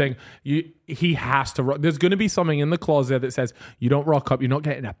rumor thing. He has to. There's going to be something in the clause there that says you don't rock up, you're not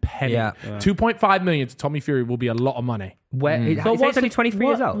getting a penny. Yeah. 2.5 million to Tommy Fury will be a lot of money. Where, So he's only 23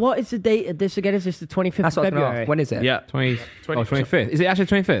 years old. What is the date of this again? Is this the 25th That's of what I was gonna February? ask. When is it? Yeah. 25th. Is it actually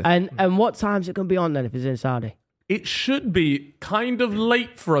 25th? And what time's it going to be on then if it's in Saudi? It should be kind of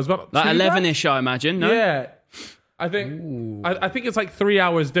late for us, but Like too 11-ish, I imagine. No? Yeah, I think I think it's like 3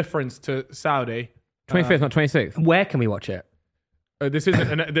 hours difference to Saudi. 25th, not 26th. Where can we watch it? This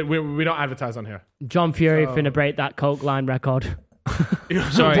isn't. We don't advertise on here. John Fury finna break that Coke line record.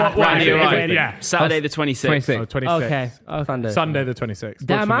 Sorry, Randy, you're right. Yeah. Saturday the 26th. 26th. 26th. Okay. Sunday the 26th.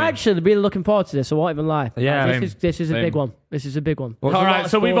 Damn, I'm actually really looking forward to this. I won't even lie. Yeah, Like, same. this is a Same. big one. This is a big one. All right,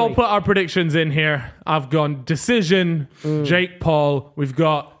 so we've all put our predictions in here. I've gone decision, Jake Paul. We've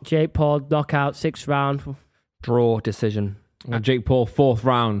got Jake Paul knockout 6th round. Draw decision. And Jake Paul, 4th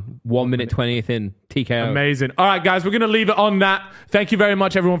round, 1 minute 20th in TKO. amazing. All right, guys, we're going to leave it on that. Thank you very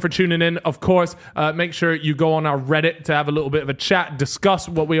much, everyone, for tuning in. Of course, make sure you go on our Reddit to have a little bit of a chat, discuss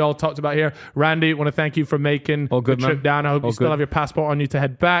what we all talked about here. Randy, I want to thank you for making All good, the trip man. down. I hope All you still good. have your passport on you to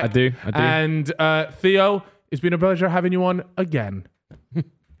head back. I do. And Theo, it's been a pleasure having you on again.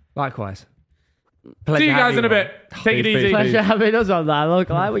 Likewise. See you guys in a bit. Take it Peace, easy. peace, peace. Pleasure having us on that. Look,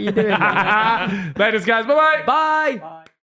 like what you doing. Later, guys. Bye-bye. Bye.